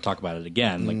 we're not going to talk about it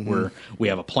again. Like we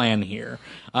have a plan here.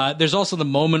 There's also the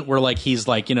moment where like he's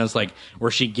like, you know, it's like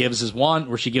where she gives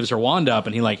her wand up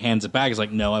and he like hands it back. He's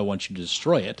like, no, I want you to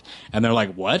destroy it. And they're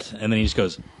like, what? And then he just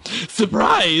goes,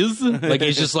 surprise! Like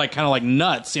he's just like kind of like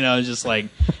nuts, you know. It's just like,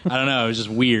 I don't know, it's just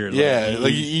weird. Yeah,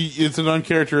 like it's an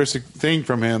uncharacteristic thing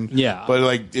from him. Yeah. but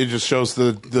like it just shows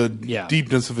the Yeah.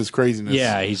 deepness of his craziness.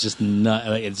 Yeah, he's just nut.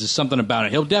 Like, it's just something about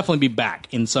it. He'll definitely be back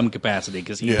in some capacity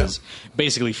because he Yeah. was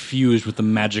basically fused with the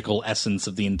magical essence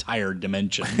of the entire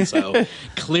dimension. So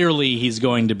clearly, he's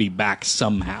going to be back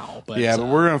somehow. But yeah, but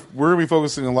we're gonna be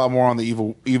focusing a lot more on the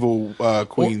evil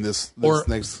queen this or-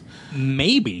 next.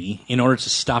 maybe in order to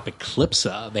stop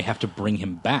Eclipsa, they have to bring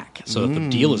him back so that the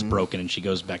deal is broken and she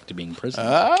goes back to being prisoner.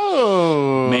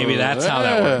 Oh, Maybe that's how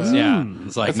that works. Yeah,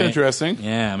 it's like That's interesting.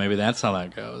 Yeah, maybe that's how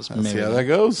that goes. Let's see Maybe how that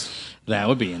goes. that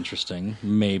would be interesting.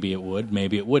 Maybe it would.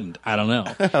 Maybe it wouldn't. I don't know.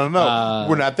 I don't know.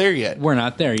 We're not there yet. We're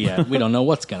not there yet. We don't know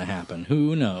what's going to happen.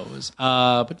 Who knows?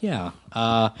 But yeah,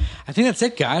 I think that's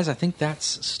it, guys. I think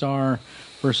that's Star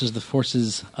versus the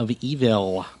Forces of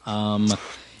Evil.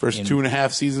 First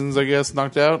 2.5 seasons, I guess,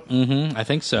 knocked out. I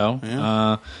think so.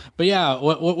 Yeah. But yeah,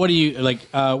 what do you like?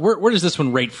 Where does this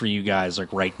one rate for you guys?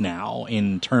 Like right now,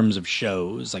 in terms of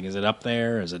shows, like is it up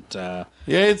there? Is it? Yeah,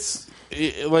 it's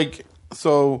like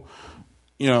so.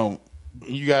 You know,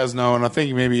 you guys know, and I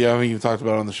think maybe I haven't even talked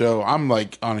about it on the show. I'm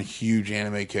like on a huge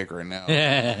anime kick right now.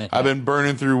 I've been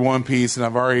burning through One Piece, and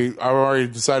I've already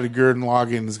decided Gurren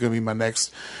Lagann is going to be my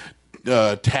next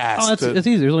task. It's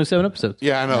easy. There's only 7 episodes.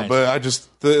 Yeah, I know, Nice.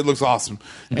 but it looks awesome,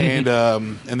 and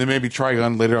then maybe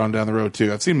Trigun later on down the road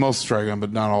too. I've seen most of Trigun,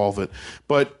 but not all of it.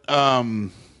 But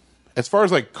as far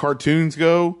as like cartoons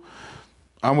go,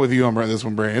 I'm with you on this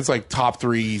one, Brandon. It's like top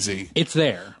 3 easy. It's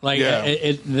there. Like Yeah.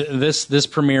 this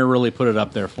premiere really put it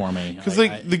up there for me.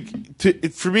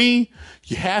 Because for me,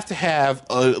 you have to have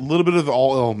a little bit of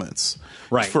all elements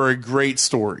Right. for a great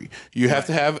story. You have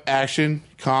to have action,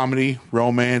 comedy,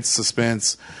 romance,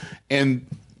 suspense, and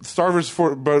Star vs.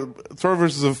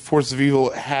 the Force of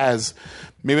Evil has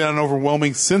maybe not an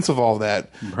overwhelming sense of all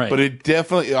that, Right. but it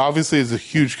definitely, obviously, is a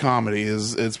huge comedy.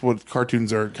 It's what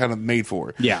cartoons are kind of made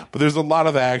for. Yeah. But there's a lot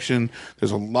of action.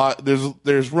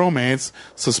 There's romance,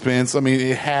 suspense. I mean,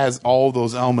 it has all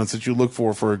those elements that you look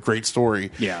for a great story.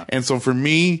 Yeah. And so for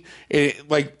me,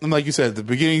 like you said, the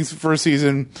beginning first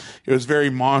season, it was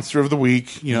very monster of the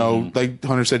week. You know, like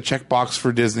Hunter said, checkbox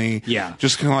for Disney. Yeah.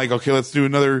 Just kind of like, okay, let's do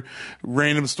another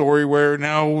random story where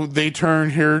now they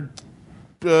turn here.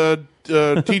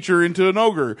 Teacher into an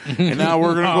ogre, and now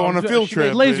we're going to go on a field she made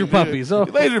trip. laser And, puppies. Oh.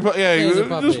 Laser Laser just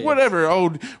puppy. whatever.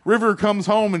 Oh, River comes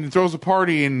home and throws a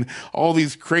party, and all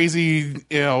these crazy,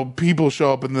 people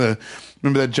show up in the.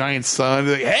 Remember that giant sun?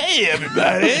 They're like, hey,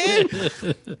 everybody!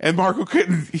 And Marco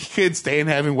couldn't stand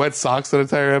having wet socks that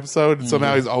entire episode, and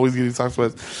somehow he's always getting socks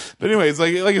wet. But anyways,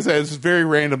 like I said, it's just very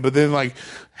random. But then, like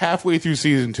halfway through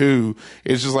season 2,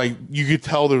 it's just like you could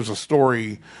tell there was a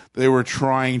story they were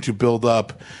trying to build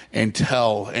up and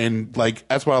tell, and like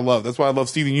that's what I love. That's why I love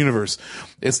Steven Universe.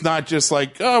 It's not just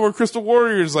like, oh, we're Crystal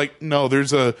Warriors. Like, no,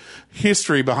 there's a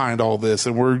history behind all this,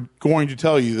 and we're going to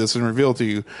tell you this and reveal to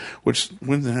you. Which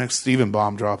when's the next Steven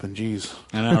bomb dropping? Jeez,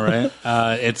 I know, right?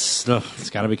 It's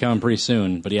got to be coming pretty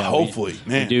soon. But yeah, Hopefully,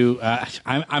 man. we do.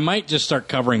 I might just start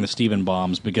covering the Steven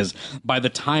bombs because by the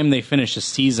time they finish a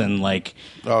season, like,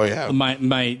 oh yeah,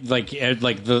 my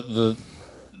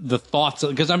the thoughts,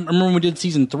 because I remember when we did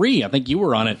season 3, I think you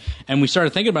were on it, and we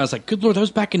started thinking about it. I was like, good Lord, that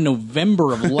was back in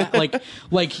November of like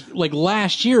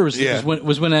last year was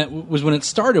when it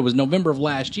started, was November of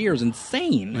last year. It was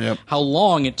insane. Yep. How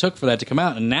long it took for that to come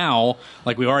out, and now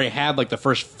like we already had like the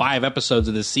first 5 episodes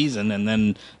of this season, and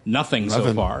then nothing.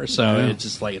 So far. So it's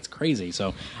just like it's crazy.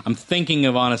 So I'm thinking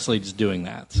of honestly just doing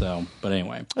that. So, but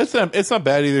anyway, it's not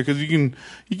bad either because you can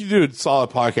do a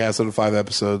solid podcast out of 5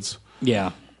 episodes.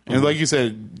 yeah. And like you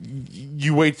said,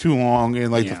 you wait too long, and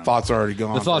like the thoughts are already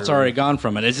gone. The thoughts are already gone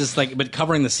from it. It's just like, but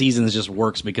covering the seasons just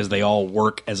works because they all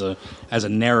work as a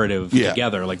narrative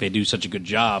together. Like they do such a good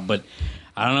job. But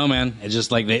I don't know, man. It's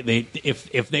just like they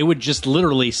if they would just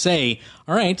literally say,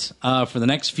 all right, for the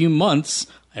next few months,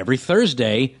 every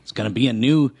Thursday, it's going to be a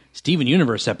new Steven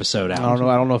Universe episode out.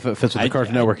 I don't know if it fits with the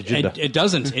Cartoon Network agenda. It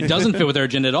doesn't. It doesn't fit with their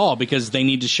agenda at all because they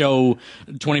need to show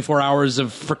 24 hours of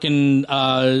frickin'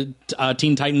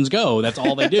 Teen Titans Go. That's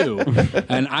all they do.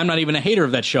 And I'm not even a hater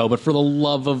of that show, but for the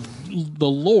love of the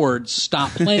Lord,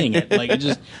 stop playing it. Like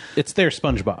It's their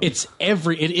SpongeBob. It's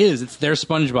their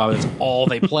SpongeBob. It's all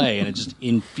they play, and it just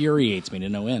infuriates me to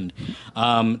no end.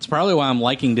 It's probably why I'm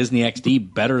liking Disney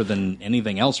XD better than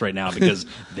anything else right now because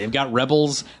they've got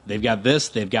Rebels, they've got this,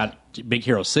 they've got Big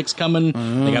Hero 6 coming.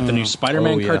 They got the new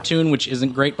Spider-Man cartoon, which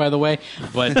isn't great, by the way,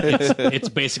 but it's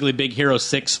basically Big Hero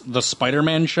 6, the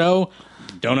Spider-Man show.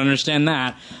 Don't understand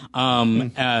that.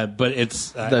 But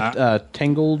it's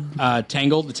Tangled.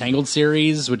 the Tangled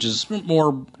series, which is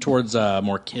more towards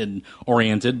more kid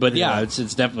oriented. But yeah, it's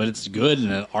definitely it's good, and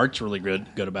the art's really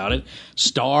good about it.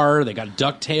 Star, they got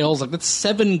DuckTales. Like that's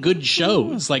 7 good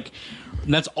shows. Like.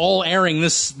 And that's all airing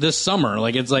this summer.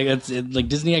 Like it's like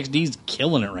Disney XD's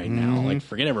killing it right now. Like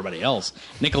forget everybody else.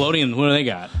 Nickelodeon, what do they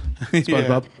got?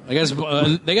 SpongeBob. I guess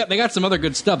they got some other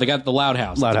good stuff. They got the Loud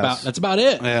House. That's about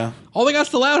it. Yeah. All they got's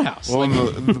the Loud House. Well,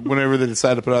 whenever they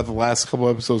decided to put out the last couple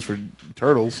episodes for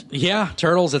Turtles. Yeah,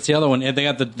 Turtles. That's the other one. They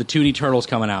got the 2D Turtles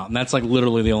coming out, and that's like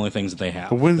literally the only things that they have.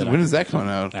 But when is that coming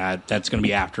out? That's going to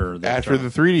be after the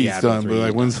 3D's done. But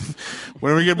like when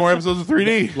do we get more episodes of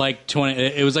 3D? Like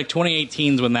it was like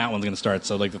 2018's when that one's going to start.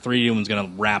 So like the 3D one's going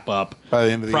to wrap up by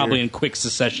the end of the probably year. in quick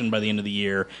succession by the end of the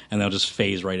year, and they'll just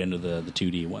phase right into the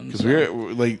 2D ones. Because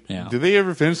we're like, did they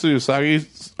ever finish the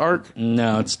Usagi arc?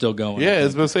 No, it's still going. Yeah, I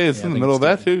was about to say it's in the middle of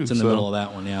that too. It's in the middle of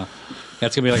that one. Yeah.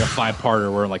 That's gonna be like a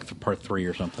 5-parter. We're like part 3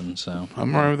 or something. So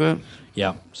I'm all right with that.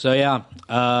 yeah. So yeah.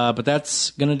 But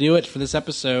that's gonna do it for this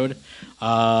episode.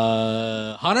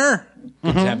 Hunter,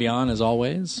 good to have you on as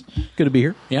always. Good to be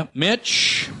here. Yep.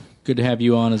 Mitch, good to have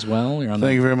you on as well. You're on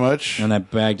Thank you very much. on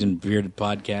that Bagged and Bearded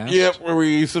podcast. Yep, where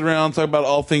we sit around and talk about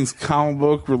all things comic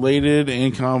book related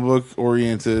and comic book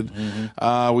oriented.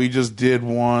 We just did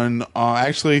one.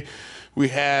 Actually, we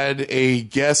had a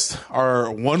guest, our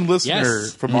one listener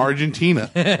Yes. from Argentina.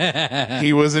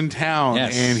 He was in town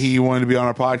Yes. and he wanted to be on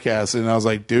our podcast. And I was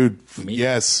like, dude,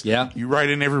 yes. Yeah. You write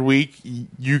in every week.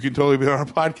 You can totally be on our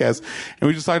podcast. And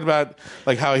we just talked about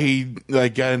like how he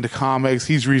like got into comics.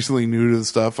 He's recently new to the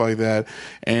stuff like that.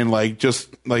 And like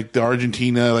just like the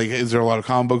Argentina, like is there a lot of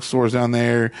comic book stores down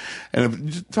there? And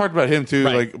just talked about him too.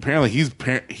 Right. Like apparently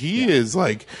he is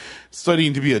like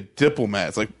studying to be a diplomat.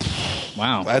 It's like,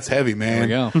 Wow. that's heavy, man.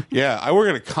 There we go. Yeah, I work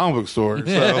at a comic book store, so.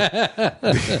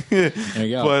 There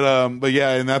you go. But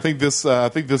yeah, and I think this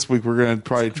week we're gonna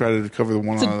probably try to cover the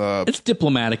one on It's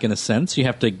diplomatic in a sense. You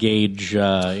have to gauge,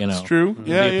 it's true.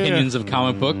 Yeah, the yeah, opinions of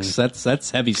comic books.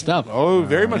 That's heavy stuff. Oh,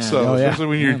 very much so. Oh, yeah. Especially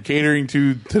when you're catering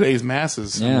to today's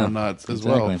masses Yeah, and whatnot as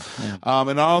well. exactly.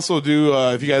 And I also do,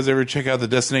 if you guys ever check out the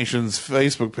Destination's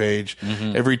Facebook page,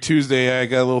 Mm-hmm. every Tuesday I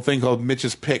got a little thing called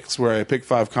Mitch's Picks where I pick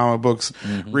 5 comic books,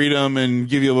 Mm-hmm. read them, and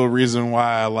give you a little reason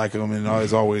why I like them. And I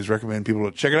always recommend people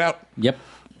to check it out. Yep.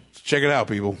 Check it out,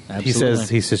 people. Absolutely.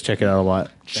 He says check it out a lot.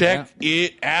 Check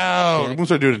it out. I'm going to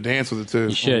start doing a dance with it, too.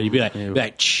 You should. You'd be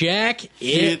like, check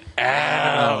it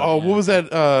out. Oh, what was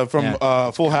that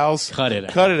from Full House? Cut it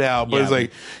out. Cut it out. But Yeah. it's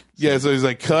like, yeah, so he's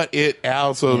like, cut it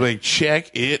out. So like,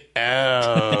 check it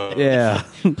out. Yeah.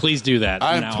 Please do that.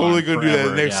 I'm from now totally on going to do that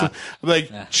forever. next. Yeah.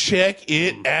 Like, check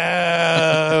it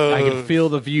out. I can feel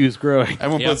the views growing.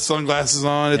 I'm gonna Yep. put sunglasses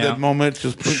on at Yeah. that moment.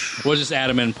 Just We'll just add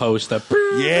them in post.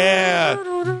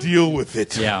 yeah, deal with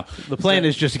it. Yeah. The plan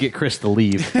is just to get Chris to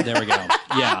leave. There we go.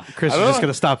 Yeah. Chris is don't just know. going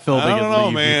to stop filming I don't and know,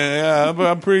 leave. man. Yeah, but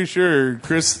I'm pretty sure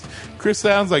Chris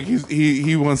sounds like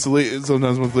he wants to leave.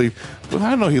 Sometimes wants to leave, but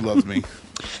I know he loves me.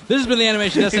 This has been the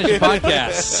Animation Destination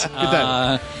Podcast.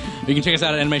 You can check us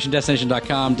out at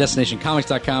animationdestination.com,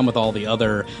 destinationcomics.com with all the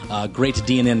other great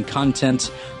DNN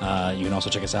content. You can also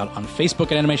check us out on Facebook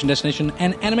at Animation Destination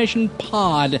and Animation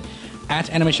Pod at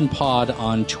Animation Pod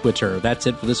on Twitter. That's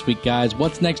it for this week, guys.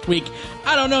 What's next week?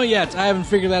 I don't know yet. I haven't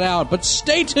figured that out, but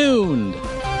stay tuned.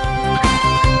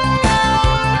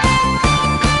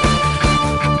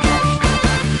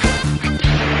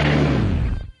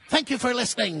 Thank you for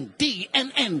listening,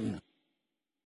 DNN.